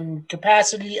on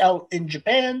capacity out in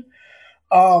Japan.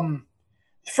 The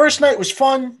first night was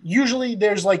fun. Usually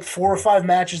there's like 4 or 5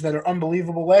 matches that are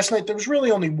unbelievable. Last night there was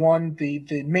really only one.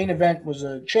 The main event was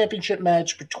a championship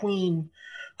match between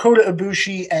Kota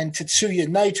Ibushi and Tetsuya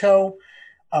Naito.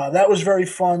 That was very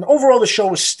fun. Overall, the show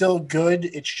was still good.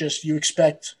 It's just you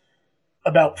expect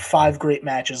about 5 great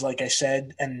matches, like I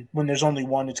said, and when there's only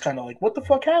one, it's kind of like, what the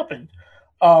fuck happened?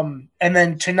 And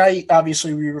then tonight,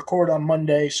 obviously, we record on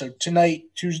Monday, so tonight,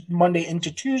 Monday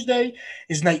into Tuesday,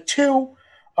 is night 2.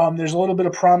 There's a little bit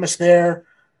of promise there.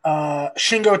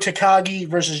 Shingo Takagi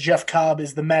versus Jeff Cobb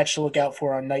is the match to look out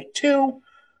for on night 2.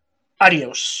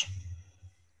 Adios.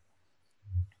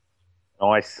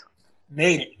 Nice.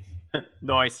 Made it.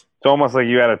 Nice. It's almost like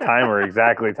you had a timer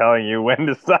exactly telling you when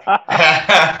to stop.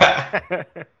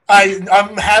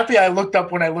 I'm happy I looked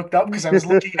up when I looked up because I was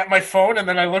looking at my phone and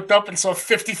then I looked up and saw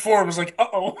 54. I was like,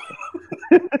 uh-oh.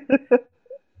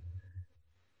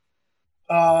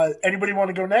 Anybody want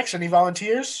to go next? Any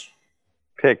volunteers?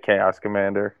 Pick Chaos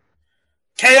Commander.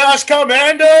 Chaos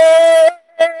Commander!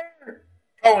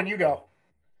 Owen, you go.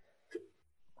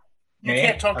 You Me?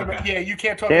 can't talk Okay. about you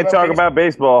can't talk Can't about talk baseball. about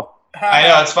baseball. I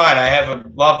know, it's fine. I have a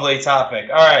lovely topic.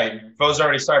 All right. Bo's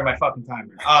already started my fucking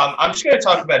timer. I'm just going to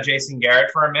talk about Jason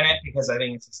Garrett for a minute because I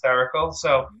think it's hysterical.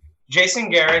 So, Jason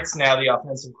Garrett's now the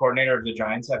offensive coordinator of the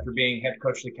Giants after being head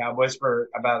coach of the Cowboys for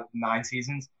about 9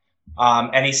 seasons.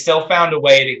 And he still found a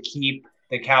way to keep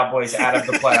the Cowboys out of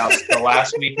the playoffs the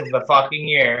last week of the fucking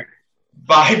year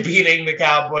by beating the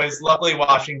Cowboys. Luckily,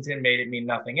 Washington made it mean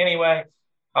nothing anyway.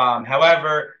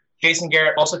 However, Jason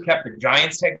Garrett also kept the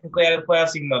Giants technically out of the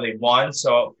playoffs, even though they won.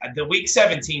 So the Week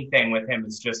 17 thing with him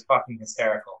is just fucking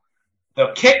hysterical.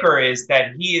 The kicker is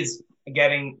that he is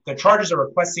the Chargers are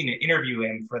requesting to interview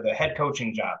him for the head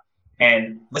coaching job.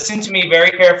 And listen to me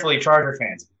very carefully, Charger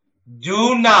fans.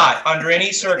 Do not, under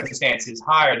any circumstances,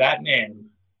 hire that man.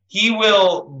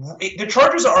 The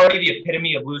Chargers are already the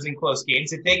epitome of losing close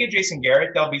games. If they get Jason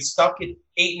Garrett, they'll be stuck at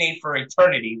 8-8 for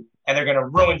eternity, and they're going to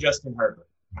ruin Justin Herbert.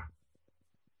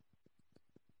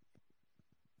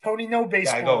 Tony, no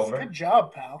baseball. Good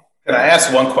job, pal. Can I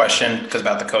ask one question? Because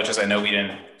about the coaches, I know we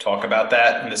didn't talk about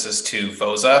that, and this is to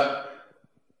Voza.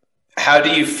 How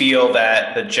do you feel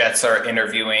that the Jets are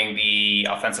interviewing the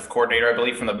offensive coordinator, I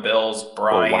believe, from the Bills,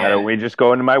 Brian? Well, why don't we just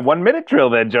go into my 1-minute drill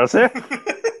then, Joseph?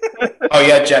 Oh,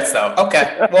 yeah, Jets, though.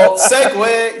 Okay. Well,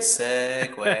 segue.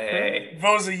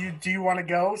 Voza, do you want to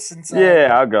go? Since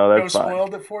I'll go. That's fine.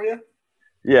 Spoiled it for you?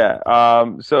 Yeah.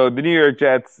 So the New York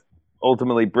Jets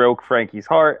ultimately broke Frankie's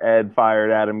heart and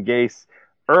fired Adam Gase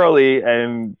early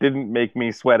and didn't make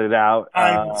me sweat it out.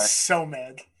 I'm so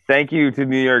mad. Thank you to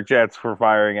New York Jets for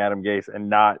firing Adam Gase and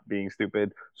not being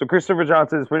stupid. So Christopher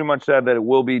Johnson has pretty much said that it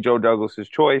will be Joe Douglas's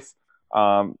choice.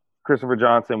 Christopher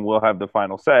Johnson will have the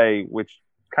final say, which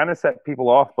kind of set people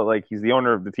off, but like he's the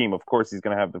owner of the team. Of course, he's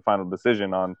going to have the final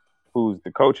decision on who's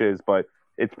the coach is, but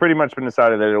it's pretty much been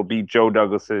decided that it'll be Joe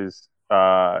Douglas's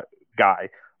guy.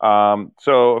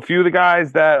 So a few of the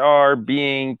guys that are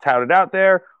being touted out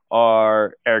there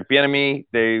are Eric Bieniemy.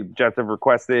 The Jets have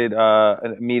requested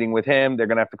a meeting with him. They're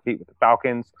going to have to compete with the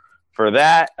Falcons for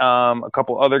that. A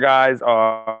couple other guys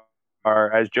are,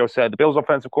 as Joe said, the Bills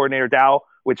offensive coordinator, Dow,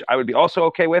 which I would be also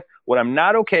okay with. What I'm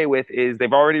not okay with is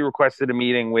they've already requested a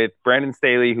meeting with Brandon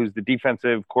Staley, who's the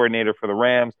defensive coordinator for the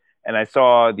Rams, and I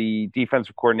saw the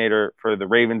defensive coordinator for the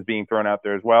Ravens being thrown out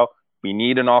there as well. We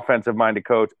need an offensive-minded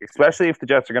coach, especially if the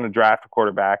Jets are going to draft a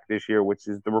quarterback this year, which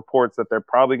is the reports that they're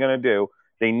probably going to do.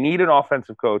 They need an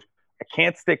offensive coach. I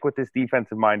can't stick with this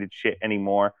defensive-minded shit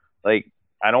anymore. Like,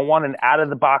 I don't want an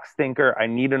out-of-the-box thinker. I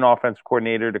need an offensive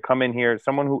coordinator to come in here,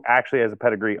 someone who actually has a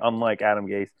pedigree, unlike Adam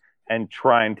Gase, and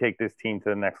try and take this team to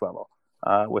the next level.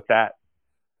 With that,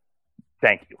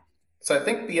 thank you. So I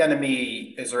think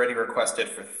Bieniemy is already requested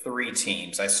for 3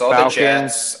 teams. I saw Falcons, the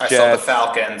Jets. I saw the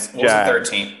Falcons. What was the third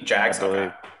team? Jags.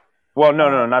 Okay. Well,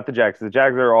 no, not the Jags. The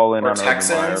Jags are all in on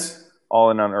Texans? Urban Meyer.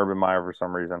 All in on Urban Meyer for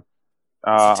some reason.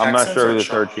 I'm not sure who the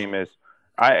third team is.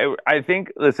 I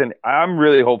think. Listen, I'm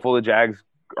really hopeful the Jags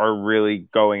are really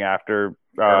going after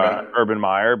Urban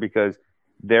Meyer because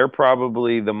they're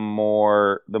probably the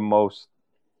most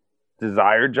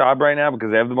desired job right now because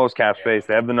they have the most cap space.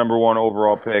 They have the number 1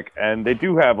 overall pick, and they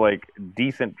do have like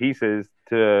decent pieces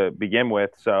to begin with.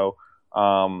 So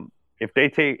if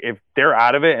they're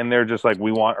out of it and they're just like,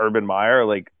 we want Urban Meyer,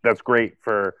 like that's great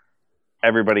for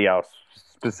everybody else,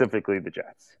 specifically the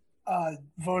Jets.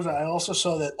 Voza, I also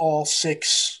saw that all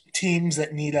 6 teams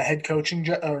that need a head coaching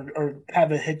or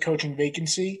have a head coaching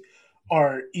vacancy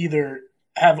are either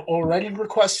have already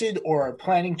requested or are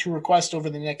planning to request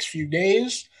over the next few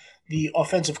days the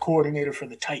offensive coordinator for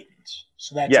the Titans.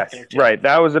 So that's yes, right.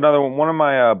 That was another one. One of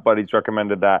my buddies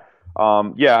recommended that.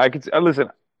 I could listen.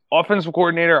 Offensive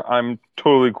coordinator, I'm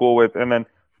totally cool with, and then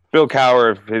Bill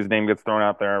Cowher, if his name gets thrown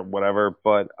out there, whatever.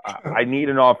 But I need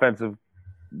an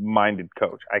offensive-minded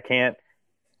coach. I can't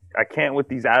with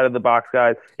these out-of-the-box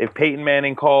guys. If Peyton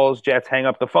Manning calls, Jets hang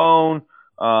up the phone.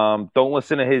 Don't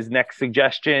listen to his next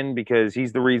suggestion because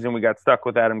he's the reason we got stuck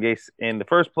with Adam Gase in the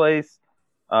first place.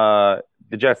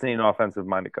 The Jets need an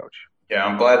offensive-minded coach. Yeah,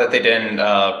 I'm glad that they didn't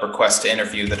request to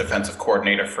interview the defensive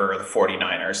coordinator for the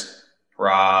 49ers.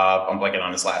 Rob, I'm blanking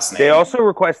on his last name. They also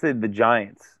requested the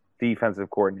Giants defensive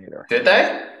coordinator. Did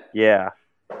they? Yeah.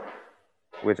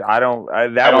 Which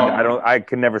I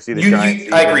could never see the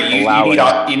Giants. I agree.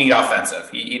 You need offensive.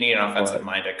 You need an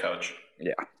offensive-minded coach.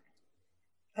 Yeah.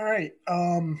 All right.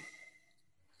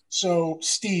 So,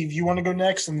 Steve, you want to go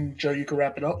next, and Joe, you can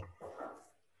wrap it up.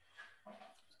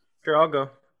 Sure, I'll go.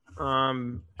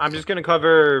 I'm just going to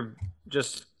cover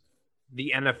just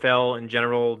the NFL in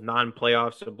general,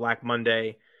 non-playoffs, so Black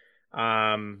Monday.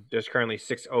 There's currently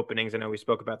 6 openings. I know we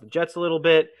spoke about the Jets a little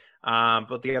bit,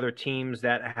 but the other teams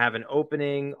that have an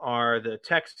opening are the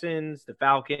Texans, the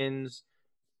Falcons,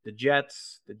 the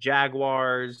Jets, the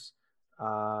Jaguars.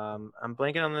 I'm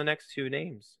blanking on the next 2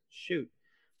 names. Shoot.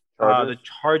 The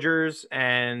Chargers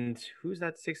and who's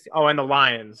that 60? Oh, and the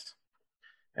Lions.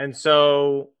 And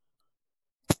so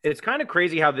it's kind of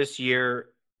crazy how this year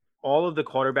all of the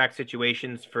quarterback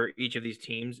situations for each of these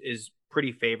teams is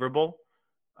pretty favorable.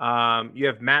 You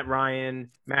have Matt Ryan,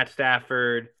 Matt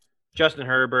Stafford, Justin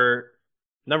Herbert,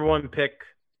 number 1 pick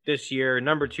this year,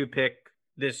 number 2 pick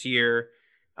this year,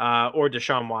 or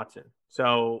Deshaun Watson.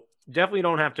 So definitely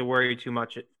don't have to worry too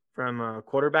much from a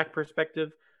quarterback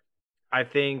perspective. I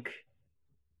think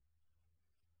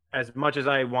as much as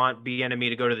I want Bieniemy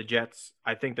to go to the Jets,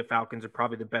 I think the Falcons are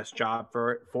probably the best job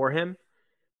for him.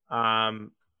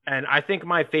 And I think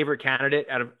my favorite candidate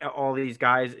out of all these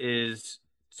guys is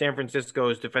San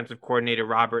Francisco's defensive coordinator,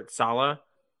 Robert Saleh.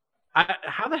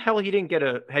 How the hell he didn't get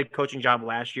a head coaching job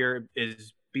last year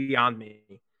is beyond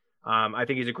me. I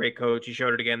think he's a great coach. He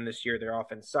showed it again this year. Their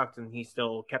offense sucked, and he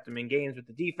still kept them in games with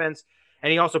the defense.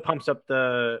 And he also pumps up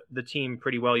the team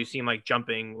pretty well. You see him like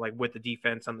jumping like with the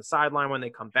defense on the sideline when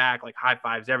they come back, like high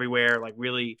fives everywhere, like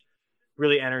really,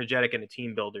 really energetic and a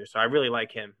team builder. So I really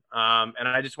like him. And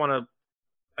I just want to,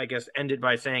 I guess, end it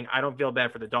by saying I don't feel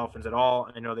bad for the Dolphins at all.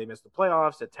 I know they missed the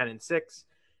playoffs at 10-6,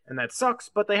 and that sucks.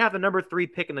 But they have the number 3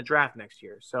 pick in the draft next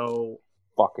year. So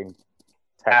Fucking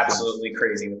Texans. Absolutely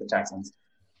crazy with the Texans.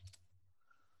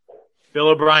 Bill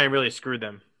O'Brien really screwed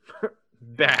them.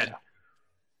 Bad.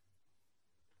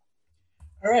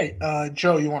 All right,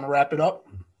 Joe, you want to wrap it up?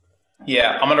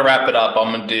 Yeah, I'm going to wrap it up.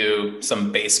 I'm going to do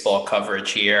some baseball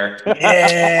coverage here.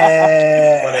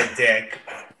 Yeah. What a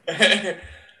dick.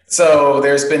 So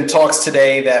there's been talks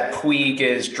today that Puig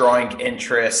is drawing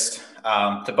interest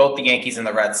to both the Yankees and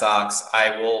the Red Sox.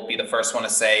 I will be the first one to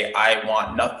say I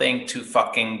want nothing to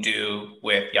fucking do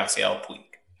with Yasiel Puig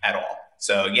at all.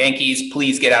 So Yankees,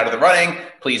 please get out of the running.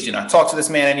 Please do not talk to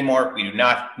this man anymore. We do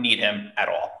not need him at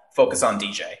all. Focus on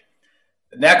DJ.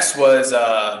 Next was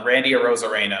Randy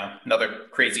Arozarena. Another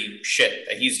crazy shit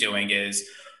that he's doing is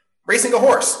racing a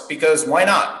horse, because why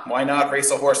not? Why not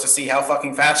race a horse to see how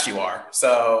fucking fast you are?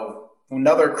 So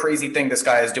another crazy thing this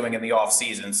guy is doing in the off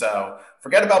season. So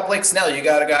forget about Blake Snell. You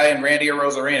got a guy in Randy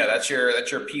Arozarena. That's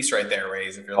your piece right there,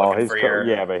 Rays. If you're looking for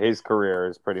your but his career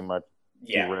is pretty much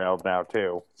derailed now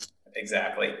too.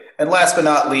 Exactly. And last but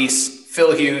not least,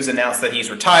 Phil Hughes announced that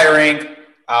he's retiring.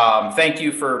 Thank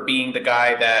you for being the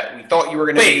guy that we thought you were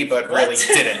going to be, but really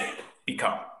didn't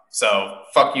become. So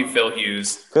fuck you, Phil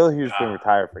Hughes. Phil Hughes been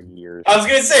retired for years. I was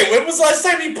gonna say, when was the last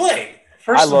time he played?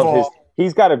 First of all,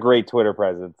 he's got a great Twitter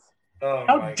presence. Oh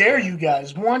how dare you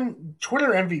guys? One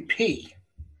Twitter MVP.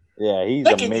 Yeah, he's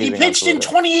Like amazing. he pitched in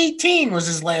 2018 was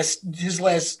his last. He's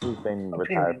been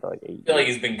retired for like 8 years. I feel like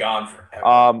he's been gone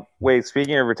forever. Wait,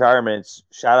 speaking of retirements,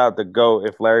 shout out the GOAT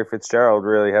if Larry Fitzgerald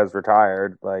really has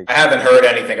retired. Like, I haven't heard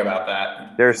anything about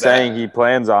that. They're saying he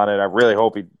plans on it. I really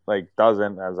hope he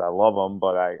doesn't, as I love him,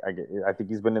 but I think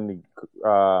he's been in the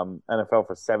NFL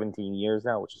for 17 years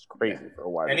now, which is crazy for a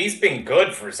while. And he's been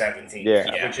good for 17 years,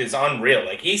 which is unreal.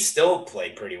 Like, he still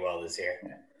played pretty well this year.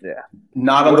 Yeah.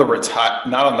 Not on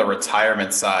the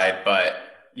retirement side, but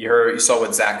you saw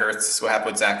what happened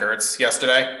with Zach Ertz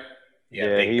yesterday.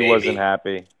 Yeah, he wasn't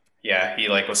happy. Yeah, he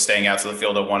was staying out to the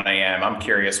field at 1 a.m. I'm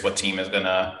curious what team is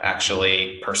gonna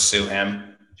actually pursue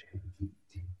him.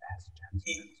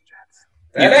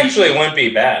 That actually wouldn't be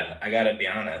bad. I gotta be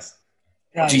honest.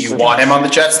 Guys, do you want him on the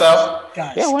Jets though?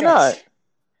 Guys, yeah, why not?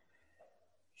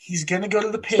 He's going to go to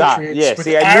the Patriots with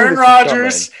I Aaron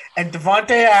Rodgers and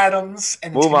Devontae Adams.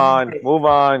 And move on.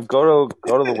 Go to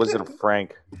the Wizard of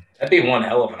Frank. That'd be one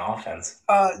hell of an offense.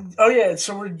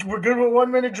 So we're good with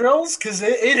 1 minute drills? Because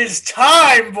it is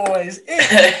time, boys.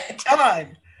 It is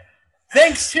time.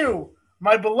 Thanks to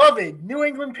my beloved New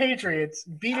England Patriots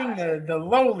beating the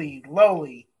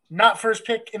lowly, not first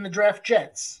pick in the draft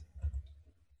Jets.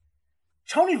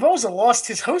 Tony Voza lost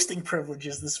his hosting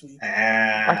privileges this week.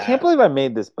 I can't believe I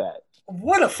made this bet.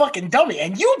 What a fucking dummy.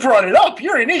 And you brought it up.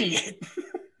 You're an idiot.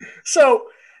 So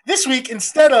this week,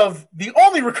 instead of the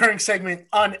only recurring segment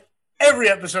on every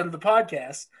episode of the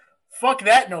podcast, fuck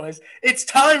that noise, it's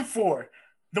time for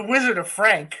the Wizard of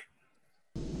Frank.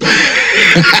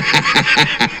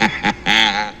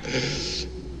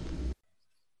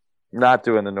 Not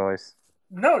doing the noise.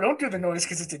 No, don't do the noise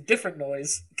because it's a different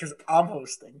noise because I'm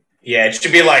hosting. Yeah, it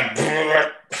should be like.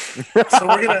 So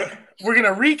we're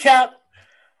gonna recap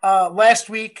last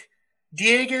week.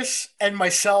 Diegus and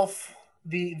myself,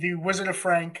 the Wizard of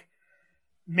Frank,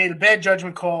 made a bad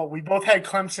judgment call. We both had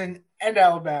Clemson and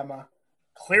Alabama.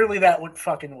 Clearly, that went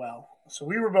fucking well. So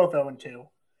we were both 0-2.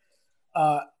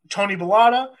 Tony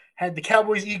Bellata had the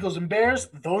Cowboys, Eagles, and Bears.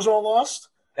 Those all lost.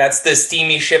 That's the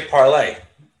steamy ship parlay.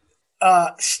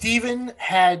 Steven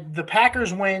had the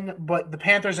Packers win, but the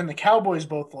Panthers and the Cowboys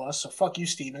both lost, so fuck you,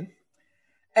 Steven.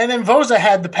 And then Voza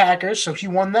had the Packers, so he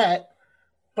won that,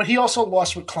 but he also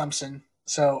lost with Clemson.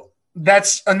 So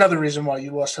that's another reason why you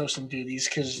lost hosting duties,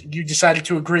 because you decided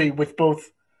to agree with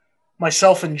both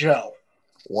myself and Joe.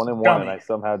 1-1, and I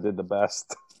somehow did the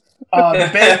best.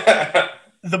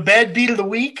 The bad beat of the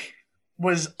week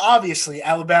was obviously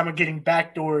Alabama getting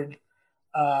backdoored.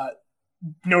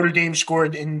 Notre Dame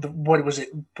scored in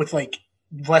with like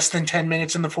less than 10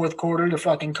 minutes in the fourth quarter to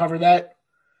fucking cover that.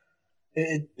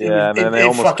 And then they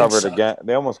almost covered sucked. again.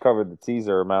 They almost covered the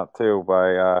teaser amount too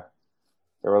by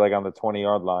they were like on the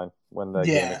 20-yard line when the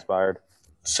game expired.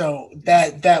 So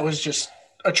that was just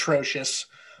atrocious.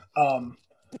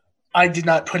 I did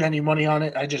not put any money on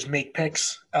it. I just make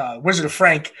picks. Wizard of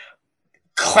Frank,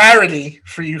 clarity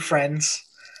for you friends.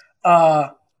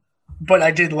 But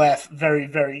I did laugh very,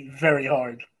 very, very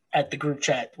hard at the group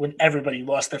chat when everybody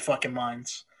lost their fucking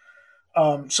minds.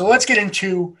 So let's get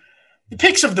into the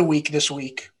picks of the week this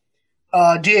week.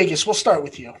 Diegus, we'll start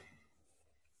with you.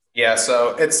 Yeah,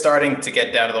 so it's starting to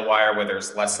get down to the wire where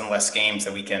there's less and less games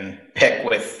that we can pick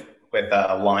with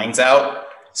lines out.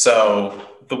 So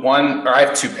I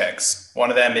have two picks. One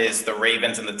of them is the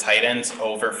Ravens and the Titans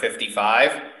over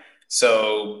 55.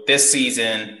 So this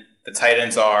season, the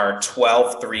Titans are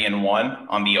 12-3-1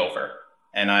 on the over.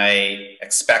 And I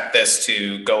expect this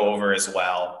to go over as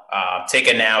well.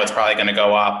 Taken now, it's probably going to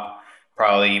go up,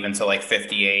 probably even to like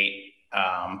 58.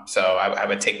 So I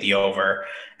would take the over.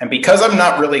 And because I'm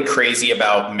not really crazy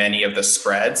about many of the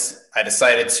spreads, I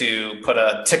decided to put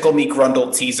a Tickle Me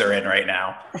Grundle teaser in right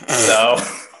now. So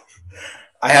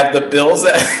I have the Bills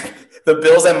at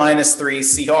 -3,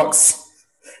 Seahawks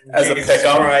as a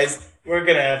pick-up. We're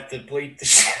gonna have to bleep the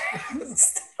shit.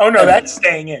 Oh no, that's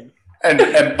staying in.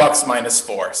 And Bucks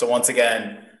 -4. So once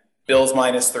again, Bills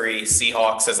 -3,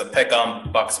 Seahawks as a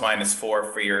pick-em, Bucks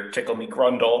 -4 for your Tickle Me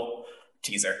Grundle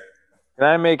teaser. Can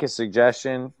I make a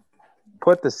suggestion?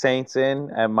 Put the Saints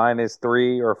in at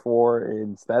 -3 or 4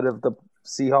 instead of the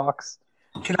Seahawks.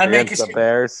 Can I make the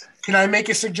Bears? Can I make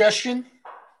a suggestion?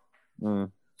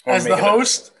 As make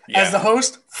the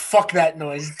host, fuck that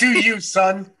noise. Do you,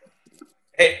 son?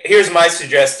 Hey, here's my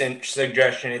suggestion.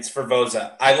 It's for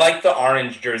Voza. I like the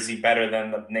orange jersey better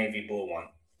than the navy blue one.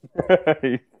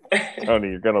 Tony,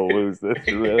 you're gonna lose this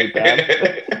really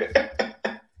bad.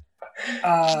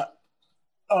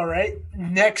 All right.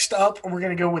 Next up, we're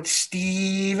gonna go with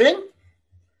Steven.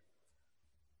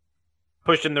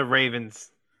 Pushing the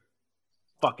Ravens.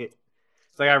 Fuck it.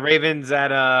 So I got Ravens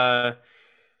at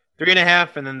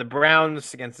 3.5, and then the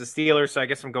Browns against the Steelers. So I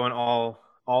guess I'm going all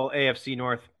AFC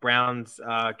North. Browns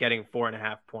getting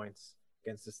 4.5 points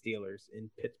against the Steelers in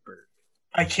Pittsburgh.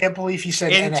 I can't believe he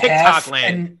said in and a TikTok half,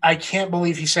 land. and I can't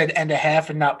believe he said and a half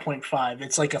and not 0.5.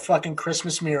 It's like a fucking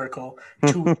Christmas miracle.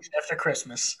 2 weeks after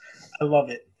Christmas. I love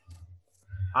it.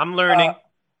 I'm learning.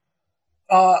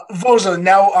 Voza,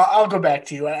 now I'll go back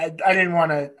to you. I didn't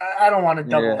want to. I don't want to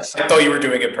double this. I thought you were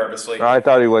doing it purposely. I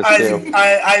thought he was too.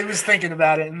 I was thinking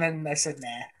about it, and then I said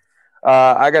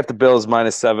nah. I got the Bills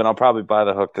 -7. I'll probably buy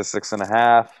the hook to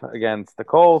 6.5 against the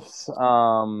Colts.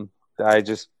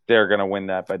 They're gonna win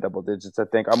that by double digits. I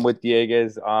think I'm with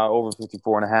Diegues over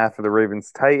 54.5 for the Ravens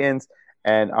Titans,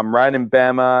 and I'm riding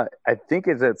Bama. I think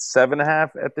it's at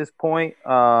 7.5 at this point.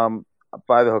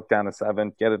 Buy the hook down to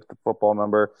 7. Get it to the football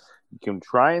number. You can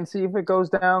try and see if it goes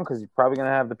down because you're probably gonna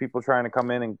have the people trying to come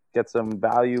in and get some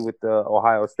value with the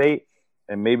Ohio State,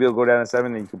 and maybe it'll go down to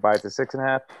 7. And you can buy it to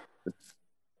 6.5. But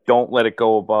don't let it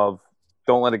go above.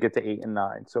 Don't let it get to 8 and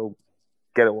 9. So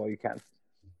get it while you can.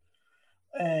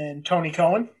 And Tony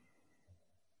Cohen.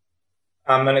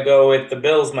 I'm going to go with the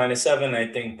Bills -7. I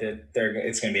think that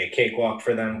it's going to be a cakewalk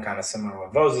for them, kind of similar to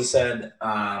what Voza said.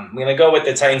 I'm going to go with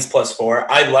the Titans +4.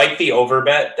 I like the over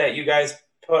bet that you guys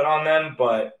put on them,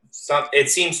 but it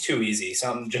seems too easy.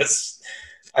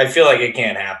 I feel like it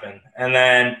can't happen. And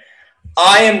then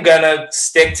I am going to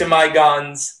stick to my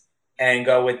guns and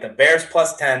go with the Bears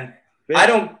 +10. Bitch, I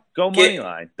don't go money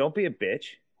line. Don't be a bitch.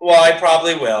 Well, I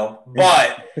probably will,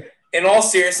 but in all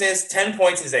seriousness, 10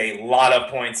 points is a lot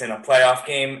of points in a playoff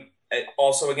game.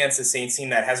 Also against the Saints team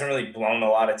that hasn't really blown a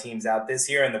lot of teams out this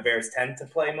year, and the Bears tend to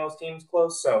play most teams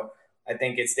close. So I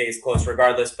think it stays close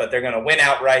regardless, but they're going to win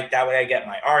outright. That way I get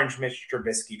my orange Mitch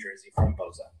Trubisky jersey from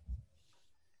Boza.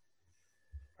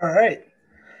 All right.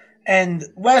 And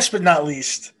last but not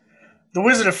least, the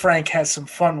Wizard of Frank has some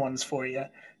fun ones for you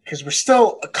because we're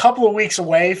still a couple of weeks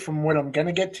away from what I'm going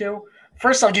to get to.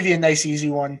 First, I'll give you a nice, easy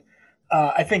one.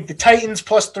 I think the Titans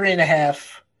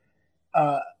 +3.5.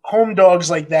 Home dogs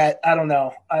like that, I don't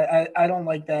know. I don't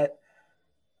like that.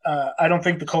 I don't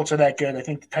think the Colts are that good. I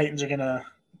think the Titans are going to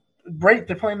break.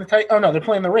 They're playing the Titans. Oh, no, they're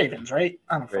playing the Ravens, right?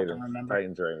 I don't fucking remember.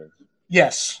 Titans, Ravens.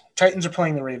 Yes, Titans are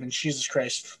playing the Ravens. Jesus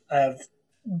Christ. I have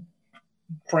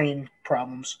brain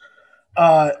problems.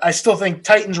 I still think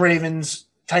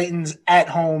Titans at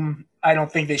home. I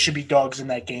don't think they should be dogs in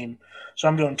that game. So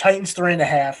I'm going Titans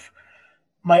 3.5.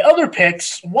 My other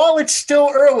picks, while it's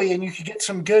still early and you could get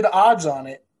some good odds on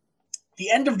it, the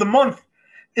end of the month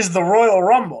is the Royal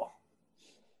Rumble.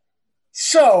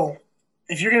 So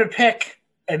if you're going to pick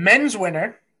a men's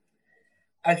winner,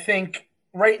 I think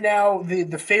right now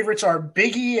the favorites are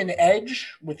Big E and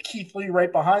Edge with Keith Lee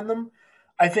right behind them.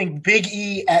 I think Big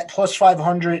E at plus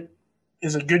 500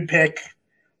 is a good pick.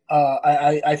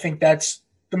 I think that's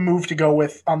the move to go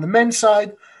with on the men's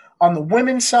side. On the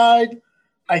women's side,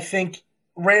 I think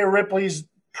Rhea Ripley's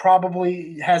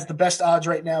probably has the best odds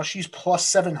right now. She's plus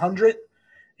 700.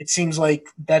 It seems like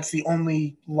that's the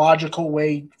only logical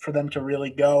way for them to really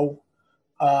go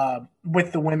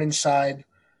with the women's side.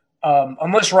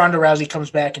 Unless Ronda Rousey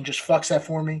comes back and just fucks that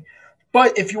for me.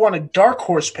 But if you want a dark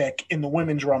horse pick in the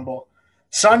women's rumble,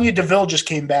 Sonya Deville just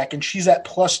came back and she's at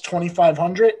plus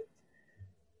 2,500.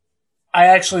 I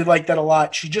actually like that a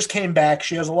lot. She just came back.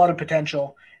 She has a lot of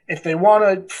potential. If they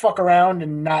want to fuck around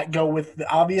and not go with the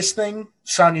obvious thing,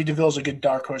 Sonya Deville's a good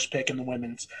dark horse pick in the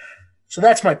women's. So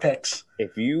that's my picks.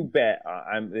 If you bet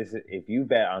on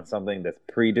something that's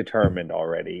predetermined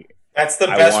already, that's the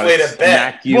best way to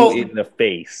bet. Smack you in the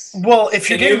face. Well, if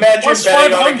Can you're you imagine plus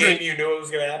betting on a 500, game you knew it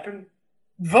was going to happen?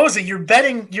 Voza, you're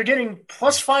getting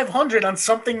plus 500 on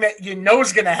something that you know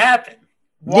is going to happen.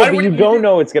 Why but you don't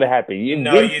know it's going to happen.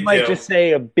 Vince might do. just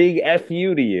say a big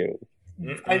fu to you.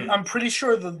 I'm pretty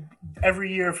sure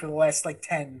every year for the last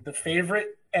 10, the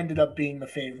favorite ended up being the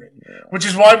favorite, which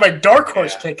is why my dark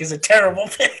horse pick is a terrible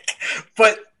pick.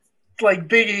 But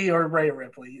Big E or Rhea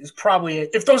Ripley is probably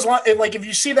it. If those if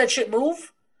you see that shit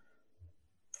move,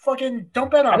 fucking don't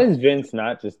bet on it. How does Vince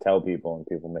not just tell people and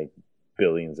people make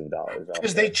billions of dollars?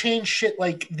 Because they change shit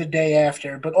the day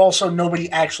after, but also nobody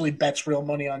actually bets real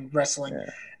money on wrestling. Yeah.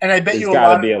 And I bet There's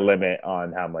got to be a limit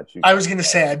on how much you. I was gonna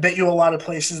say, I bet you a lot of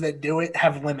places that do it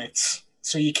have limits,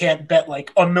 so you can't bet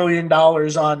 $1 million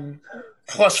on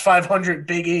plus 500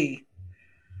 Big E.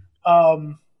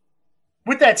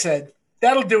 With that said,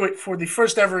 that'll do it for the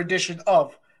first ever edition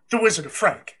of The Wizard of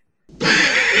Frank.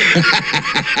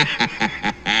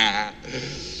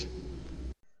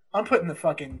 I'm putting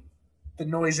the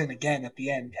noise in again at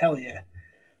the end. Hell yeah.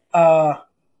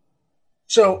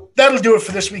 So that'll do it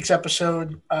for this week's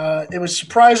episode. It was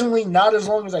surprisingly not as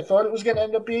long as I thought it was going to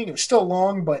end up being. It was still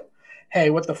long, but hey,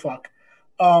 what the fuck.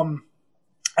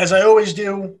 As I always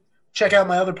do, check out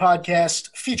my other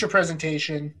podcast, Feature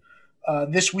Presentation.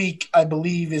 This week, I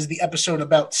believe, is the episode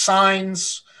about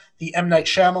Signs, the M. Night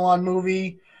Shyamalan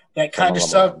movie. That kind of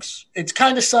sucks. It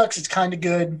kind of sucks. It's kind of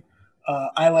good.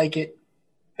 I like it.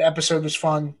 The episode was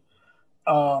fun.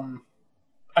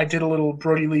 I did a little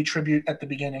Brody Lee tribute at the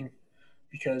beginning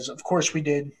because, of course, we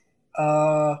did.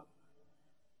 And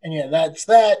yeah, that's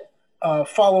that.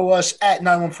 Follow us at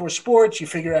 914 Sports. You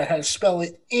figure out how to spell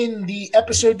it in the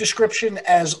episode description.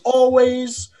 As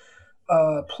always,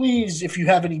 please, if you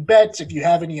have any bets, if you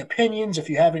have any opinions, if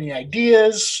you have any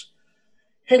ideas,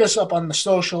 hit us up on the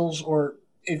socials, or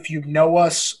if you know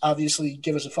us, obviously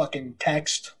give us a fucking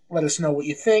text. Let us know what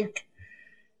you think,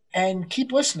 and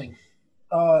keep listening.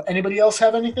 Anybody else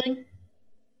have anything?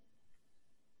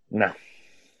 No.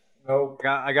 Nope.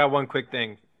 I got one quick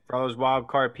thing. For all those wild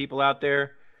card people out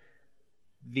there,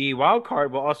 the wild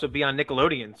card will also be on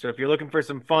Nickelodeon. So if you're looking for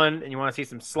some fun and you want to see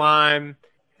some slime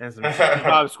and some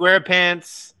Bob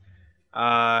SquarePants,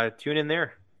 tune in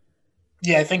there.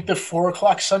 Yeah, I think the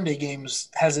 4:00 Sunday games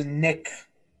has a Nick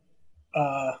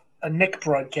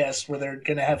broadcast where they're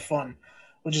gonna have fun,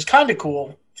 which is kind of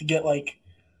cool to get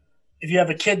if you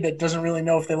have a kid that doesn't really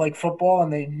know if they like football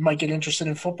and they might get interested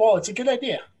in football, it's a good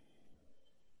idea.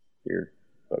 Weird,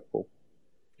 but cool.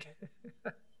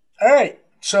 All right.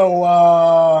 So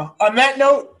on that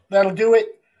note, that'll do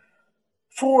it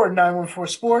for 914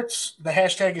 Sports. The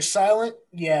hashtag is silent.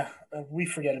 Yeah, we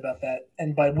forget about that.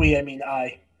 And by we, I mean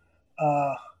I.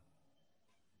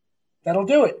 That'll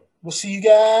do it. We'll see you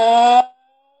guys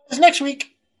next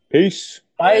week. Peace.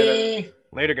 Bye.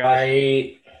 Later,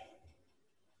 guys. Bye.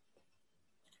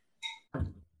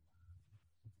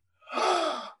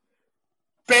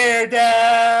 Bear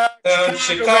down.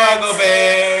 Chicago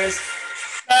Bears.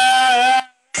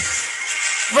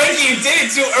 Frankie, you did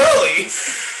it too early.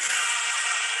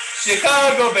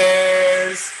 Chicago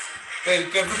Bears. They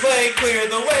could play, clear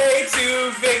the way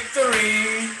to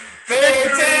victory. Bear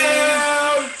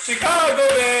down, Chicago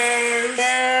Bears.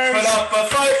 Put up a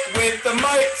fight with the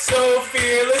might so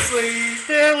fearlessly.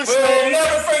 We'll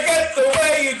never forget the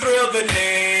way you thrilled the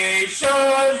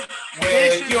nation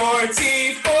with your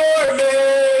T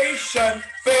formation.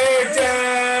 Bear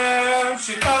down,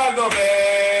 Chicago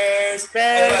Bears.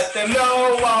 And let them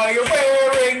know why you're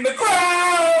wearing the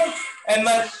crown. And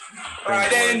let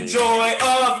pride and joy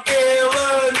of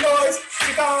Illinois,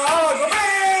 Chicago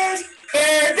Bears,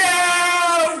 bear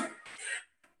down.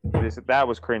 That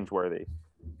was cringeworthy.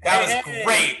 That was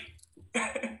great.